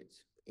do it.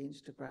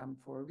 Instagram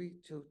for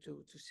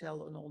to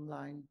sell an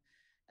online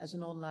as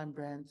an online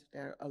brand,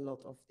 there are a lot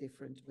of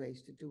different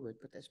ways to do it,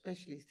 but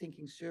especially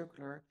thinking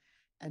circular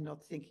and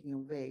not thinking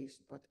in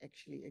waste, but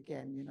actually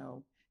again, you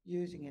know,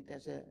 using it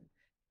as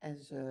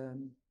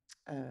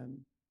um,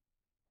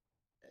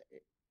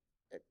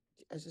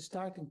 as a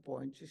starting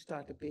point to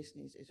start a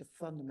business is a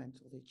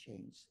fundamentally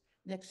change.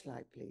 Next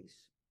slide,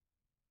 please.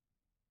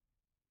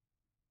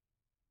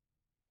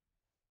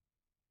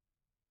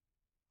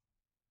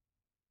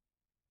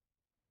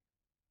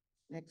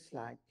 Next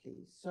slide,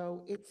 please.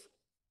 So it's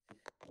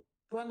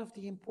one of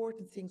the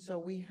important things. So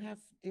we have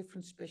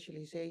different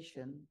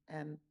specialization,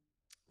 and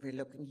we're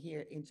looking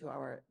here into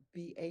our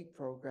BA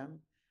program.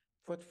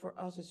 What for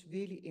us is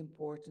really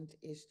important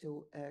is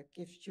to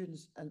give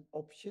students an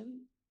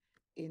option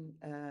in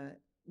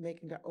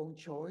making their own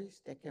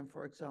choice. They can,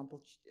 for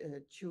example,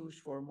 choose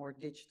for a more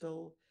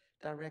digital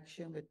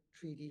direction with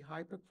 3D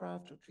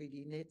hypercraft or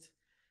 3D knit.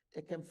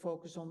 They can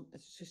focus on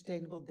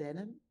sustainable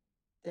denim.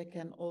 They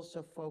can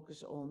also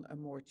focus on a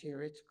more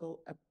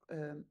theoretical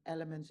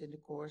elements in the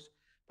course.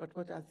 But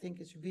what I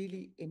think is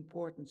really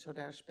important, so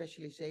there are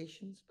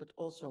specializations, but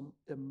also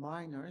the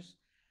minors,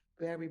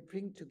 where we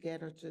bring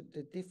together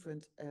the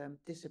different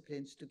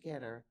disciplines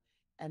together.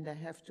 And they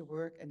have to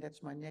work, and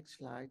that's my next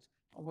slide,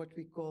 on what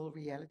we call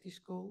reality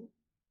school.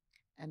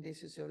 And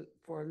this is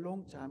for a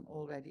long time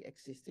already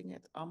existing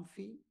at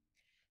Amphi.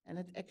 And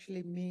it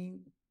actually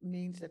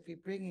means that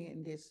we're bringing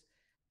in this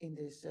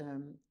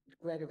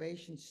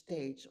graduation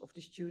stage of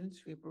the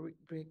students, we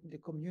bring the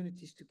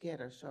communities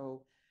together.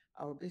 So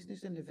our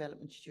business and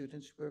development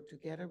students work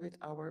together with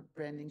our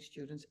branding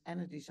students and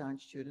the design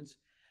students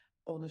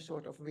on a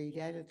sort of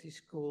reality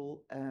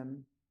school,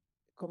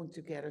 coming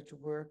together to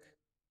work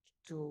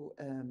to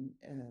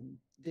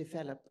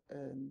develop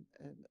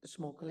a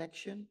small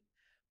collection.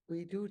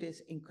 We do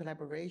this in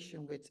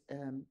collaboration with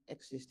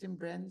existing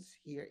brands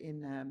here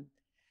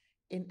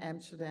in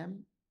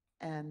Amsterdam.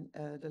 And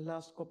the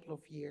last couple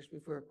of years, we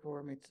work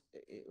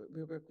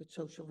with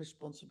social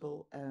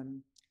responsible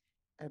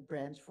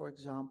brands, for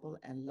example.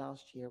 And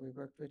last year, we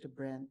worked with a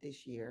brand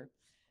this year,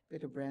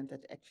 with a brand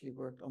that actually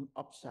worked on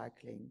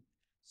upcycling.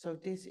 So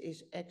this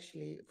is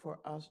actually for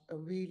us a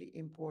really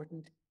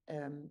important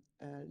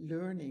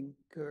learning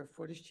curve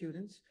for the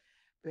students,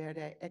 where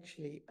they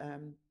actually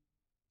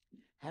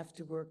have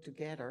to work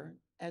together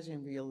as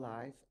in real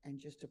life and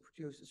just to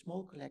produce a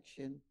small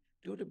collection,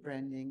 do the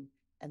branding,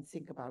 and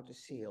think about the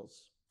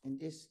sales. In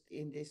this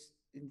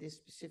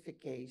specific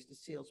case, the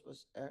sales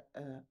was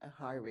a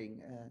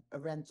hiring, a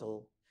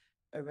rental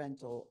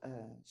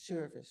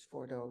service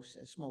for those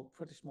the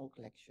small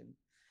collection.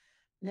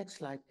 Next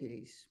slide,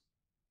 please.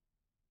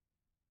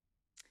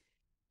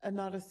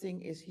 Another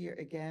thing is here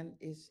again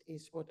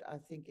is what I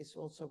think is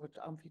also what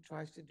Amphi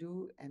tries to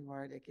do, and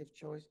why they give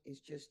choice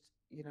is just,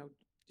 you know,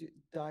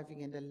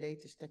 diving in the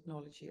latest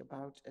technology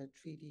about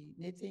 3D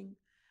knitting.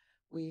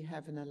 We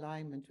have an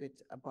alignment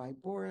with by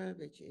Bora,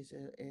 which is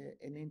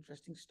an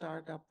interesting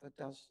startup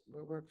that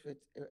works with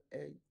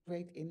a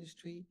great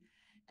industry.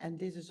 And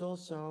this is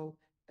also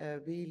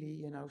really,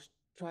 you know,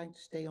 trying to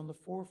stay on the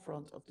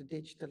forefront of the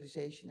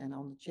digitalization and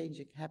on the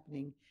changing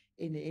happening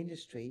in the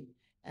industry.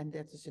 And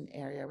that is an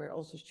area where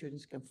also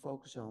students can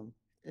focus on.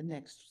 The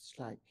next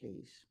slide,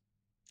 please.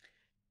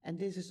 And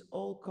this is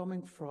all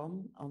coming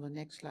from, on the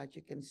next slide,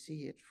 you can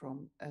see it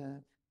from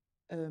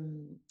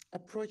a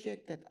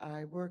project that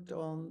I worked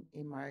on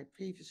in my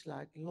previous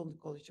life, London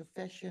College of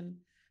Fashion,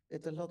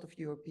 with a lot of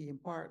European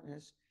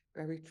partners,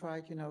 where we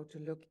tried, you know, to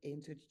look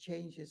into the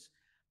changes,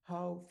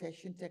 how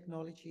fashion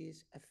technology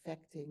is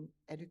affecting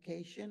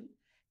education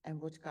and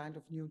what kind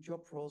of new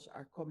job roles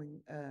are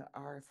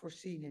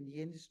foreseen in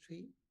the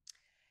industry.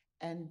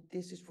 And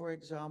this is, for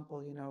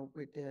example, you know,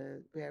 with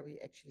where we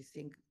actually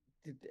think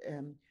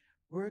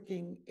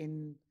working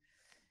in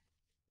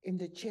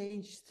the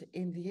changed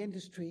in the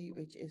industry,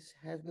 which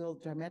will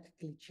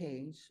dramatically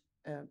change,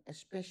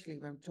 especially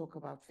when we talk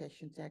about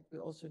fashion tech. We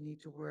also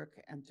need to work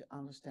and to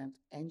understand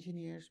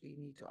engineers. We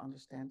need to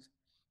understand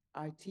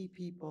IT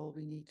people.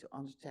 We need to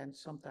understand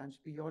sometimes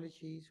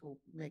biology, who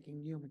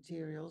making new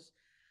materials.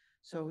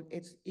 So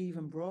it's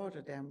even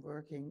broader than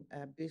working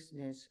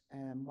business,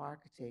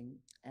 marketing,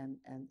 and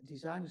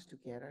designers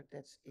together.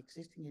 That's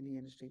existing in the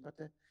industry, but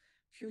the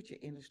future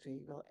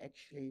industry will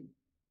actually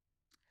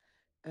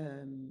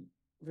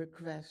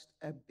request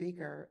a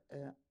bigger,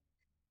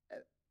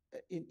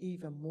 in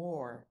even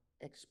more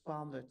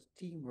expanded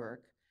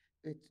teamwork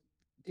with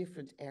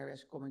different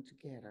areas coming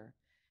together.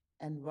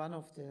 And one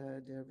of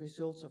the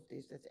results of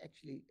this, that's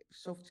actually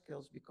soft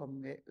skills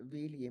become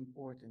really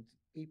important.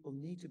 People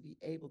need to be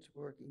able to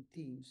work in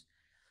teams.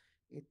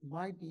 It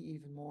might be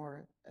even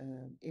more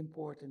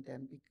important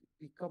than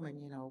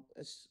becoming,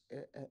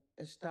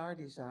 a star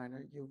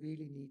designer. You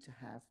really need to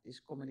have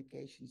these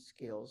communication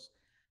skills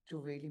to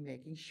really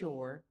making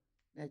sure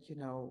that,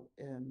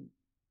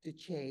 the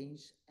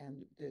change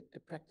and the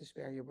practice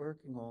where you're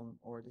working on,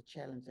 or the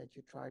challenge that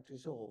you try to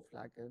solve,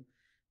 like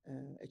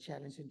a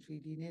challenge in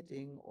 3D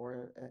knitting,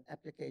 or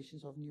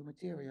applications of new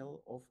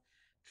material, of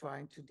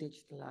trying to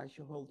digitalize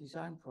your whole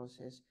design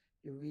process.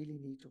 You really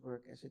need to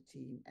work as a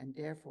team, and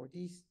therefore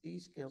these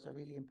skills are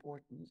really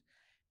important.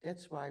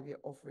 That's why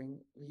we're offering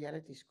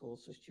reality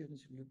schools, so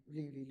students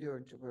really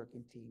learn to work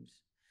in teams.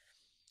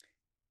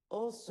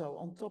 Also,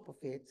 on top of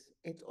it,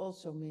 it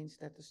also means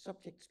that the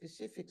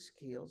subject-specific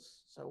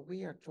skills, so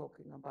we are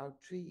talking about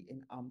 3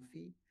 in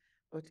Amphi,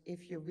 but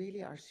if you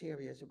really are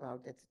serious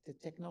about that, the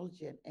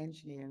technology and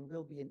engineering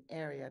will be an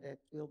area that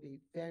will be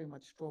very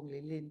much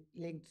strongly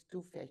linked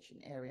to fashion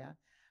area.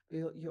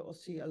 You'll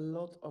see a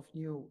lot of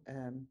new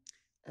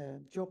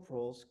job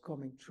roles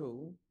coming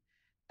through.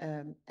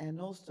 And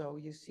also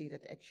you see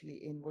that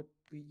actually in what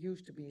we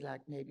used to be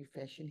like maybe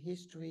fashion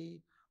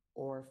history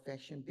or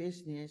fashion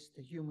business,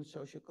 the human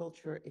social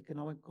culture,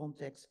 economic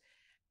context,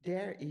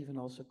 they're even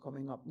also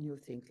coming up new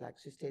things like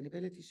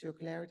sustainability,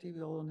 circularity,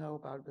 we all know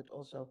about, but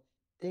also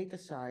data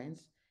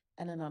science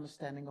and an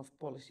understanding of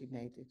policy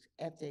matrix,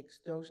 ethics.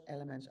 Those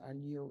elements are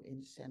new in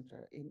the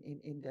center,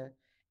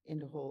 in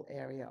the whole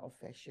area of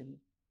fashion,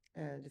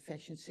 the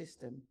fashion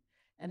system.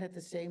 And at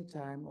the same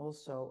time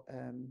also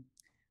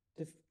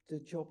the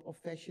job of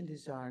fashion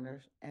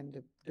designers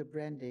and the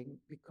branding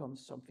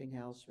becomes something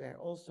else, where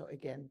also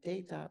again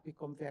data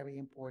become very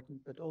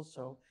important, but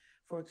also,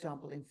 for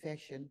example, in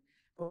fashion,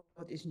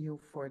 what is new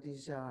for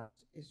design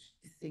is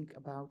to think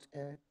about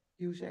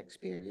user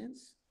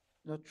experience,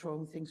 not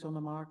throwing things on the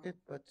market,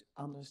 but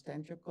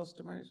understand your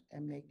customers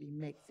and maybe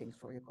make things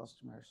for your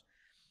customers.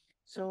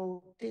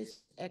 So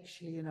this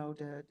actually,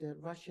 the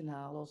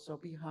rationale also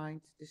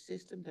behind the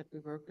system that we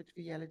work with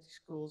reality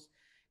schools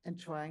and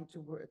trying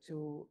to work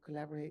to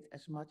collaborate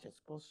as much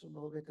as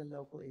possible with the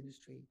local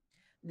industry.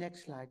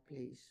 Next slide,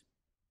 please.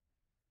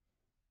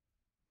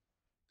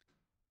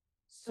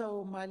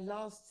 So my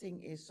last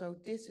thing is, so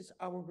this is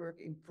our work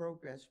in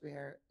progress,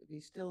 where we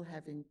still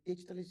having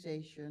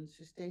digitalization,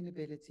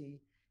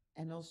 sustainability,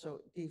 and also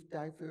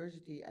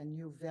diversity and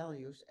new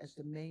values as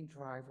the main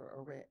driver,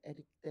 or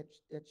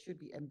that should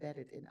be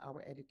embedded in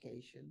our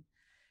education.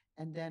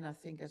 And then I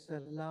think as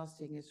the last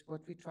thing is,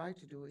 what we try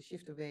to do is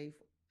shift away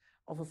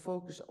of a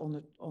focus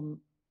on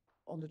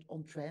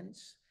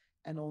trends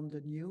and on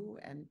the new,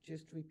 and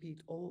just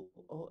repeat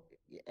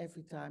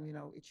every time,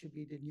 it should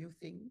be the new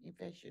thing in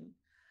fashion.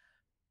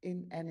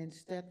 And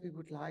instead we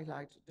would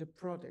highlight the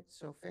product.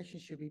 So fashion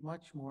should be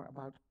much more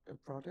about a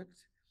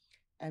product,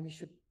 and we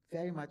should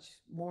very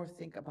much more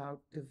think about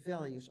the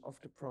values of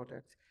the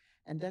product.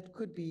 And that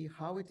could be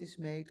how it is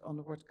made,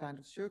 under what kind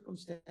of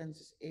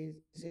circumstances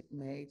is it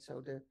made,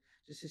 so the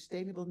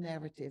sustainable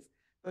narrative.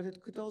 But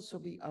it could also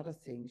be other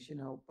things,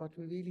 but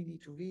we really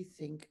need to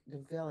rethink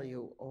the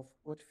value of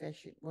what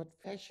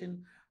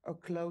fashion or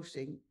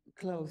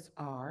clothes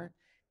are,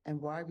 and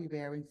why we're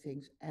wearing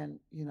things, and,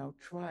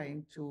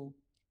 trying to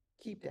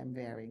keep them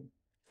wearing.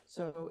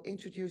 So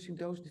introducing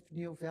those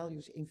new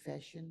values in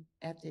fashion,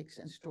 ethics,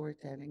 and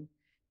storytelling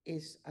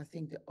is, I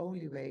think, the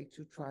only way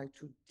to try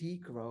to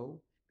degrow,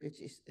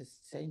 which is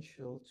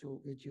essential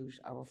to reduce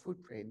our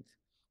footprint,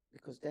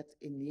 because that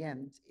in the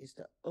end is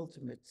the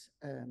ultimate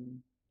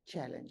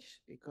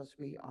challenge, because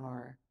we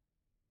are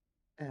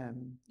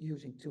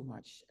using too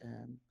much.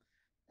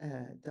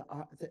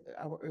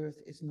 Our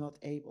Earth is not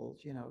able,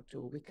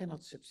 we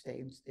cannot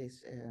sustain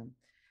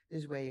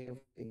this way of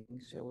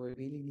thinking. So we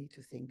really need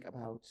to think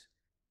about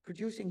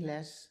producing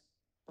less,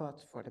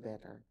 but for the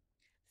better.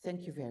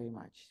 Thank you very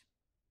much.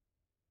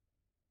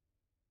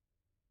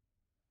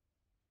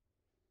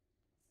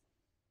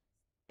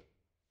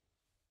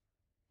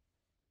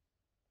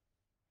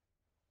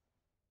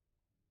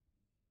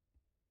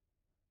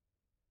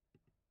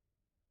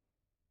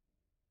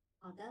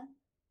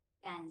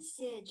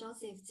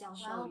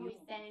 Well, we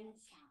thank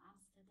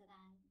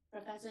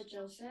Professor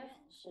Joseph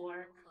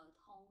for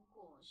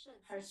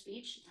her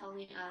speech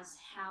telling us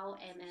how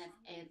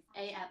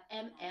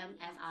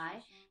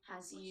MMFI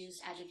has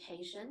used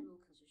education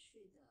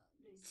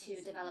to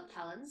develop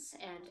talents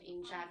and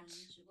inject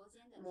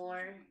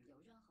more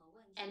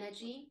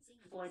energy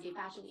for the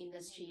fashion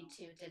industry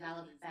to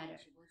develop better.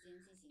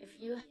 If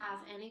you have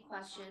any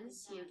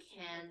questions, you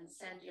can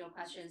send your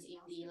questions in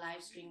the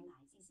live stream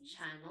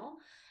channel,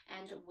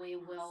 and we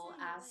will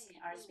ask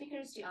our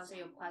speakers to answer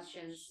your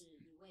questions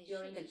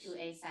during the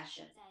QA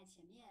session.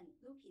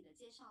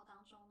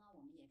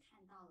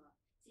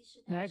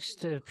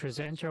 Next, the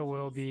presenter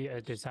will be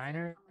a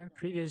designer.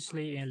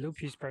 Previously in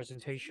Lupi's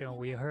presentation,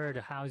 we heard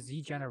how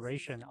Z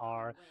generation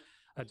are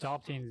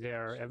adopting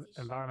their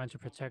environmental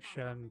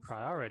protection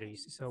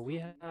priorities. So we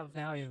have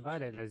now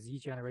invited a Z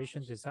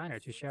generation designer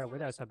to share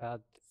with us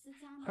about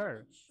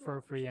her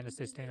fur-free and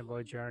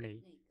sustainable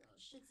journey.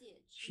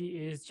 She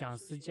is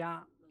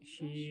ACTAsia.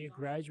 She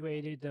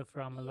graduated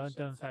from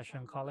London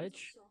Fashion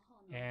College,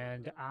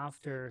 and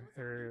after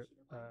her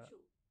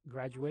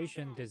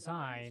graduation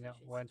design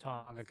went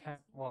on the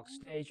catwalk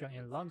stage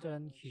in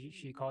London,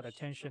 she caught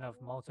attention of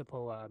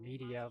multiple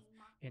media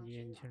in the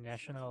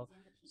international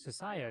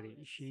society.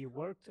 She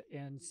worked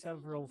in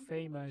several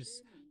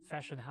famous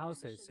fashion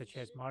houses such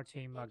as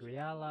Martin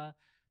Margiela,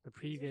 the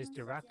previous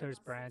directors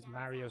brands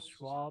Mario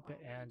Schwab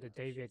and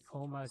David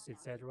Comas,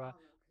 etc.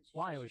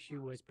 While she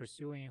was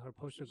pursuing her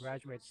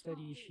postgraduate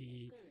study,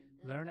 she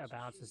learned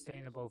about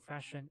sustainable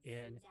fashion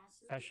in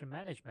fashion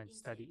management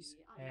studies,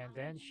 and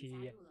then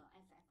she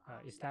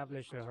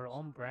established her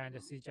own brand,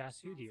 ACTAsia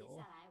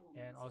Studio,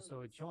 and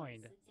also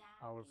joined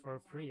our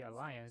Fur-Free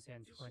Alliance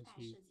in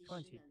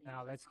 2020.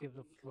 Now let's give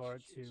the floor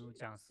to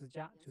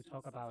ACTAsia to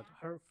talk about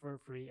her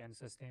fur-free and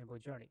sustainable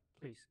journey.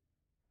 Please.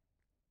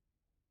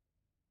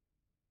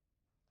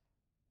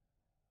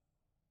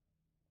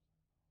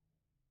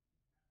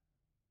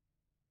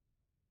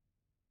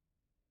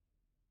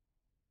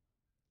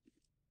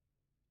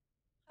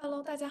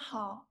 Hello， 大家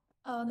好，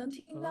能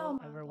听到 Hello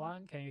吗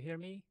everyone, can you hear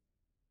me?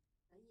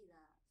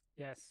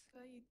 Yes.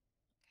 可以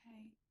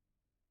 ，OK。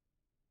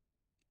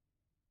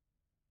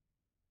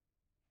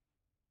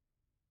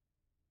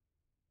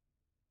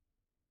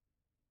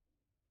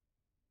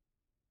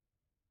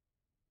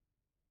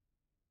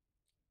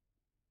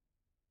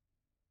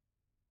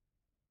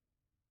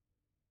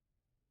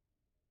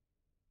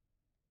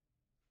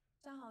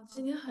大家好，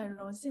今天很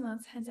荣幸能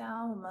参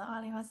加我们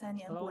2023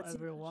年 Hello 国际可持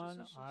续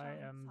everyone, 时 I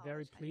尚 am 草 very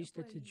的产业 pleased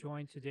会 to 议。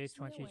 join today's 今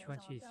天我要讲的标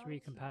 2023 题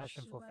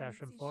Compassion 是 for 为 Fashion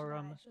既时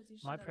Forum. 代设计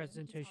师 My 的人皮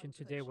草 presentation 与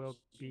可 today 持 will 续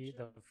be 之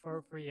the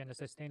fur-free and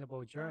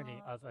sustainable journey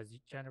of a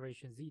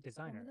Generation Z 我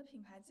designer. 们的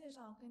品牌介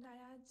绍跟大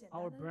家简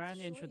Our 单的 brand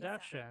说一下，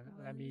 introduction,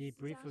 我 let 们 me 私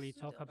家 briefly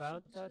talk studio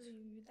about 是 that. 致力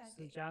于带给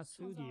ACTAsia 创造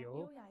Studio,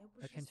 优雅又不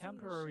a 失心意的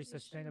contemporary 设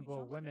计师与 sustainable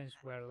装品 women's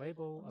牌。 wear 我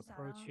label 们想让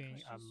可 approaching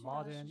持 a 续的时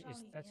modern 尚理念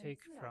aesthetic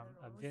自然 from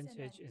的 a 融入现代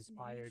vintage 女性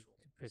的艺 inspired 术。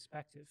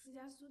 perspective. 私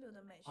家 studio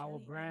的美学 Our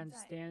理念 brand 在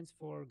stands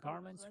for 柔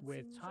garments 和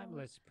with 轻中， timeless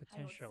还有自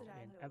potential 然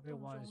in 流动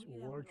everyone's 中力量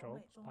与柔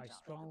wardrobe 美中 by 找到一个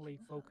strongly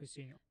平衡。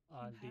 focusing 品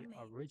on 牌 the 每一季度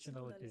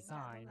original 的灵感都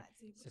design, 来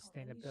自于不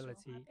同的历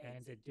史文化 sustainability, 背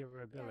and 景，概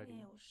durability. 念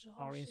有时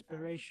候 Our 是反复抽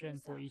inspiration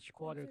for 象， each 但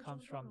quarter 最 comes 终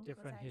都 from 融合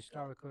different 在一个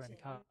historical and 简约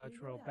优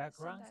cultural 雅的现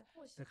backgrounds. 代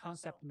过 The 喜当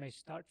concept 中。 may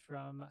start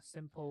from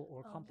simple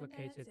or 跟大家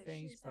complicated 解释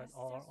things, 一下 but 私家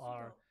all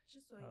are studio 之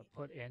所以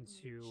put 是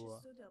into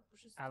studio 不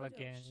是 studio， 是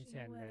elegant 因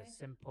and 为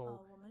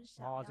simple 我们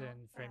想要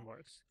modern 在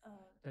frameworks. 把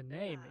The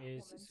name 我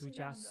is 们尽 ACTAsia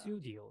量的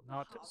Studio, 不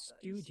not 好的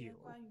一些 studio,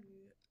 关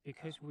于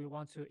because we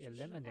want to 就是划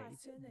eliminate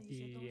圈的一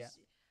些东 the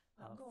西，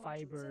能够逐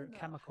fiber, 渐的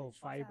chemical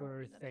排除在我 fiber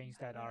们的品 things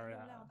牌 that 的 are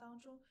用料当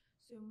中，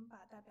所以我们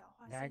把代表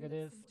划线的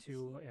negative 字母 to T 排除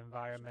在我们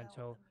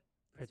environmental 的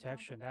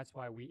protection. That's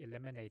why we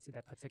eliminate that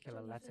这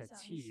particular 里 letter 分享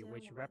一 T, 些 which 我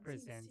们近期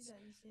represents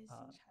的一些新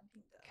产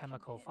品的片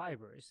chemical 片。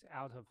 fibers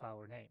out of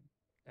our name.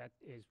 That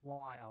is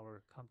why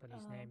our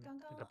company's name, 刚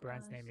刚 the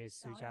brand's name is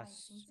小雅已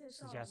经介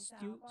绍了 ACTAsia 一下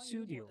关于我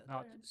Studio, 的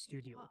not 个人品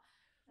studio. 话，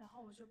然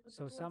后我就不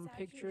So 多 some 加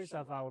赘 pictures 述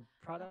of 了。 our 然后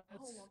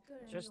products. 我个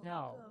人 Just 有一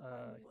now, 个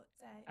关于我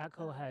在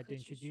Echo had 可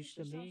持续 introduced 时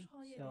to 尚 me,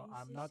 创业 so 的一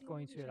I'm 些 not 心路 going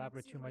历 to 程的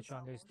elaborate 记 too 录 much 小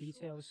on those 红书，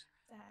 details,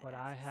 在 but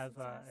I have @私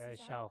家 a 私家的这个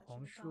账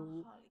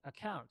Xiaohongshu 号里。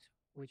 account,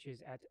 which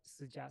is at @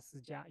私家私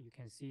家. You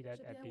can see that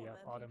这 at 边我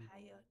the 们品 bottom 牌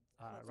也合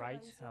作了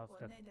right 一些 of 国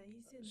the 内的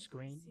一线的明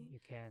screen. 星， You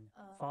can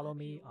follow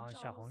比 me 如 on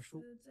赵露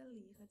Xiaohongshu. 思、曾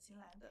黎和秦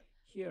岚等。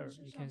 Here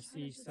身 you 上 can 穿的 see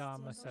这几 some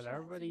件都是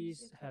来自于一 celebrities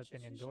些可 have 持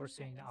been 续生产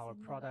endorsing 的 our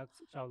新的，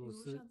 products. 赵比 露 如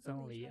思、 像曾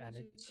曾 黎 黎 穿的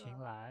and 这 秦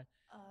个 岚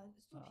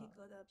素皮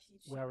革的皮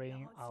裙， wearing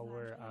然后秦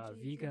岚 our 穿的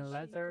这一件 vegan 是一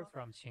leather 个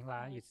from 秦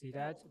岚. You see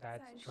that 再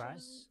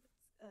dress.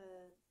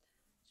 生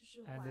就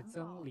是 And 环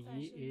Zheng 保再 Li 生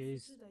自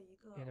is 制的一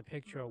个 in a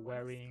picture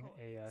wearing waistcoat，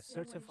 a 纤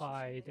维制成的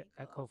certified 一个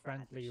打底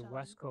eco-friendly 衫。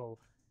 Wesco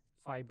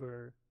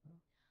fiber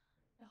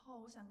然后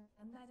我想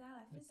跟大家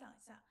来分享一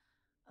下，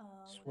我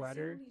的心路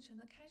sweater. 历程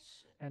的开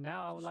始， And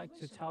now I 就 would 是 like 为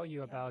to 什么 tell 我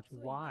you 要 about 做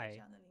一个这 why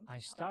样的零 I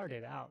皮草的品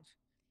started 牌。 out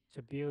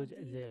to build 第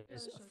一个，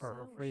 this 首先我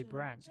fur-free 是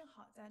brand. 正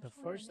好在 The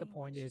创业 first 那一年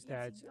point 是 is 疫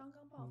that 情刚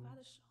刚爆发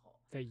的时候，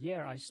 the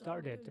year I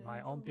started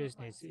my own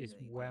business is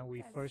when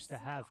we first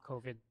have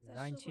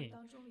COVID-19.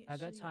 At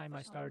that time,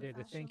 I started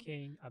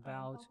thinking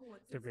about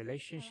the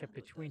relationship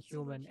between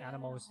human,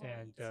 animals,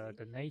 and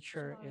the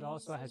nature. It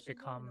also has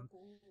become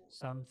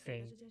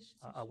something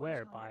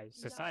aware by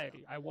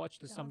society. I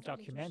watched some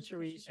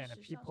documentaries, and the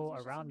people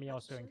around me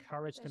also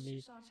encouraged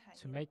me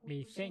to make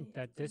me think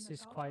that this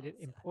is quite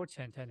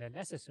important and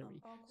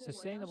necessary.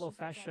 Sustainable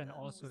fashion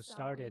also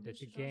started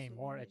to gain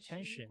more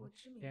attention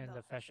in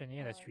the fashion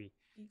industry.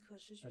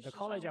 The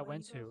college I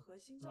went to,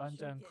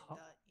 London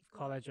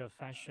College of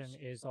Fashion,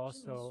 is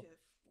also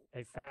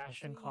a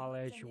fashion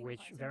college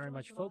which very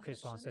much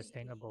focused on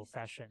sustainable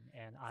fashion,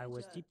 and I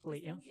was deeply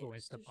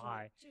influenced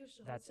by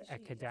that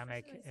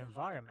academic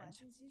environment.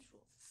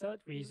 Third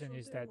reason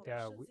is that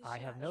I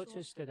have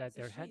noticed that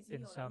there had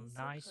been some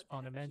nice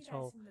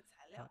fundamental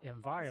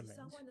environment.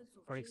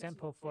 For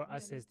example, for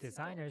us as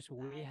designers,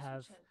 we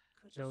have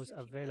those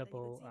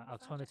available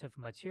alternative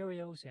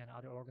materials and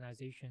other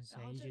organizations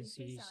and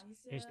agencies,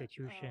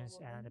 institutions,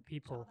 and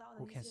people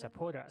who can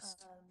support us.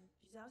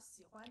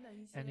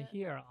 And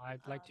here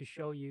I'd like to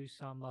show you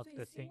some of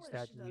the things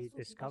that we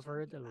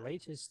discovered, the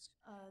latest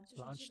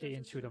launched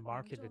into the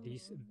market,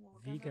 these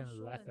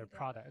vegan leather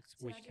products,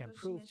 which can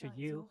prove to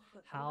you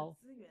how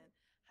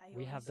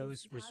we have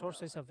those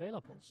resources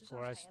available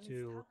for us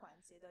to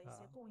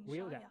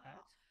wield that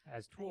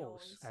as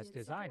tools, as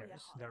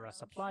designers. There are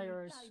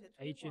suppliers,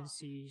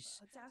 agencies,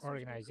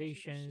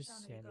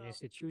 organizations, and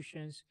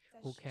institutions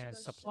who can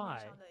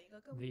supply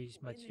these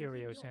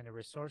materials and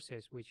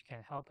resources which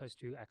can help us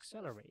to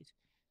accelerate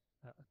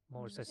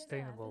more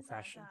sustainable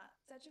fashion.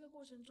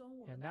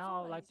 And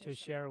now I'd like to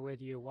share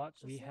with you what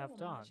we have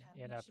done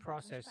in a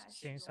process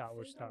since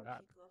our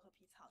startup.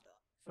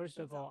 First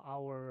of all,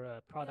 our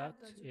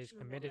product is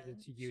committed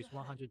to use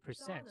 100%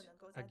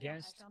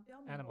 against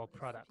animal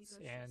products,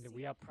 and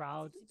we are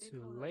proud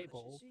to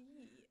label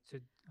to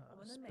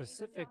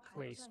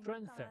specifically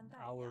strengthen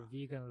our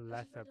vegan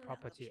leather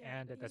property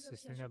and the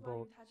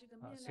sustainable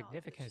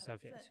significance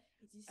of it.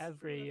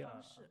 Every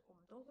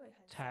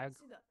tag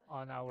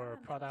on our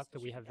product,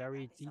 we have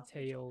very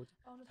detailed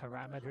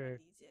parameter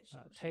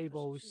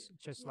tables,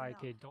 just like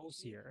a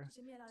dossier,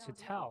 to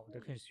tell the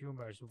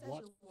consumers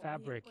what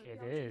fabric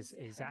it is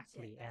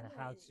exactly and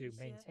how to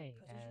maintain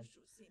and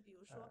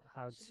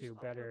how to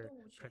better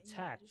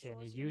protect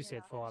and use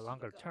it for a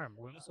longer term.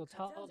 We also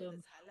tell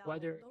them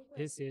whether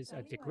this is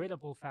a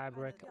degradable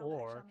fabric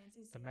or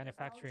the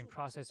manufacturing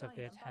process of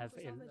it have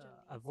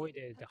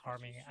avoided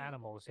harming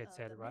animals,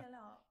 etc.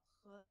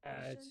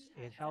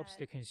 It helps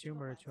the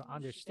consumer to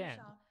understand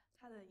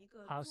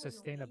how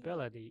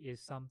sustainability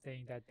is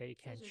something that they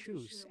can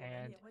choose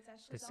and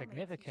the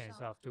significance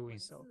of doing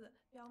so.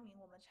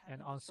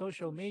 And on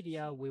social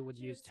media, we would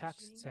use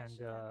texts and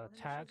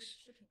tags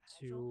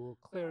to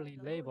clearly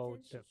label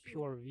the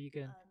pure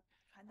vegan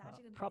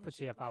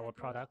property of our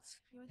products.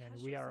 And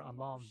we are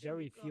among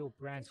very few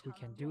brands who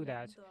can do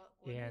that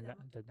in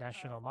the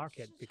national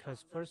market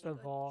because, first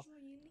of all,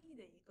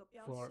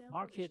 for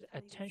market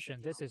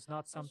attention, this is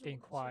not something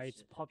quite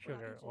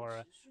popular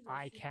or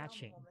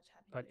eye-catching.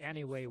 But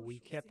anyway, we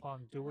kept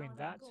on doing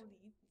that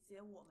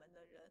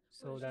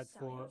so that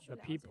for the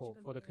people,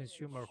 for the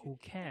consumer who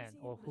can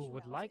or who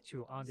would like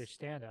to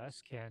understand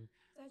us can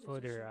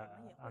further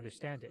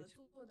understand it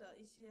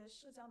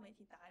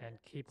and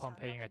keep on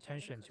paying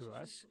attention to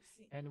us.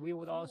 And we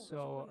would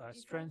also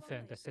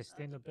strengthen the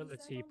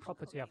sustainability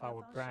property of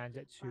our brand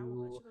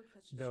to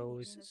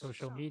those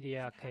social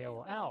media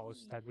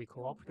KOLs that we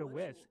cooperate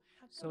with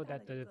so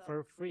that the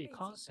fur-free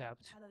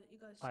concept,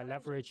 by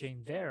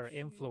leveraging their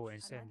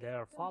influence and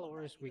their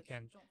followers, we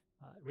can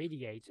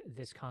radiate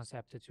this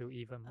concept to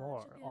even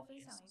more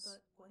audiences.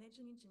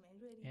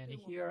 And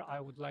here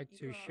I would like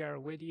to share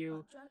with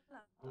you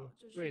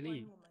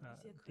Lijie,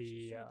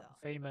 the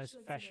famous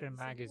fashion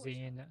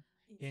magazine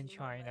in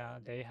China.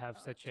 They have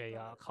such a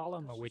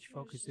column which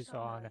focuses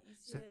on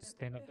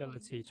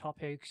sustainability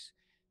topics.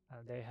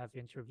 They have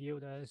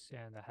interviewed us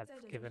and have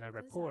given a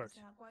report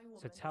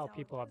to tell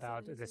people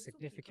about the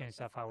significance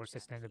of our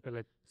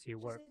sustainability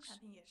works.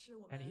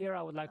 And here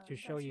I would like to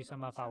show you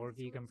some of our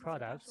vegan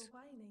products.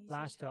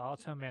 Last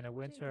autumn and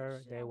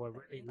winter, they were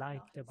really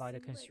liked by the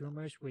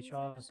consumers, which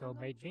also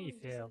made me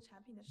feel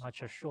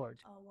much assured.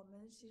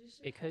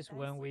 Because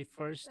when we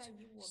first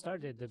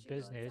started the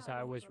business,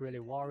 I was really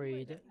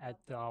worried at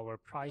our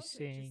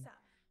pricing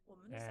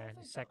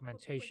and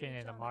segmentation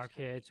in the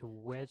market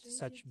with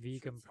such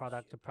vegan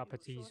product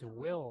properties.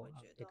 Will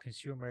the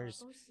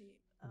consumers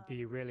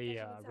be really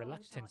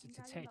reluctant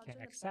to take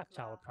and accept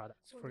our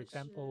products? For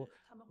example,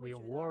 we are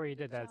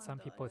worried that some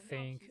people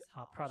think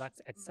products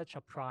at such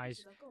a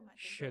price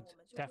should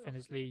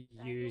definitely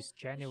use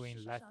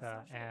genuine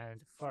leather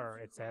and fur,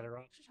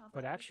 etc.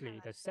 But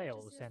actually, the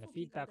sales and the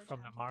feedback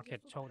from the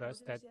market told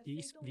us that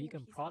these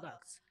vegan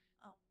products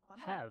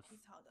have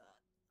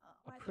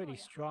a pretty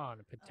strong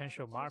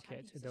potential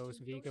market. Those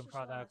vegan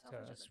product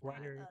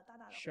sweater,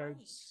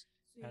 shirts,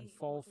 and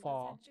fall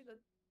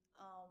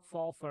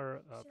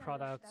sulfur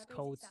products,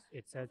 coats,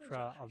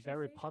 etc., are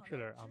very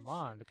popular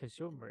among the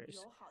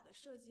consumers.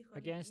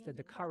 Against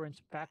the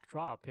current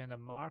backdrop in the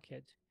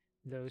market,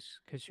 those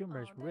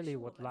consumers really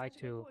would like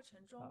to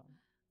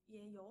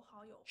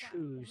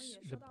choose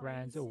the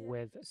brands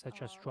with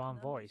such a strong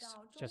voice,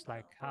 just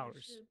like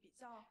ours.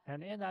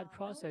 And in that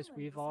process,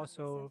 we've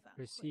also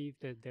received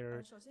that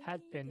there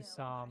had been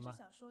some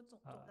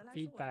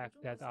feedback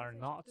that are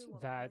not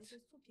that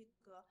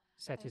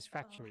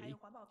satisfactory.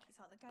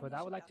 But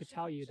I would like to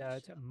tell you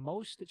that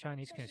most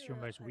Chinese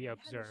consumers we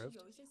observed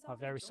are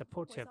very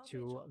supportive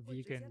to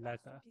vegan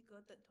leather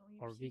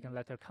or vegan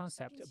leather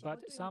concept. But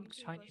some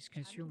Chinese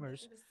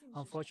consumers,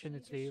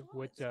 unfortunately,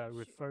 would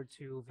refer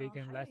to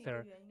vegan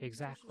leather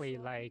exactly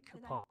like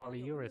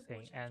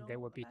polyurethane, and they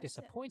would be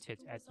disappointed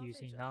at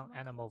using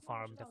non-animal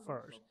farmed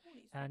furs.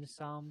 And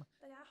some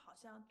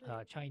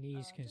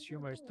Chinese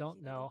consumers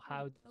don't know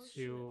how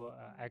to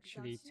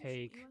actually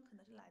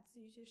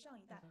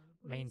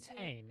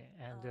maintain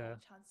and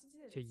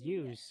to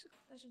use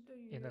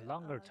in the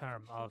longer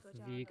term of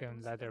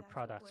vegan leather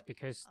products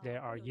because they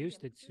are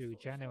used to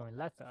genuine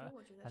leather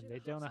and they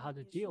don't know how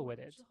to deal with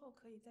it.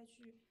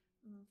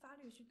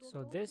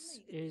 So this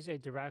is a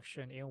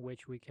direction in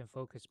which we can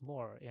focus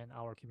more in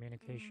our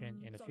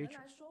communication in the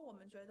future.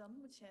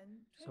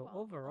 So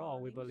overall,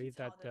 we believe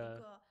that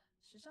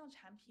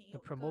the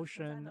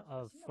promotion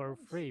of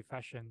fur-free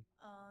fashion,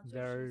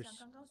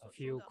 there's a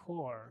few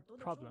core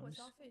problems.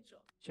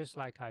 Just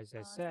like as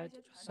I said,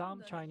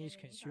 some Chinese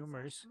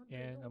consumers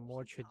in a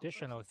more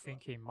traditional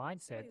thinking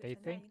mindset, they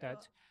think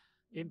that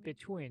in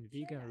between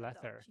vegan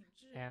leather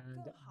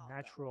and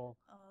natural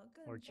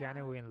or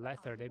genuine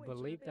leather, they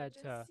believe that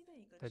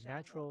the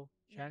natural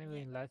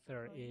genuine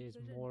leather is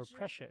more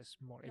precious,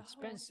 more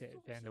expensive,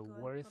 and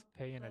worth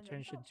paying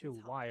attention to,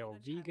 while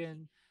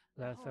vegan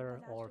leather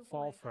or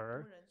faux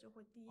fur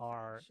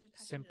are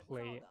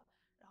simply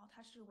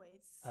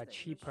a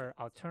cheaper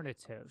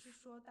alternative,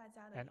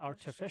 an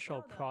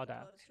artificial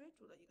product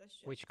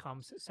which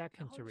comes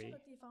secondary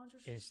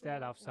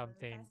instead of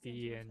something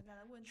being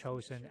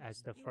chosen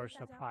as the first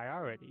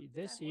priority.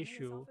 This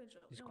issue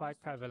is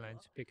quite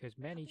prevalent because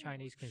many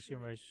Chinese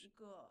consumers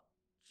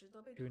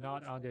do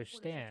not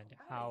understand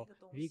how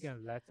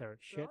vegan leather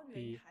should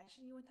be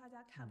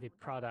the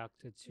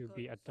product to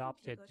be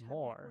adopted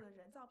more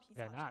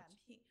than not,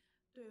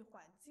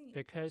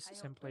 because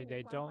simply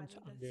they don't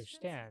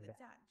understand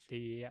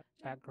the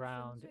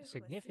background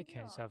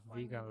significance of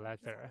vegan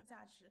leather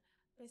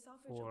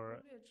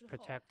for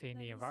protecting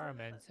the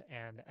environment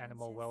and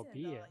animal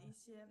well-being.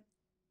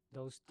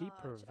 Those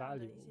deeper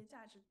value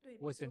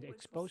wasn't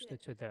exposed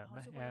to them,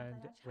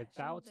 and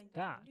without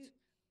that,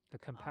 the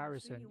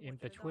comparison in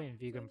between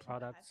vegan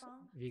products,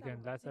 vegan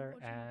leather,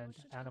 and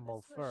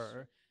animal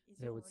fur,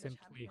 they would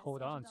simply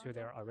hold on to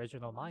their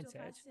original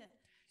mindset.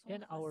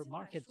 In our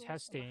market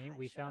testing,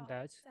 we found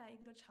that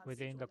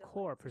within the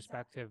core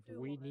perspective,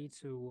 we need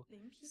to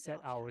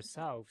set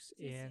ourselves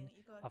in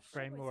a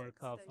framework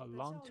of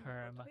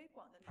long-term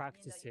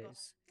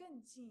practices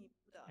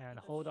and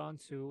hold on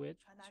to it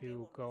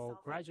to go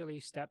gradually,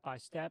 step by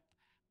step,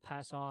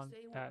 pass on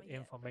that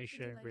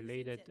information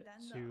related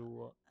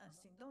to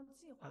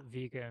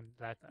vegan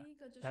leather.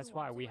 That's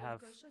why we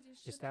have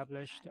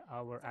established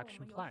our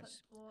action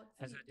plans.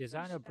 As a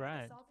designer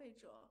brand,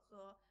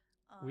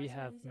 we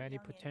have many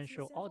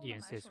potential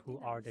audiences who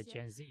are the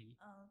Gen Z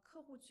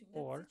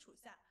or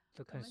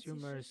the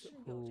consumers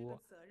who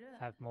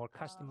have more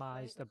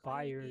customized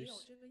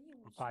buyers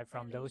who buy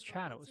from those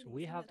channels.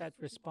 We have that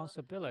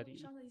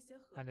responsibility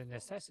and the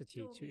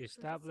necessity to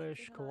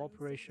establish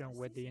cooperation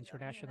with the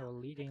international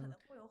leading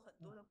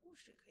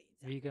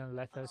vegan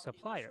leather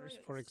suppliers.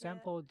 For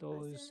example,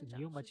 those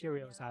new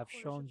materials I've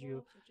shown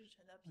you,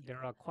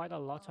 there are quite a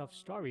lot of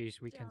stories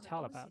we can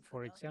tell about.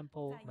 For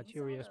example,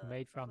 materials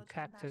made from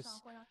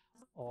cactus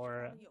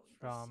or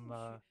from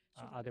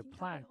other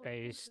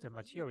plant-based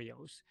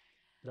materials.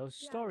 Those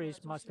stories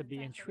must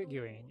be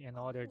intriguing in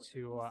order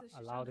to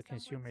allow the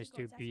consumers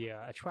to be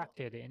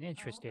attracted and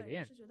interested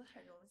in.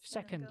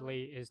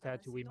 Secondly, is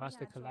that we must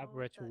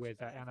collaborate with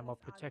animal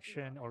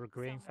protection or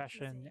green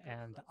fashion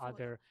and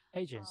other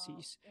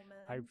agencies.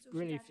 I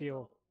really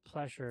feel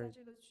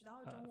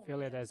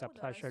it as a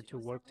pleasure to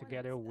work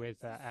together with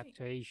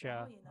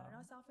ACTAsia,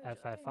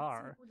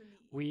 FFR.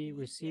 We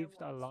received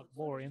a lot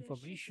more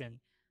information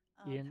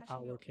in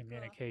our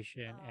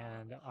communication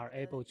and are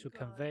able to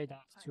convey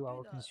that to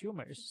our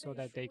consumers so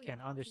that they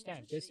can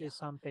understand this is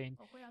something,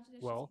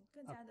 well,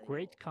 a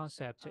great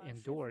concept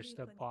endorsed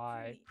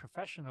by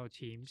professional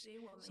teams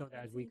so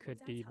that we could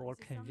be more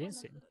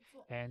convincing.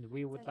 And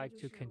we would like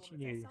to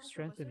continue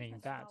strengthening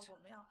that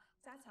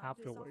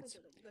afterwards.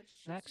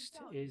 Next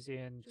is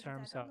in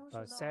terms of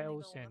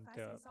sales and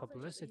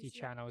publicity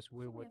channels,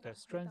 we would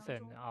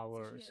strengthen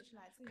our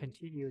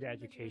continued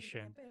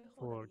education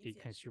for the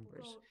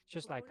consumers.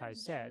 Just like I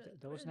said,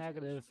 those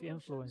negative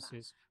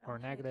influences or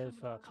negative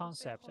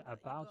concepts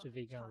about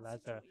vegan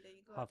leather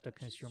of the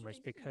consumers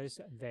because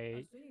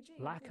they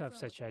lack of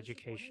such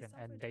education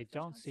and they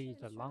don't see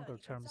the longer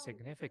term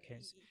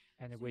significance,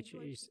 and which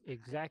is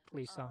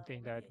exactly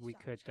something that we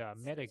could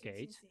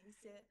mitigate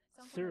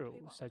through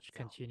such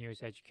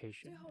continuous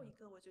education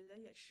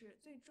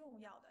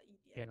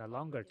in a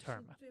longer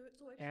term.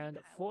 And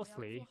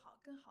fourthly,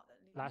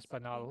 last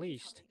but not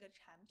least,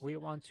 we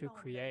want to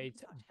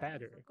create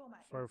better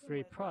for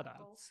free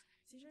products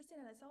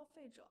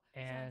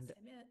and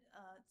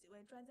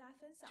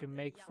to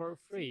make for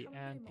free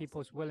and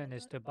people's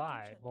willingness to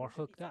buy more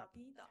hooked up.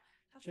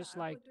 Just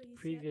like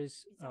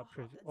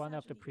one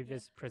of the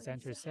previous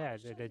presenters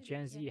said, that the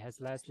Gen Z has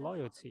less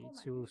loyalty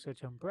to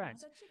certain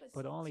brands,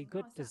 but only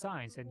good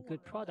designs and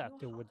good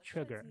product would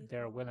trigger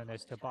their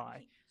willingness to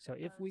buy. So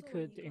if we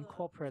could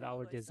incorporate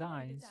our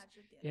designs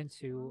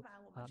into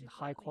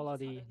high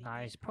quality,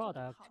 nice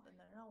product,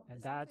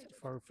 and that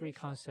for free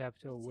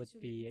concept would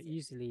be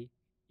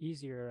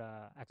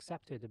easier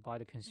accepted by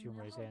the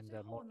consumers and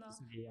more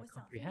easily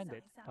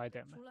comprehended by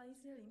them.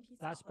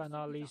 Last but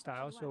not least, I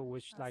also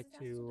would like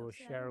to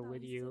share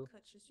with you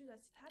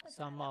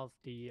some of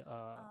the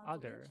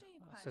other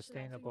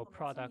sustainable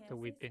product that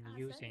we've been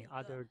using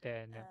other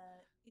than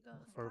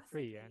for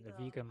free and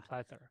the vegan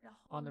pleather.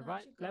 On the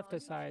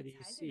left side,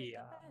 you see,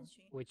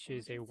 which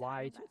is a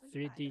white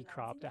 3D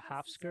cropped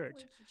half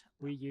skirt.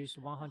 We use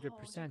 100%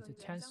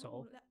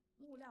 tencel,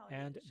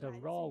 and the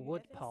raw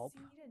wood pulp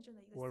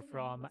were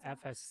from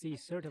FSC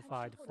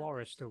certified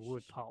forest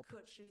wood pulp.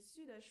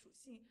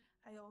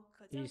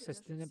 The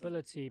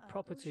sustainability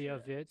property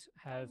of it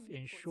have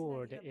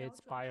ensured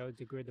its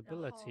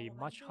biodegradability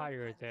much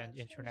higher than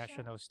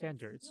international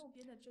standards.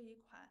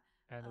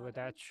 And with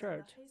that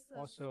shirt,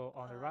 also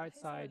on the right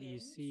side, you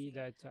see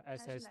that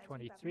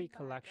SS23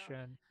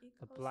 collection,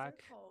 the black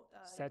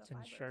satin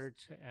shirt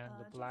and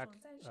the black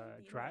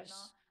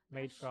dress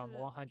made from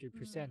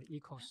 100%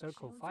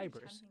 eco-circle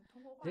fibers.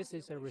 This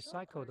is a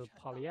recycled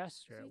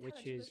polyester,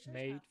 which is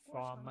made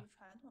from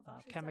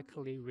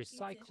chemically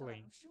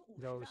recycling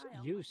those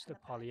used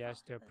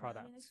polyester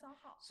products.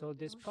 So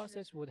this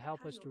process would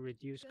help us to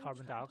reduce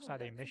carbon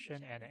dioxide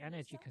emission and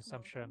energy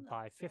consumption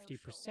by 50%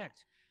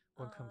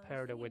 when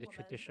compared with the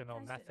traditional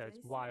methods,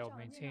 while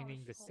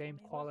maintaining the same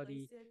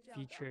quality,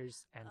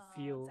 features, and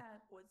feel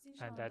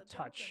and that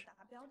touch.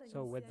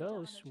 So with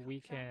those,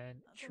 we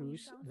can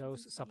choose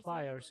those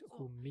suppliers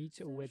who meet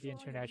with the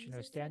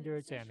international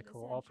standards and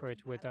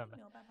cooperate with them.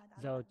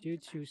 Though due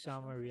to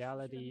some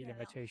reality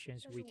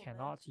limitations, we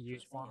cannot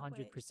use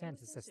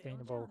 100%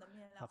 sustainable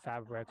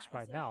fabrics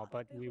right now,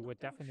 but we would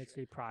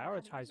definitely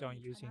prioritize on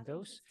using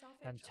those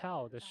and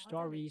tell the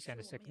stories and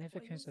the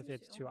significance of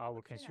it to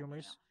our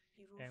consumers.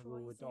 And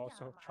we would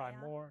also try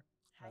more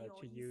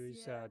to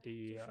use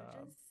the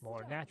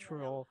more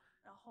natural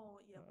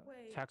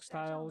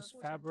textiles,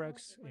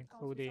 fabrics,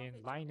 including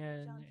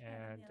linen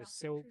and the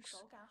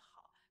silks,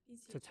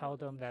 to tell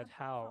them that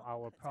how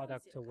our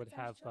product would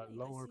have a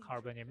lower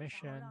carbon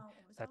emission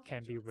that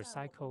can be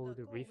recycled,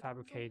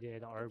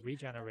 refabricated, or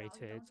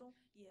regenerated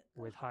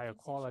with higher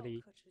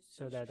quality,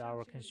 so that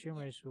our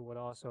consumers would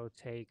also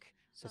take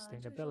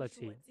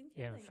sustainability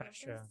in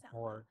fashion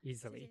more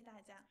easily.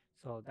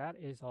 So that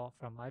is all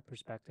from my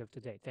perspective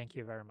today. Thank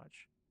you very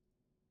much.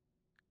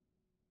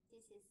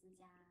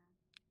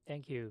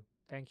 Thank you.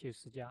 Thank you,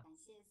 Sijia.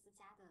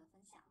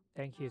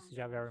 Thank you,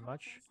 Sijia, very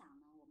much.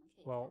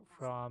 Well,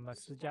 from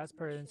Sijia's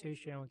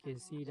presentation, we can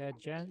see that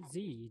Gen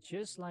Z,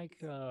 just like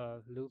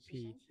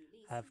Lupi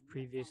have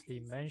previously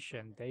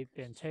mentioned, they've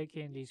been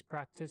taking these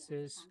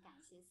practices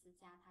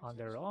on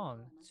their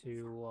own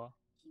to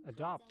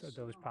adopt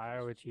those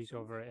priorities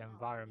over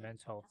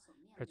environmental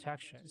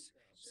protections.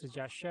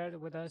 Sijia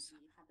shared with us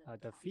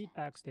the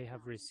feedbacks they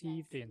have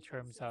received in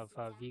terms of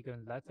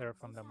vegan leather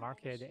from the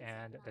market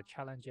and the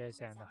challenges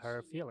and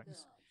her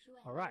feelings.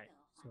 All right,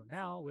 so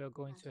now we're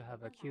going to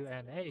have a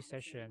Q&A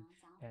session,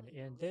 and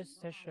in this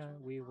session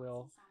we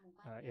will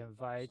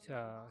invite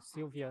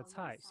Sylvia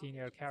Tsai,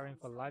 Senior Caring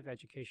for Life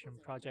Education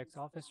Projects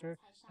Officer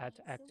at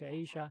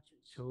ACTAsia,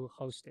 to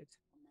host it.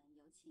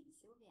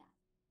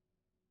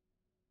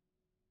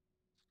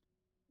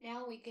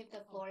 Now we give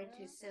the floor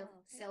to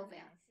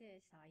Sylvia.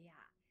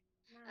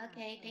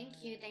 Okay,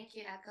 thank you,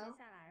 Echo.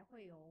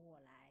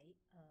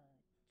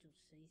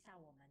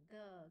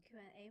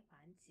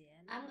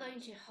 I'm going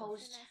to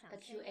host the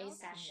QA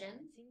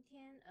session.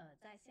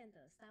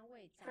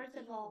 First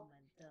of all,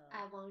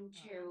 I want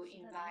to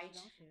invite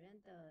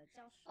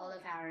all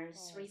of our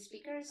three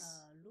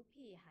speakers,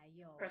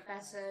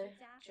 Professor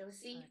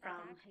Josie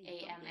from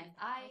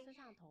AMFI,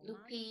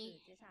 Lupi,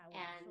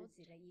 and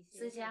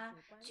Zijia,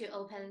 to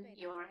open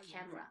your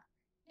camera.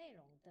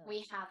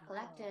 We have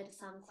collected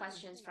some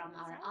questions from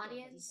our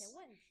audience.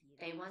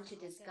 They want to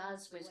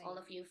discuss with all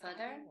of you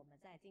further.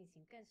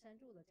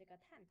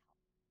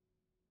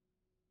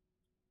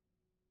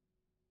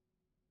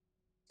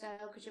 So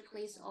could you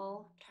please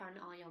all turn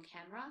on your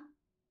camera?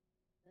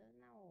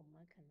 那我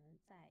们可能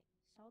再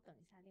稍等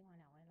一下，另外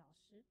2位老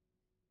师。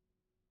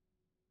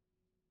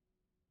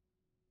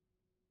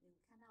有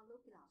看到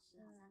Lupi 老师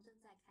好像正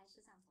在开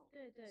摄像头。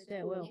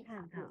对，我有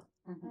看到。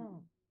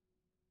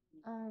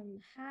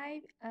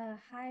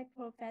Hi,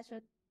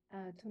 Professor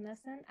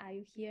Tunason, are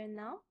you here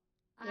now?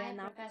 Hi,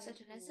 Professor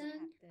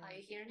Tunason, are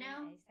you here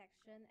now? Q&A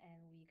section,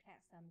 and we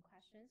collect some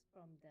questions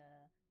from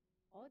the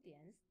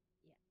audience.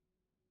 Yeah.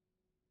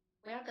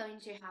 We are going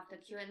to have the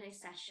Q&A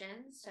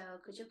session, so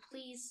could you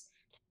please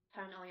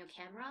turn on your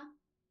camera?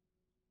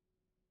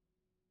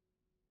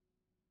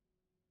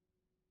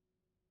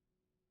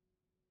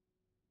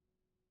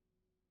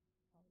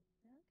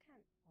 好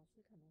的，看老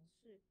师可能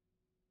是，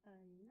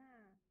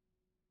那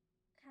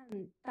看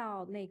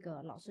到那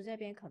个老师这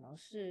边可能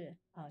是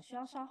需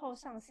要稍后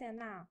上线，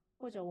那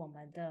或者我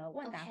们的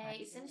问答环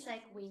Okay, it seems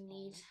like we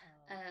need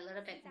a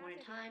little bit more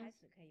time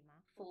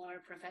for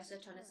Professor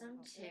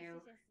Tunason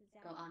to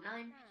go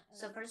online.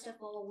 So first of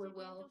all, we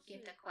will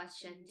give the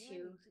question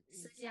to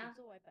思佳.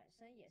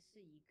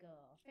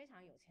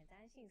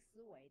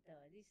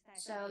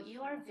 So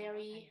you are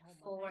very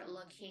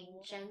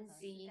forward-looking Gen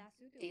Z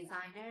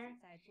designer,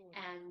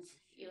 and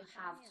you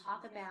have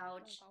talked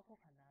about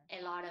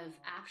a lot of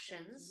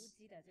actions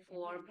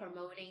for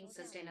promoting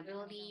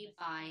sustainability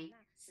by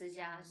思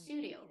佳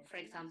Studio, for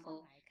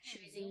example,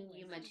 choosing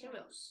new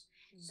materials.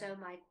 So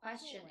my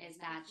question is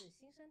that,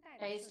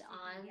 based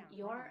on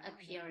your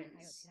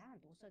appearance,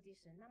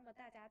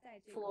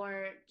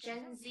 for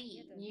Gen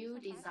Z new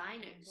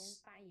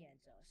designers,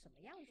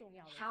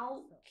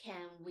 how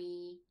can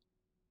we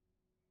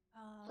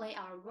play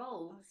our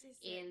role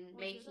in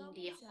making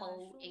the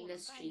whole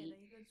industry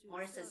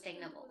more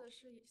sustainable?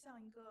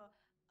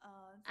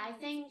 I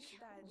think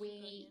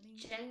we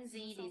Gen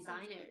Z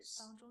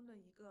designers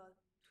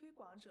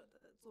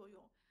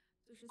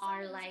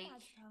are like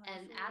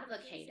an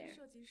advocate.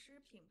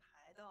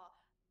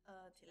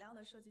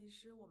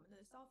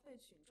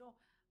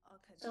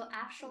 So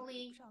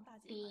actually,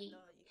 the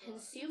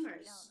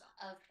consumers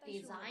of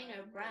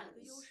designer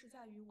brands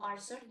are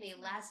certainly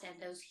less than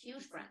those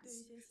huge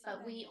brands,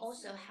 but we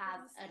also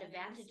have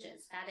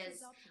advantages. That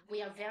is,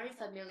 we are very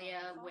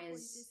familiar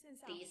with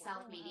the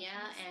South media,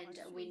 and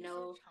we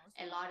know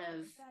a lot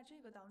of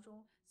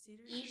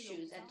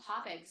issues and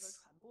topics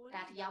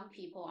that young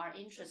people are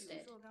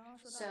interested.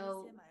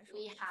 So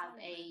we have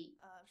a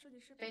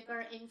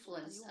bigger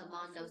influence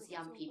among those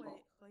young people.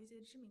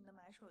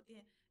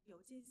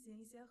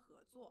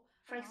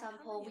 For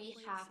example, we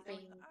have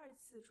been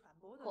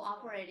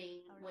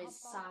cooperating with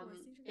some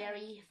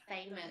very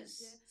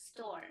famous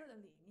store.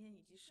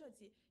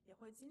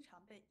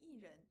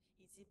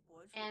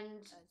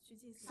 And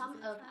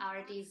some of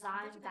our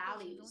design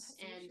values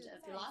and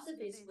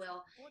philosophies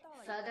will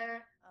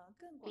further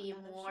be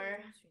more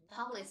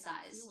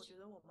publicized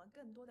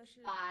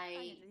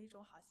by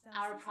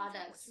our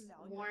products,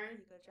 more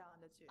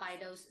by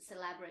those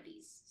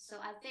celebrities. So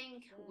I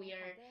think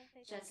we're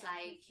just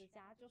like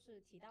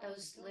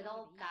those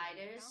little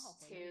guiders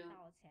to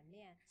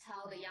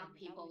tell the young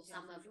people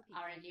some of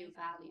our new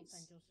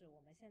values.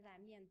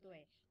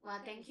 Well,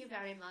 thank you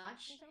very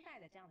much.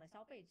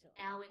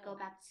 Now we go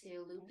back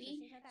to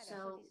Lupi.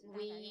 So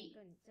we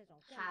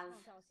have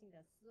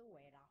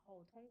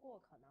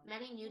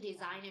many new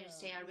designers.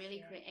 They are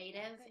really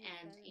creative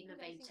and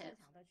innovative.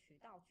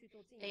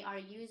 They are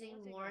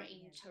using more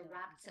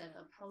interactive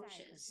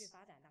approaches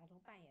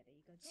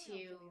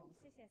to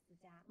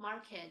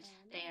market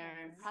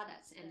their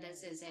products, and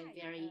this is a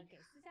very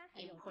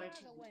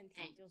important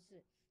thing.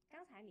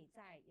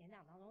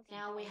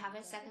 Now we have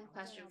a second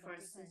question for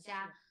思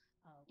佳.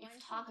 You've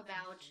talked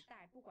about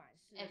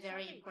a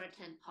very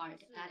important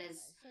part, that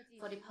is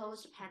for the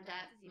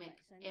post-pandemic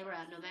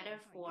era, no matter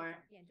for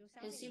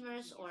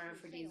consumers or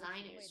for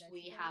designers,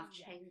 we have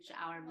changed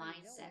our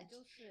mindset.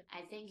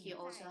 I think you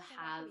also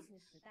have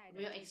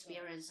real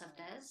experience of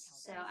this.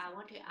 So I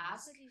want to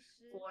ask,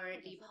 for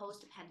the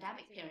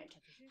post-pandemic period,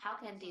 how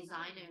can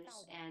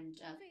designers and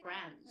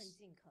brands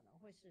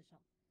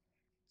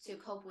to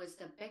cope with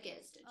the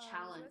biggest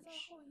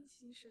challenge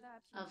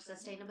of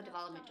sustainable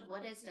development?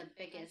 What is the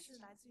biggest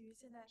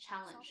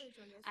challenge?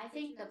 I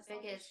think the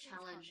biggest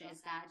challenge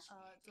is that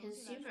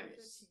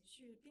consumers,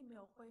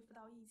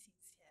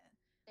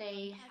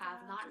 they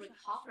have not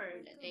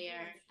recovered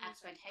their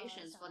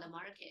expectations for the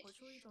market.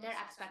 Their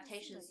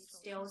expectations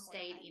still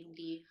stayed in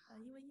the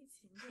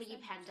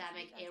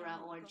pre-pandemic era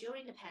or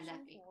during the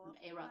pandemic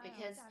era,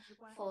 because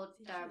for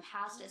the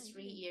past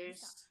 3 years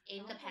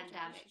in the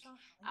pandemic,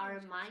 our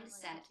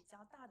mindset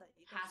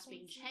has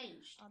been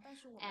changed.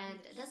 And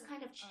this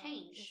kind of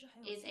change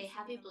is a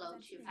heavy blow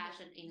to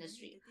fashion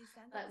industry.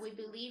 But we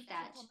believe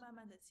that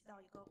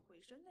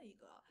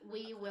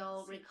we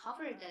will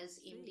recover this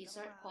in the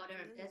third quarter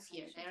of this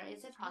year. There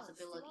is a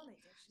possibility.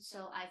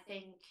 So I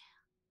think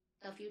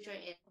the future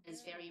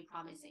is very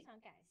promising.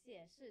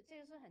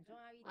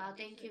 Well,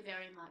 thank you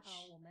very much.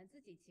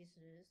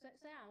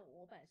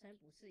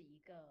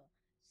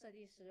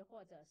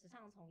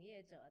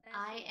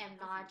 I am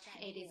not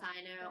a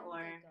designer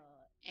or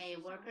a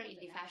worker in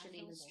the fashion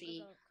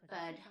industry,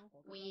 but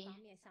we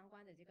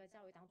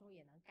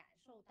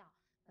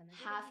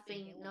have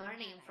been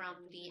learning from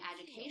the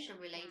education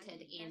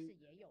related in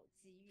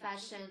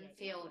fashion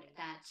field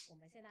that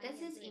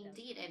this is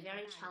indeed a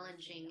very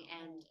challenging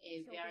and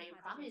a very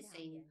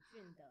promising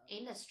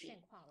industry.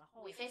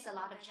 We face a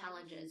lot of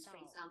challenges, for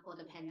example,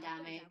 the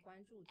pandemic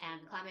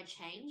and climate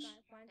change.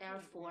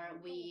 Therefore,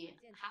 we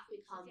have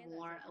become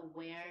more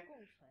aware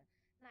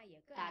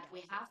that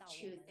we have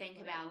to think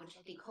about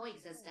the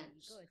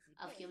coexistence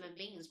of human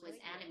beings with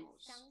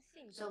animals.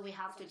 So we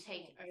have to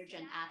take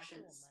urgent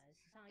actions.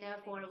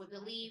 Therefore, we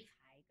believe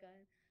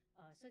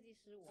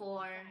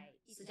for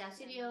Lijie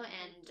Studio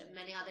and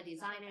many other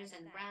designers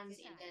and brands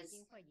in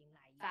this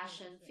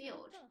fashion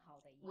field,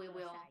 we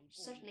will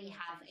certainly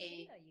have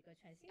a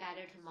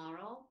better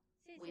tomorrow.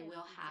 We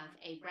will have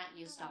a brand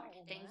new start.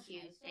 Thank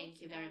you.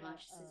 Thank you very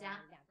much, Lijie.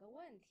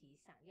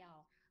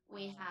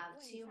 We have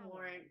two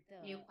more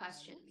new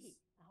questions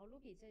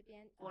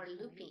for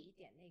Lupi.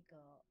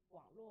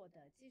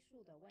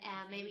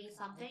 And maybe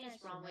something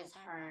is wrong with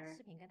her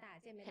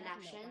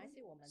connection,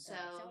 so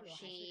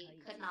she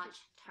could not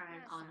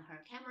turn on her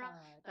camera,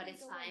 but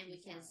it's fine, we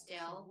can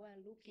still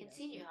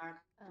continue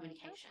our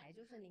communication.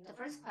 The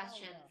first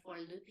question for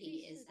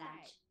Lupi is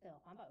that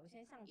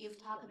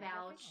you've talked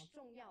about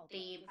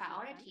the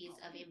priorities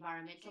of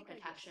environmental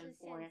protection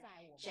for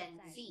Gen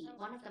Z.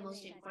 One of the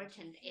most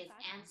important is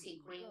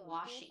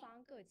anti-greenwashing.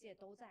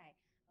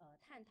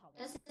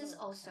 This is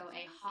also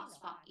a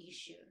hotspot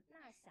issue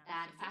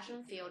that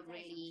fashion field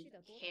really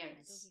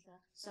cares.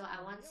 So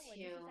I want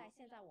to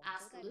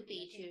ask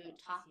Lupi to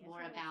talk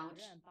more about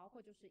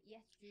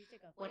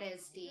what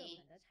is the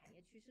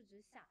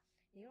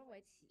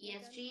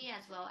ESG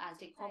as well as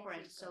the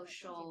corporate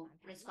social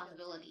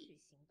responsibility,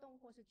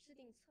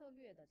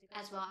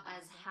 as well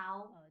as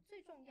how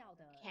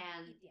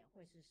can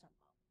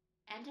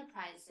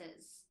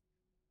enterprises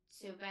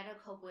to better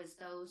cope with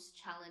those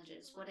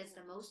challenges. What is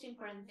the most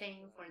important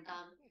thing for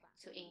them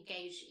to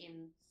engage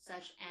in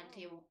such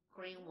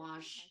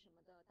anti-greenwash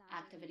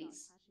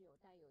activities?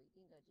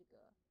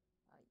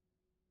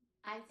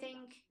 I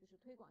think,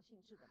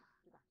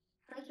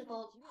 first of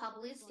all,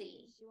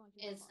 publicity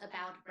is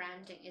about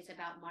branding, is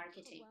about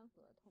marketing.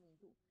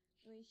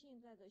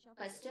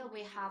 But still,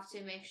 we have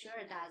to make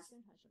sure that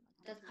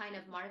this kind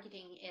of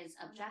marketing is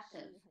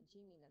objective.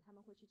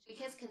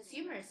 Because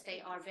consumers,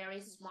 they are very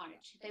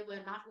smart. They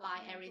will not buy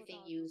everything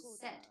you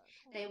said.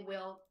 They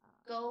will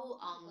go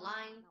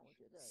online,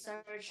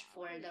 search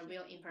for the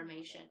real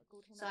information.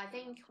 So I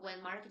think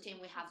when marketing,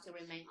 we have to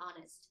remain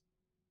honest.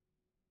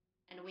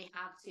 And we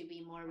have to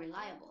be more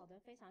reliable.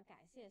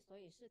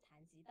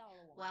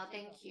 Well,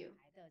 thank you.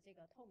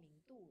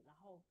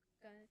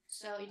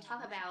 So you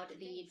talk about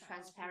the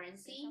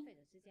transparency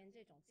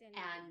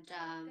and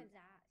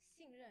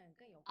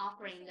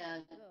offering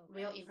the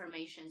real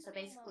information. So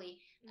basically,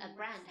 a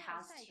brand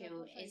has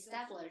to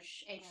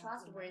establish a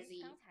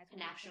trustworthy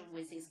connection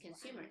with its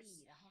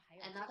consumers.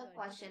 Another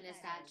question is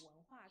that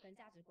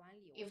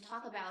you've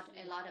talked about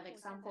a lot of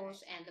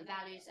examples and the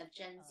values of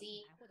Gen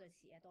Z.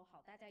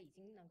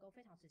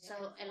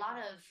 So a lot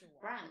of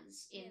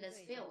brands in this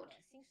field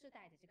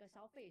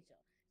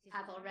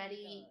have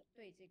already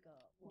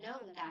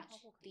known that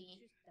the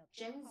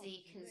Gen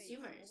Z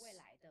consumers,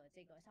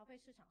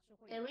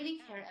 they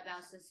really care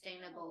about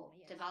sustainable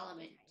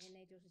development.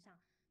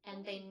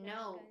 And they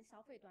know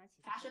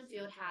fashion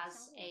field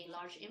has a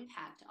large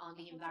impact on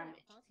the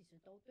environment.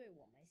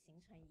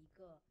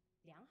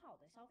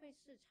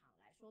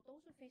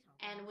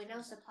 And we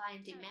know supply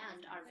and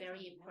demand are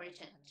very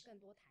important.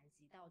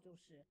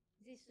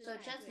 So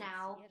just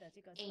now,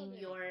 in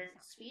your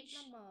speech,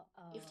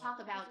 you've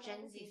talked about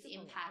Gen Z's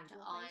impact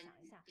on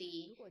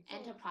the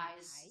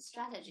enterprise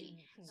strategy.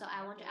 So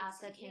I want to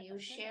ask, can you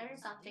share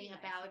something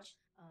about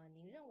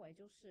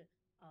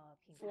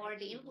for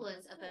the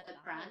influence of a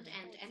brand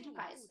and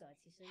enterprise?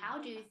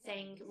 How do you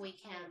think we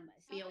can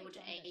build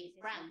a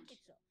brand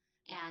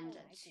and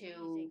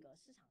to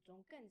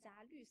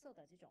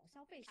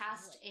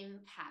cast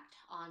impact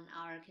on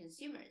our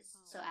consumers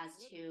so as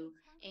to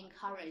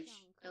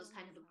encourage those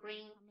kind of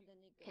green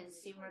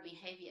consumer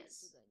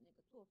behaviors?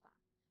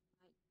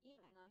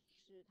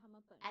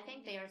 I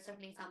think they are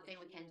certainly something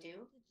we can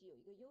do.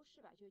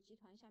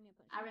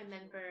 I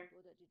remember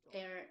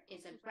there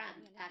is a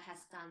brand that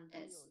has done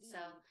this. So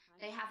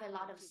they have a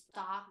lot of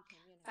stock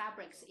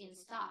fabrics in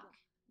stock,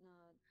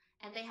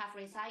 and they have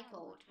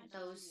recycled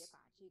those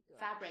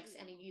fabrics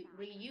and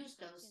reuse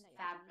those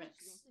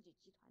fabrics.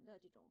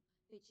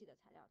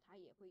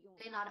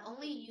 They not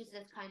only use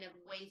this kind of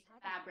waste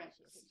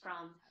fabrics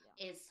from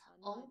its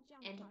own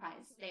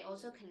enterprise, they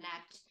also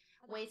connect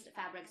waste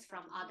fabrics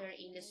from other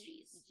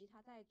industries.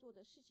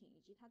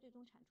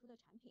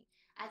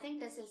 I think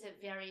this is a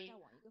very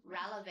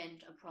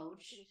relevant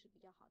approach,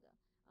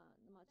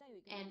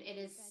 and it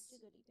is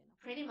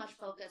pretty much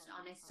focused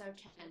on a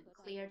certain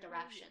clear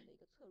direction.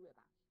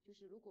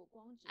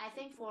 I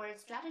think for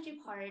strategy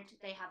part,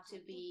 they have to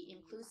be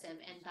inclusive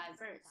and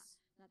diverse.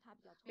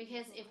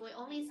 Because if we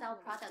only sell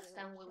products,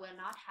 then we will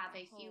not have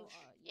a huge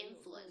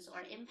influence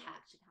or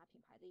impact.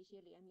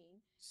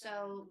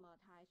 So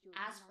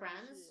as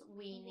brands,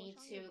 we need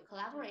to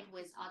collaborate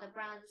with other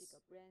brands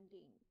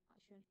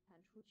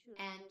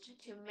and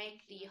to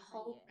make the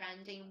whole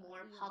branding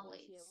more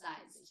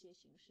publicized.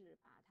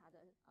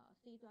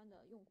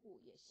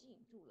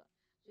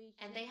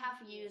 And they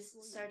have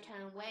used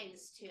certain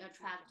ways to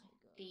attract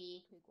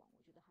the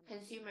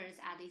consumers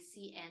at the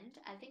C end.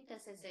 I think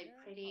this is a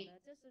pretty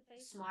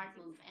smart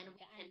move and we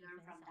can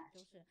learn from that.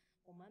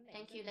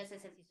 Thank you, this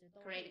is a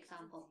great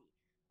example.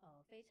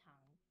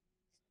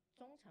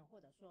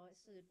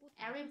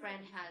 Every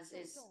brand has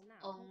its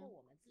own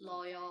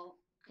loyal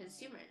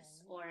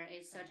consumers or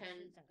a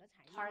certain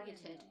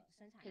targeted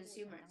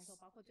consumers.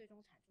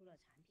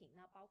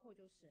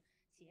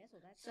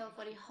 So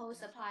for the whole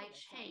supply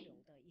chain,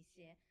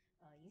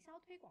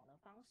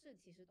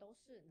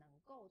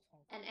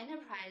 an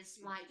enterprise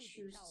might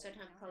choose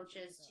certain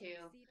approaches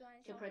to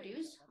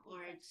produce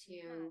or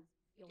to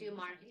do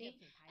marketing,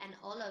 and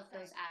all of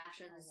those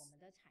actions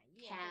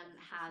can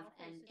have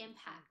an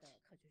impact.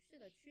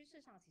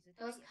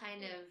 Those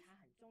kind of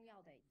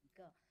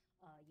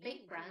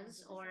big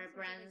brands or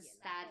brands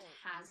that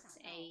has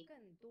a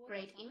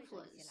great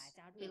influence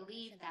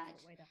believe that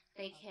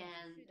they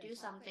can do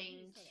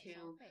something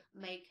to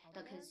make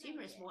the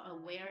consumers more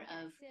aware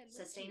of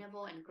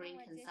sustainable and green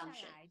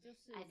consumption.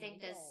 I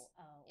think this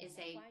is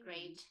a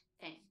great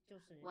thing.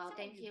 Well,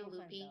 thank you,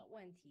 Lupi.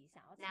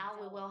 Now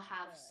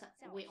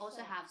we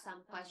also have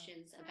some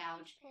questions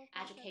about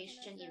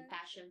education in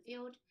fashion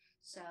field.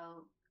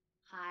 So,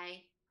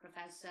 hi,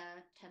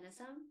 Professor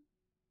Tennyson.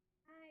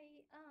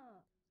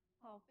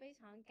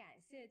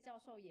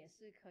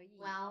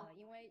 Well,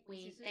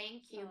 we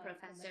thank you,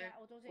 Professor,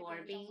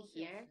 for being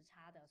here.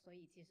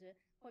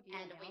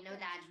 And we know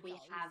that we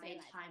have a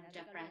time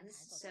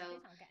difference, so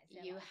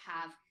you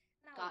have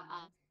got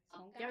up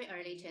very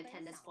early to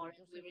attend this forum.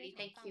 We really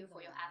thank you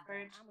for your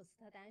effort.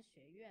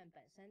 You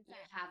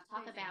have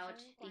talked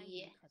about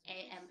the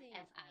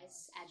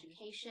AMFS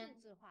education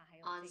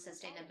on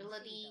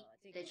sustainability,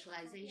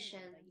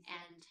 digitalization,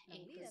 and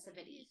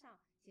inclusivity.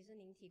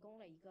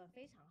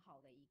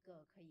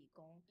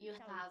 You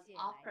have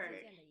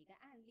offered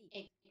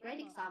a great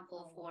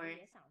example for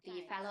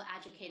the fellow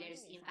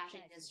educators in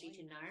fashion industry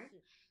to learn.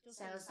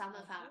 So some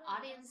of our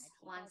audience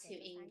want to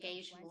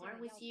engage more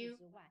with you.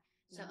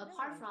 So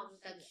apart from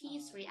the key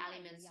 3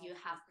 elements you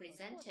have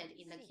presented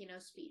in the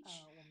keynote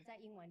speech,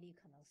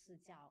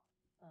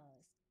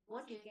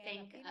 what do you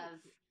think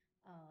of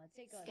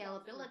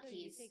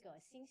scalability's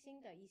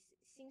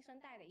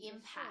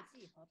impact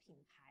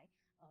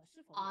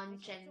on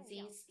Gen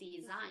Z's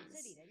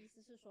designs?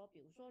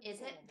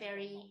 Is it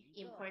very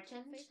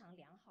important?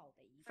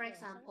 For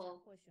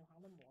example,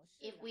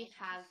 if we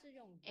have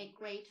a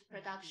great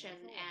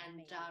production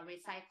and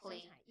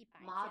recycling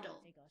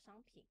model,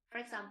 for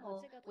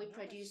example, we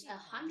produce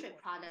 100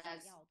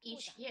 products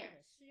each year,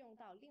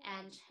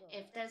 and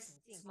if this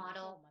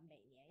model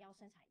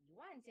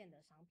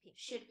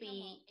should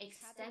be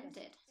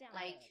extended,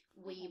 like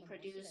we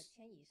produce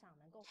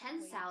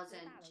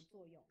 10,000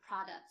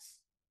 products,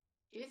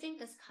 do you think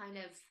this kind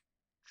of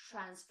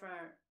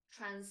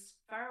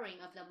transferring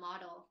of the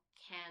model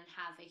can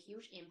have a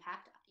huge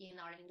impact in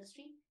our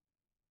industry?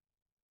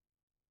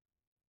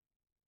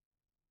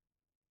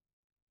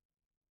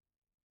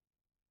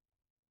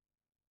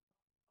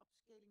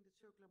 Upscaling the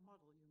circular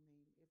model, you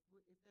mean? If that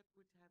would have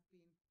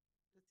been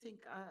the thing,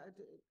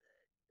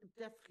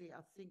 definitely,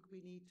 I think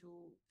we need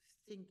to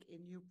think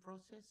in new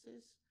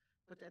processes,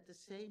 but at the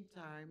same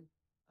time,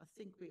 I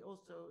think we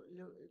also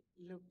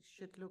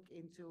should look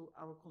into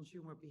our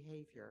consumer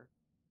behavior.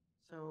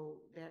 So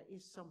there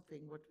is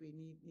something what we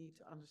need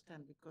to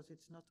understand, because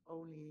it's not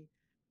only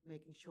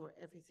making sure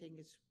everything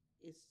is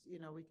we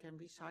can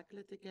recycle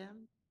it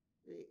again.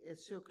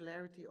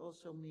 Circularity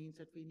also means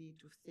that we need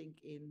to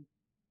think in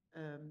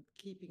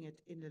keeping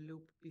it in the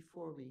loop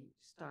before we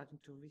starting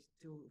to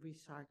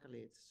recycle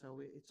it. So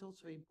it's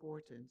also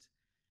important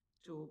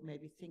to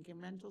maybe think in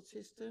rental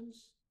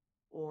systems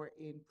or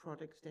in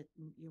products that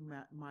you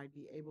might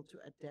be able to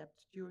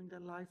adapt during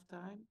their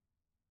lifetime,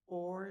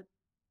 or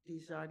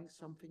designing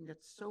something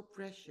that's so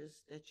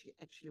precious that you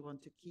actually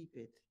want to keep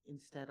it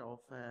instead of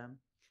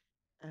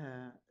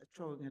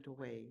throwing it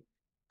away.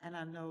 And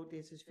I know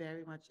this is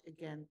very much,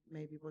 again,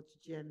 maybe what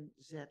Gen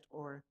Z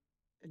or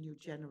a new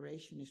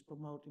generation is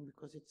promoting,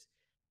 because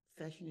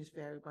fashion is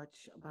very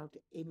much about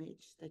the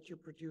image that you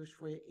produce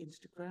for your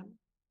Instagram.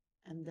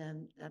 And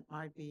then that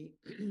might be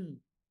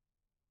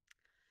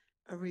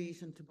a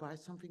reason to buy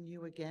something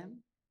new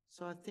again.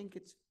 So I think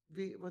it's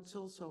what's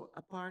also,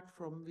 apart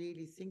from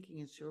really thinking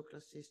in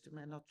circular system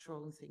and not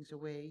throwing things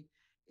away,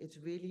 it's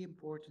really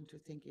important to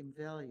think in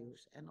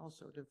values, and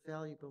also the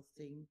valuable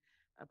thing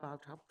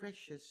about how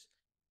precious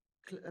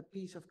a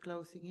piece of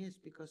clothing is,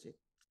 because it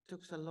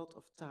took a lot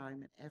of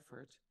time and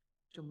effort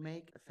to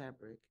make a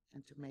fabric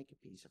and to make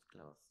a piece of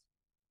cloth.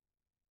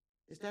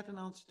 Is that an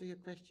answer to your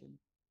question?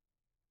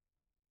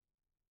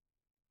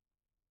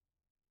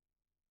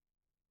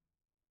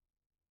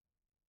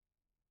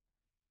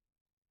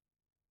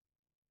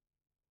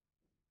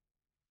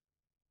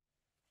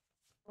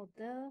好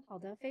的，好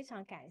的，非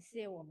常感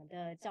谢我们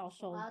的教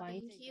授 Well, 关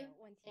于 thank 这 you. 个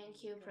问题的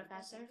Thank 一 you, 个更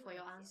Professor, 深入 for 的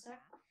your 解 answer.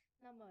 答。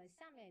那么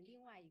下面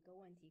另外一个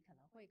问题可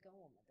能会跟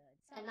我们的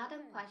教育 Another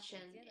更直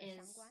question 接的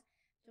相 is 关，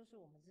就是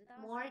我们知道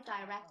more 现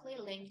在 directly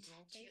有很 linked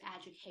多 to 非常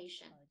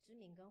education. 知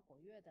名跟活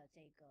跃的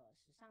这个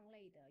时尚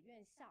类的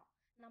院校。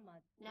那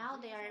么我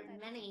Now 知道 there are 现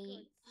在自己各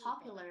many 自的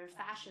popular 领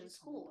fashion 域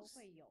可能都 schools,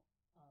 会有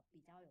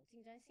比较有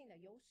竞争性的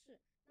优势。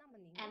那么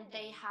您 and 认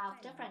they 为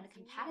have 在您的 different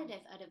经验 competitive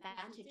里，就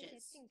是这些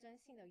advantages. 竞争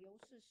性的优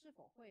势是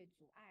否会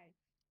阻碍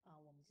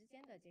我们之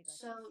间的这个信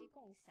So, 息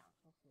共享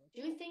和合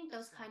do you 作， think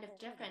those 然 kind of 后或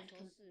者 different 说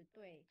是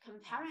对时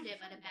comparative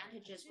尚的具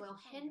advantages 体 will 上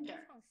的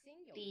hinder 创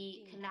新有 the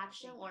一定的这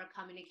connection 个 or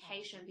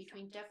communication 影响？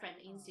 between different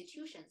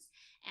institutions?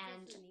 就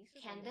And 是您是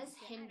否 can 有一 this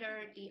些案例 hinder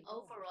也可 the 以跟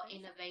我们 overall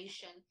分享一下？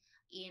 innovation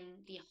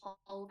in the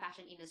whole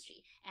fashion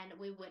industry? And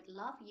we would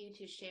love you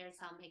to share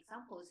some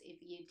examples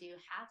if you do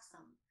have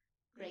some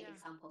great Yeah.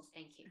 examples.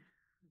 Thank you.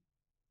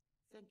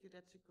 Thank you.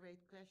 That's a great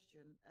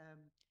question.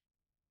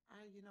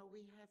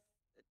 We have,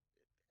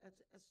 as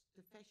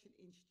the fashion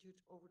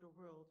institutes over the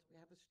world, we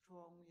have a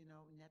strong,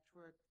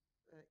 network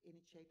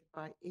initiated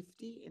by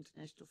IFTI,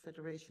 International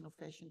Federation of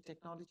Fashion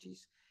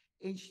Technologies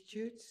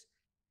Institutes.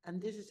 And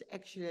this is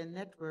actually a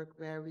network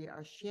where we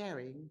are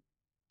sharing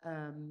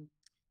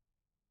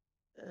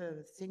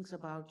things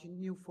about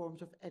new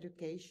forms of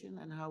education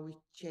and how it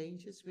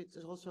changes. Which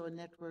is also a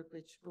network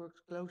which works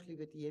closely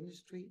with the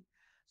industry.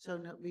 So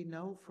we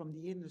know from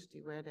the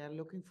industry where they're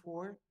looking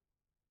for.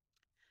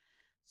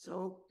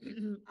 So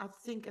I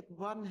think at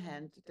one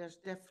hand, there's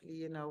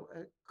definitely,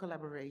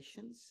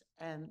 collaborations,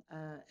 and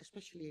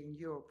especially in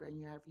Europe, when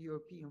you have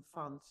European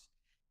funds,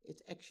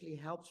 it actually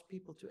helps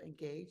people to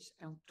engage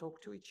and talk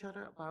to each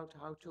other about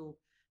how to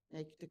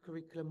make the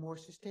curriculum more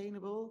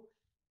sustainable.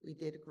 We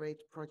did a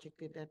great project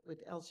with that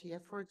with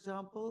LCF, for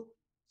example.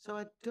 So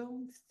I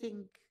don't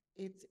think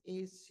it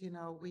is,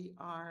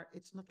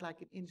 it's not like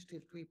an industry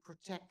that we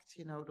protect,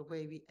 the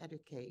way we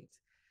educate.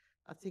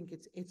 I think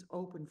it's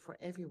open for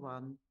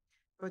everyone.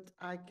 But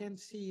I can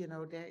see,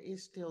 there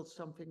is still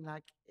something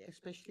like,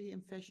 especially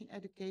in fashion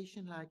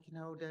education, like,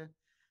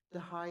 the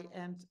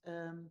high-end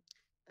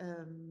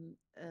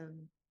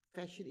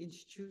fashion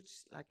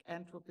institutes like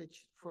Antwerp,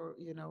 which for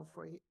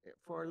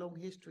a long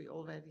history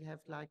already have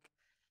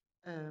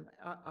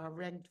are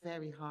ranked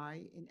very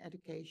high in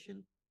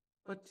education.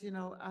 But,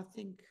 I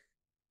think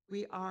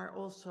we are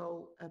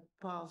also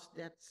past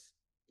that,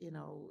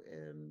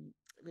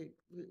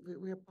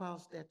 we're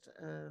past that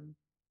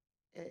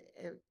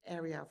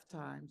area of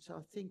time. So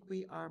I think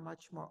we are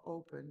much more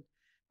open.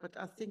 But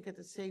I think at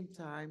the same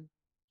time,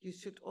 you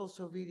should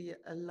also really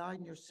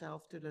align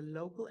yourself to the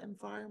local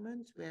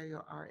environment where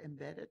you are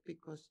embedded,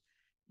 because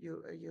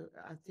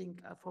I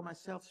think, for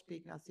myself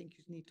speaking, I think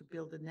you need to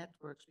build the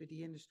networks with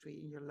the industry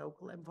in your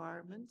local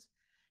environment,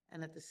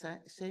 and at the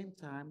same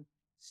time,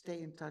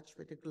 stay in touch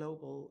with a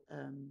global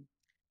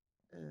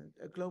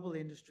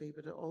industry,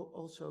 but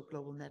also a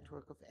global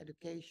network of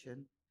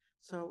education.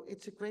 So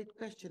it's a great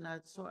question.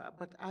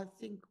 But I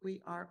think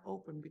we are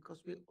open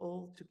because we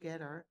all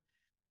together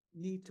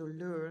need to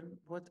learn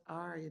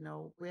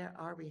where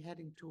are we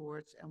heading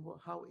towards, and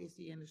how is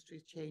the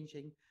industry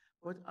changing?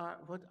 What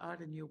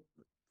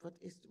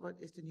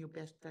is the new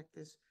best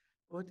practice?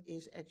 What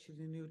is actually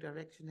the new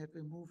direction that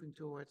we're moving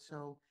towards?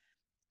 So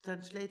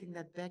translating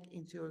that back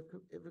into a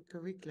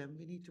curriculum,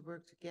 we need to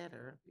work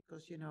together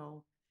because,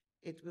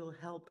 it will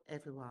help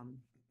everyone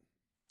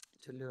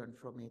to learn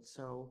from it.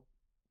 So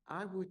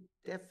I would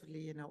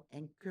definitely,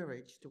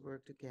 encourage to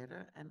work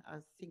together. And I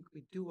think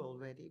we do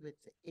already with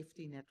the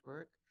IFTI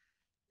network,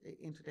 the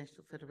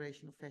International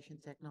Federation of Fashion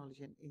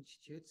Technology and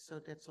Institutes. So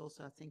that's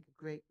also, I think, a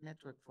great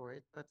network for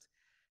it. But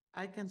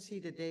I can see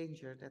the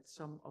danger that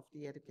some of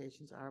the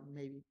educations are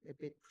maybe a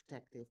bit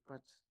protective,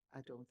 but I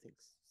don't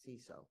see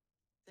so.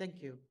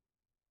 Thank you.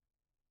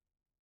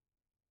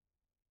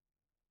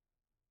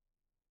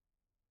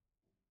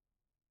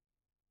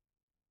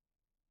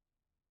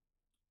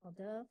 好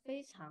的，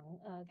非常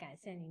感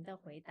谢您的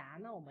回答。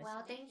那我们 Well,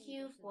 相 thank 信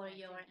you 就是 for 在这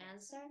your 个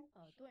answer.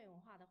 多元文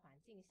化的环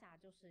境下，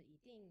就是一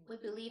定 We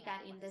believe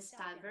that 不 in 管是 this 教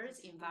育还是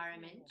diverse 产业部门，我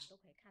environment, 们都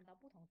可以看到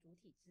不同主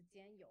体之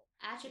间有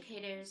这个不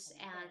educators 同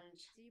的 and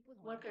基于不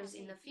同文化 workers 背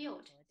in the 景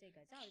field 和这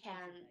个教育背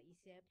can 景的一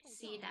些碰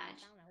see 撞。那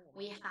that 当然，我们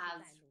we 也是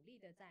have 在努力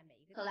的在每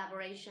一个地方有扎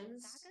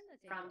collaborations 根的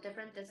这 from 个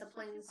different 社区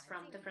disciplines, 环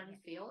from 境里 different 面，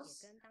也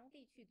fields, 跟当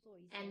地去做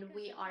一些 and 更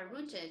we 深 are 入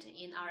的结 rooted 合。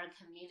 in 那 our 么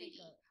这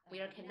community. 个 We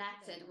are 能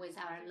量的 connected 延 with 续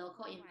our 这个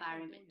local 文化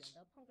更多 environment. 元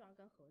的碰撞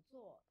跟合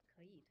作，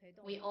可以推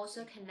动 We 这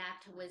also 个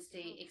connect with 时 the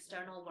尚产业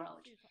external 的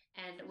world, 持续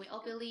and 持 we 续 all 更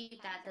好的 believe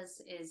发 that 展。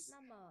 this is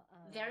那么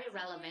very 今天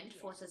relevant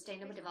也 for 非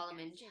sustainable 常感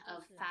development 谢，就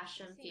of 是很荣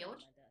fashion 幸我 field.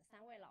 们的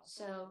3位老师，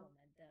 So 我们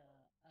的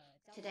教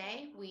授，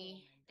 today 然后我 we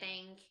们的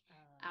thank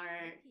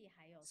our Lupi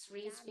还有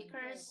three 家能够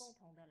speakers. 共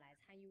同的来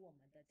参与我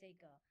们的这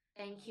个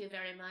Thank you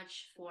very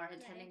much for Q&A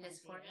attending 环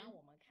this 节，也让 forum.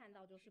 我们看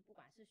到就是不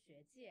管是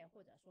学界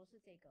或者说是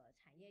这个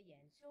产业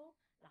研究，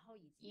然后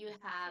以及 You 设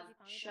计 have 方面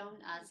不 shown 同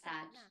的 us 意向。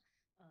 that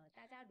那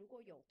大家如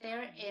果有关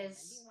there 于我们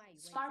is 另外一位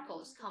嘉宾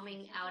sparkles 就是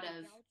coming 深 out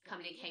圳的 of 标准，或者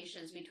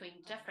communications 是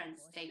between different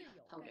博士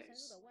有更深入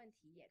stakeholders. 的问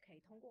题，也可以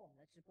通过我们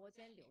的直播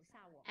间留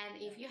下我们 And 的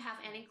if you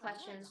have any 提问，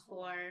 questions 然后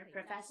我们 for 可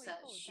以在会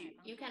Professor 后再 Xu,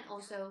 帮 you 助 can 大家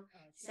also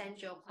去 send 了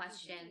your 解以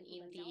及进 question 一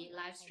步的 in 交 the 流， live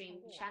然后通 stream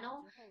过我们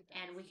channel, 之后的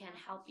and we 其 can 他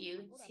help 方式 you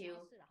传播的 to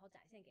方式，然后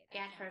展现给大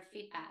get 家。 her 那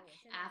feedback 我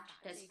现在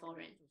after 把 this 这个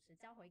forum. 主持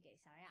交回给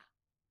小雅。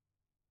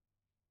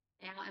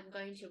 Now I'm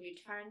going to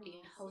return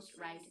the 好， host 谢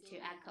谢 right to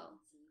Sylvia Echo. 以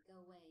及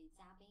各位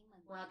嘉宾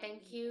们 Well, 的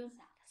thank 努力 you, 分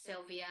享。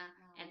 Sylvia,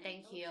 那 and 我们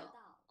thank 都 you 知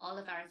道， all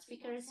of our 极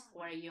speakers 端降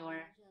for 雨、高 your 温、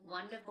热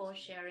浪、wonderful 下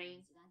雪等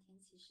sharing. 极端天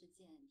气事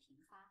件频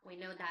发， We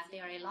know 那 that 些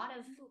there are a 因为 lot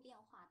of 温度变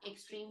化导致的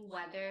extreme 多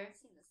weather 样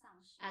性的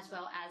丧失， as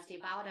well as the 以及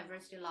大量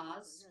biodiversity 的热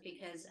laws 等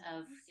because 气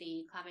of 风 the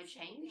险。 climate 气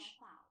候变 change.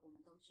 化，我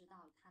们都知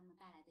道它们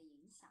带来的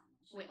影响呢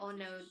是 We 不 all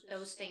切 know 实事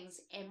those 实的。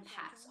 things 那在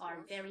impacts 中 are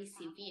国 very 新发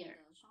后 severe.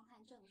 的双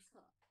碳政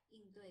策，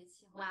应对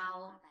气候变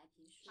While 化白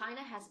皮书，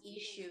 China has 以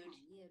及对 issued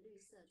产业绿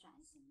色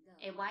转型的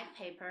a 呼 white 吁，我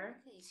paper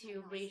们可以看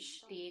to 到行 reach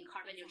动 the 也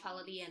carbon 迫在眉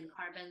neutrality and 睫。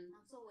 carbon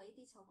那作为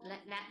地球公民，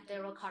 net 我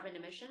zero 们 carbon 是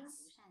法 emissions,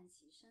 独善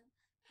其身，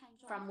看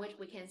重 from 和 which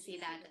we 有 can 秩 see 序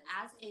that 的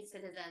as 经 a 济活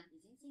动 citizen 已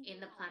经进 in 入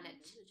the 到我们 planet,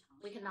 的日常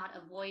we 生活 cannot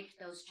当中。 avoid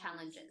those 那我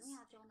们启 challenges. 东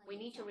亚洲呢 We 也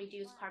need to 在不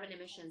reduce 断 carbon 地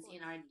通 emissions 过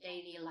in our 提供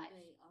daily life.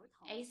 对儿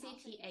童、消费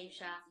者以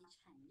ACTAsia 及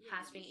产业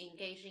has 人 been 士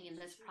engaging in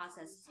实 this 施教育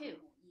process 项 too.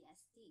 目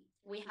ESD，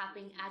 We 是 have 鼓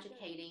been 励每个人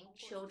educating 通过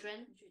取得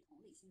children, 更具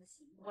同理心的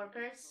行为和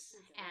workers, 负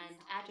责任 and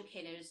消费行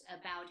educators 为，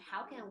 about 鼓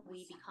how 励 can 我们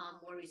we 想 become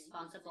要 more 的人与自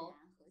responsible 然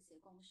和谐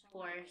共生的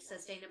for 未来去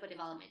sustainable 成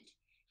长。 development.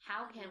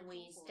 How 那 can 由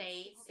we 中国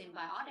stay 气候变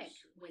化特 symbiotic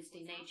使 with 国 the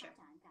家发 nature?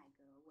 展改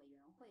革委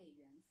员会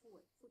原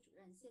副主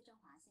任谢振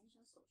华先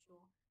生所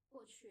说，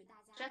过去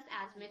大家 Just 普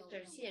as 遍都 Mr.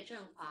 认为 Xie 是减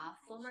Zhenhua, 排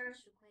是 former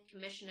吃亏，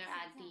 commissioner 现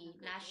at 在呢 the 各国已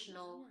经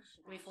National 认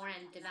识到 Reform 谁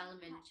and 讲得快，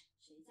 Development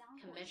谁将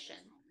获得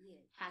Commission 产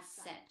业 has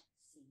转 said.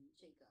 型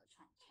这个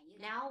产业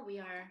Now 转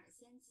we 发 are 展的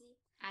先机。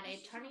 at 那 a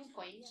时尚 turning 产业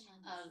point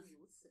呢也 of 是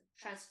如此。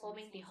我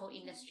们 transforming 从 the whole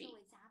今天各 industry.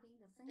 位嘉宾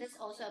的分 This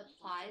享 also 呢，也就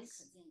可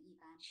applies 见一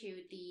斑。 to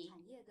the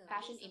产业的绿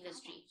fashion 色发展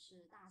industry.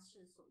 是大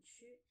势所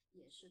趋，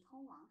也是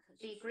通往可持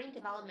The 续 green 的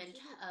未来 development 之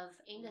路。 of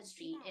我们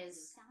期 industry 待也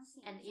is 相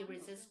信 an 将有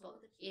更多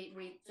的品牌、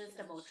设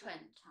irresistible 计师、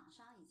 trend. 厂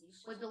商以及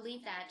时 We 尚产 believe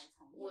业 that 的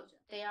从业者，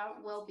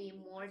 there 将 will 从 be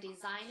零 more 的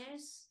早开始，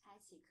 designers, 开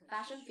启可持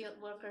fashion 续 field 的第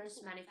一 workers,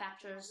 步。那若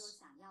manufacturers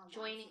想要了解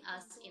joining 更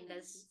us 多 in 与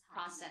this 皮草与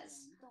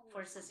process 人、动物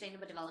for 产业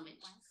sustainable 之间的 development.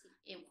 关系，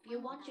 If 欢 you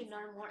迎 want 大 to 家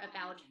learn more 来报名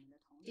about 我们的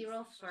同理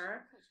zero 心时尚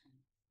fur 课程。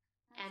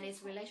那 and 最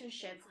its 后，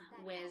 relationship 仅代表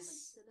with 本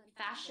次论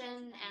坛的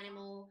fashion, 举办方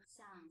animal,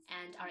 向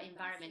and 参 our 与本次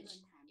environment,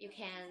 论坛 you 的主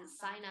can 讲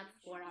sign 嘉 up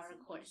宾 for 选 our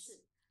新博 course.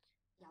 士、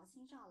姚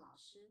清照老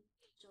师、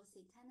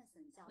Josie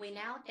Tennyson 教 We 授、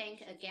 now 也 thank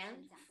是资 again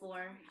深讲座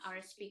for 张女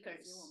our 士，以及我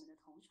speakers, 们的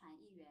同传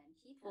议员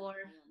Peter， for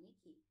还有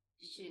Nikki，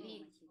 以 Xu 及为我 Li,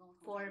 们提供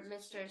同 for 传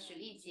知识 Mr. 的 Xu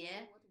李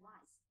Lijie,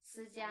 Woodwise，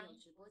 思还有江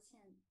直播间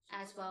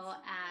as 前 well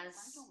的观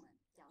as 众们，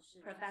表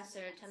示衷心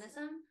Professor 的感谢。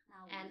 Tennyson,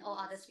 那我 and 们 all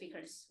也 other 请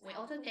speakers. We 在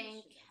also 会议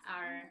thank 室的嘉宾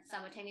our 们、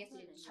工 simultaneous 作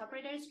人员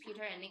interpreters, 以及 Peter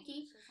打 and 开我们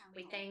Nikki. 的摄像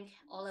We 头， thank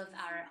我 all 们 of 进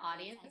行 our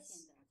一个在线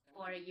audience 的投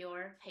for 影。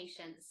 your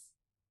patience.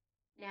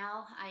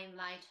 Now I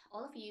invite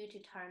all of you to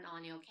turn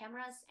on your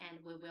cameras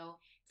and we will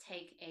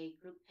take a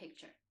group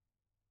picture.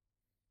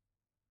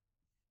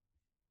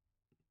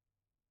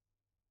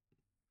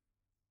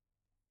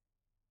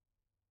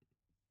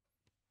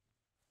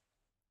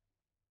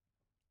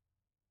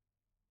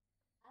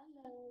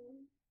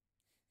 Hello，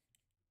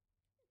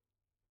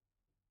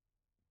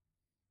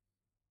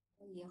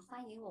 也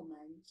欢迎我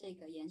们这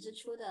个研制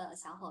出的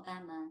小伙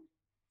伴们，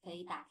可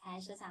以打开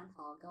摄像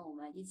头，跟我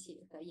们一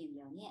起合影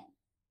留念。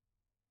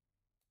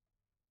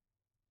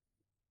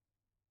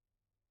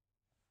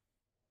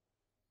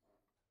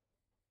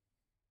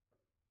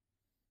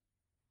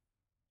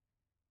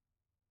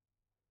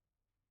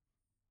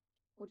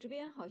我这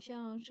边好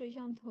像摄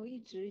像头一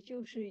直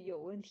就是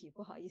有问题，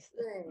不好意思。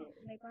对，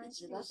没关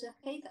系，一直都是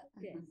黑的。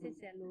谢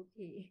谢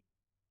Lupi。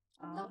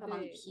我们到时候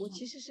帮你对， P 我上。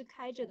其实是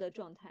开着的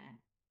状态。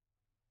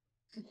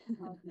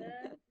好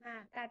的，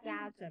那大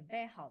家准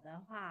备好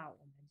的话，我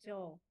们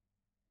就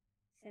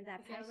现在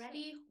If 拍 you're 摄。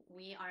 ready,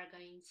 we are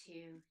going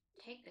to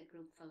take the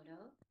group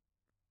photo.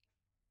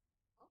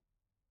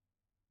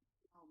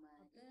 我们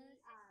好的， 1、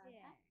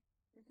2、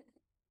谢谢。3。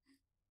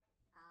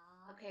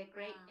好 Okay,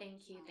 great. 那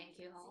Thank you. Thank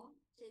you all.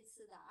 这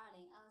次的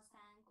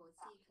2023国际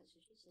可持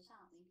续时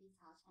尚零皮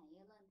草产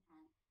业论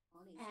坛，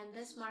同理 And 心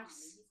this 时尚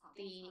marks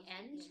零皮草 the 共创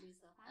产 end 业绿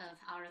色发展 of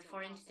our 就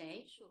forum 到此结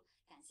today. 束。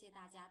感谢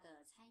大家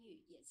的参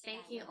与，也期待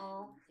Thank 未 you 来我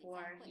all 们可以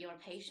for 再会。 your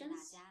谢谢大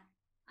patience. 家。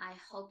 I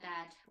hope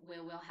that we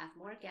will have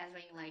more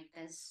gathering like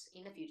this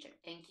in the future.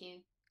 Thank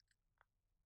you.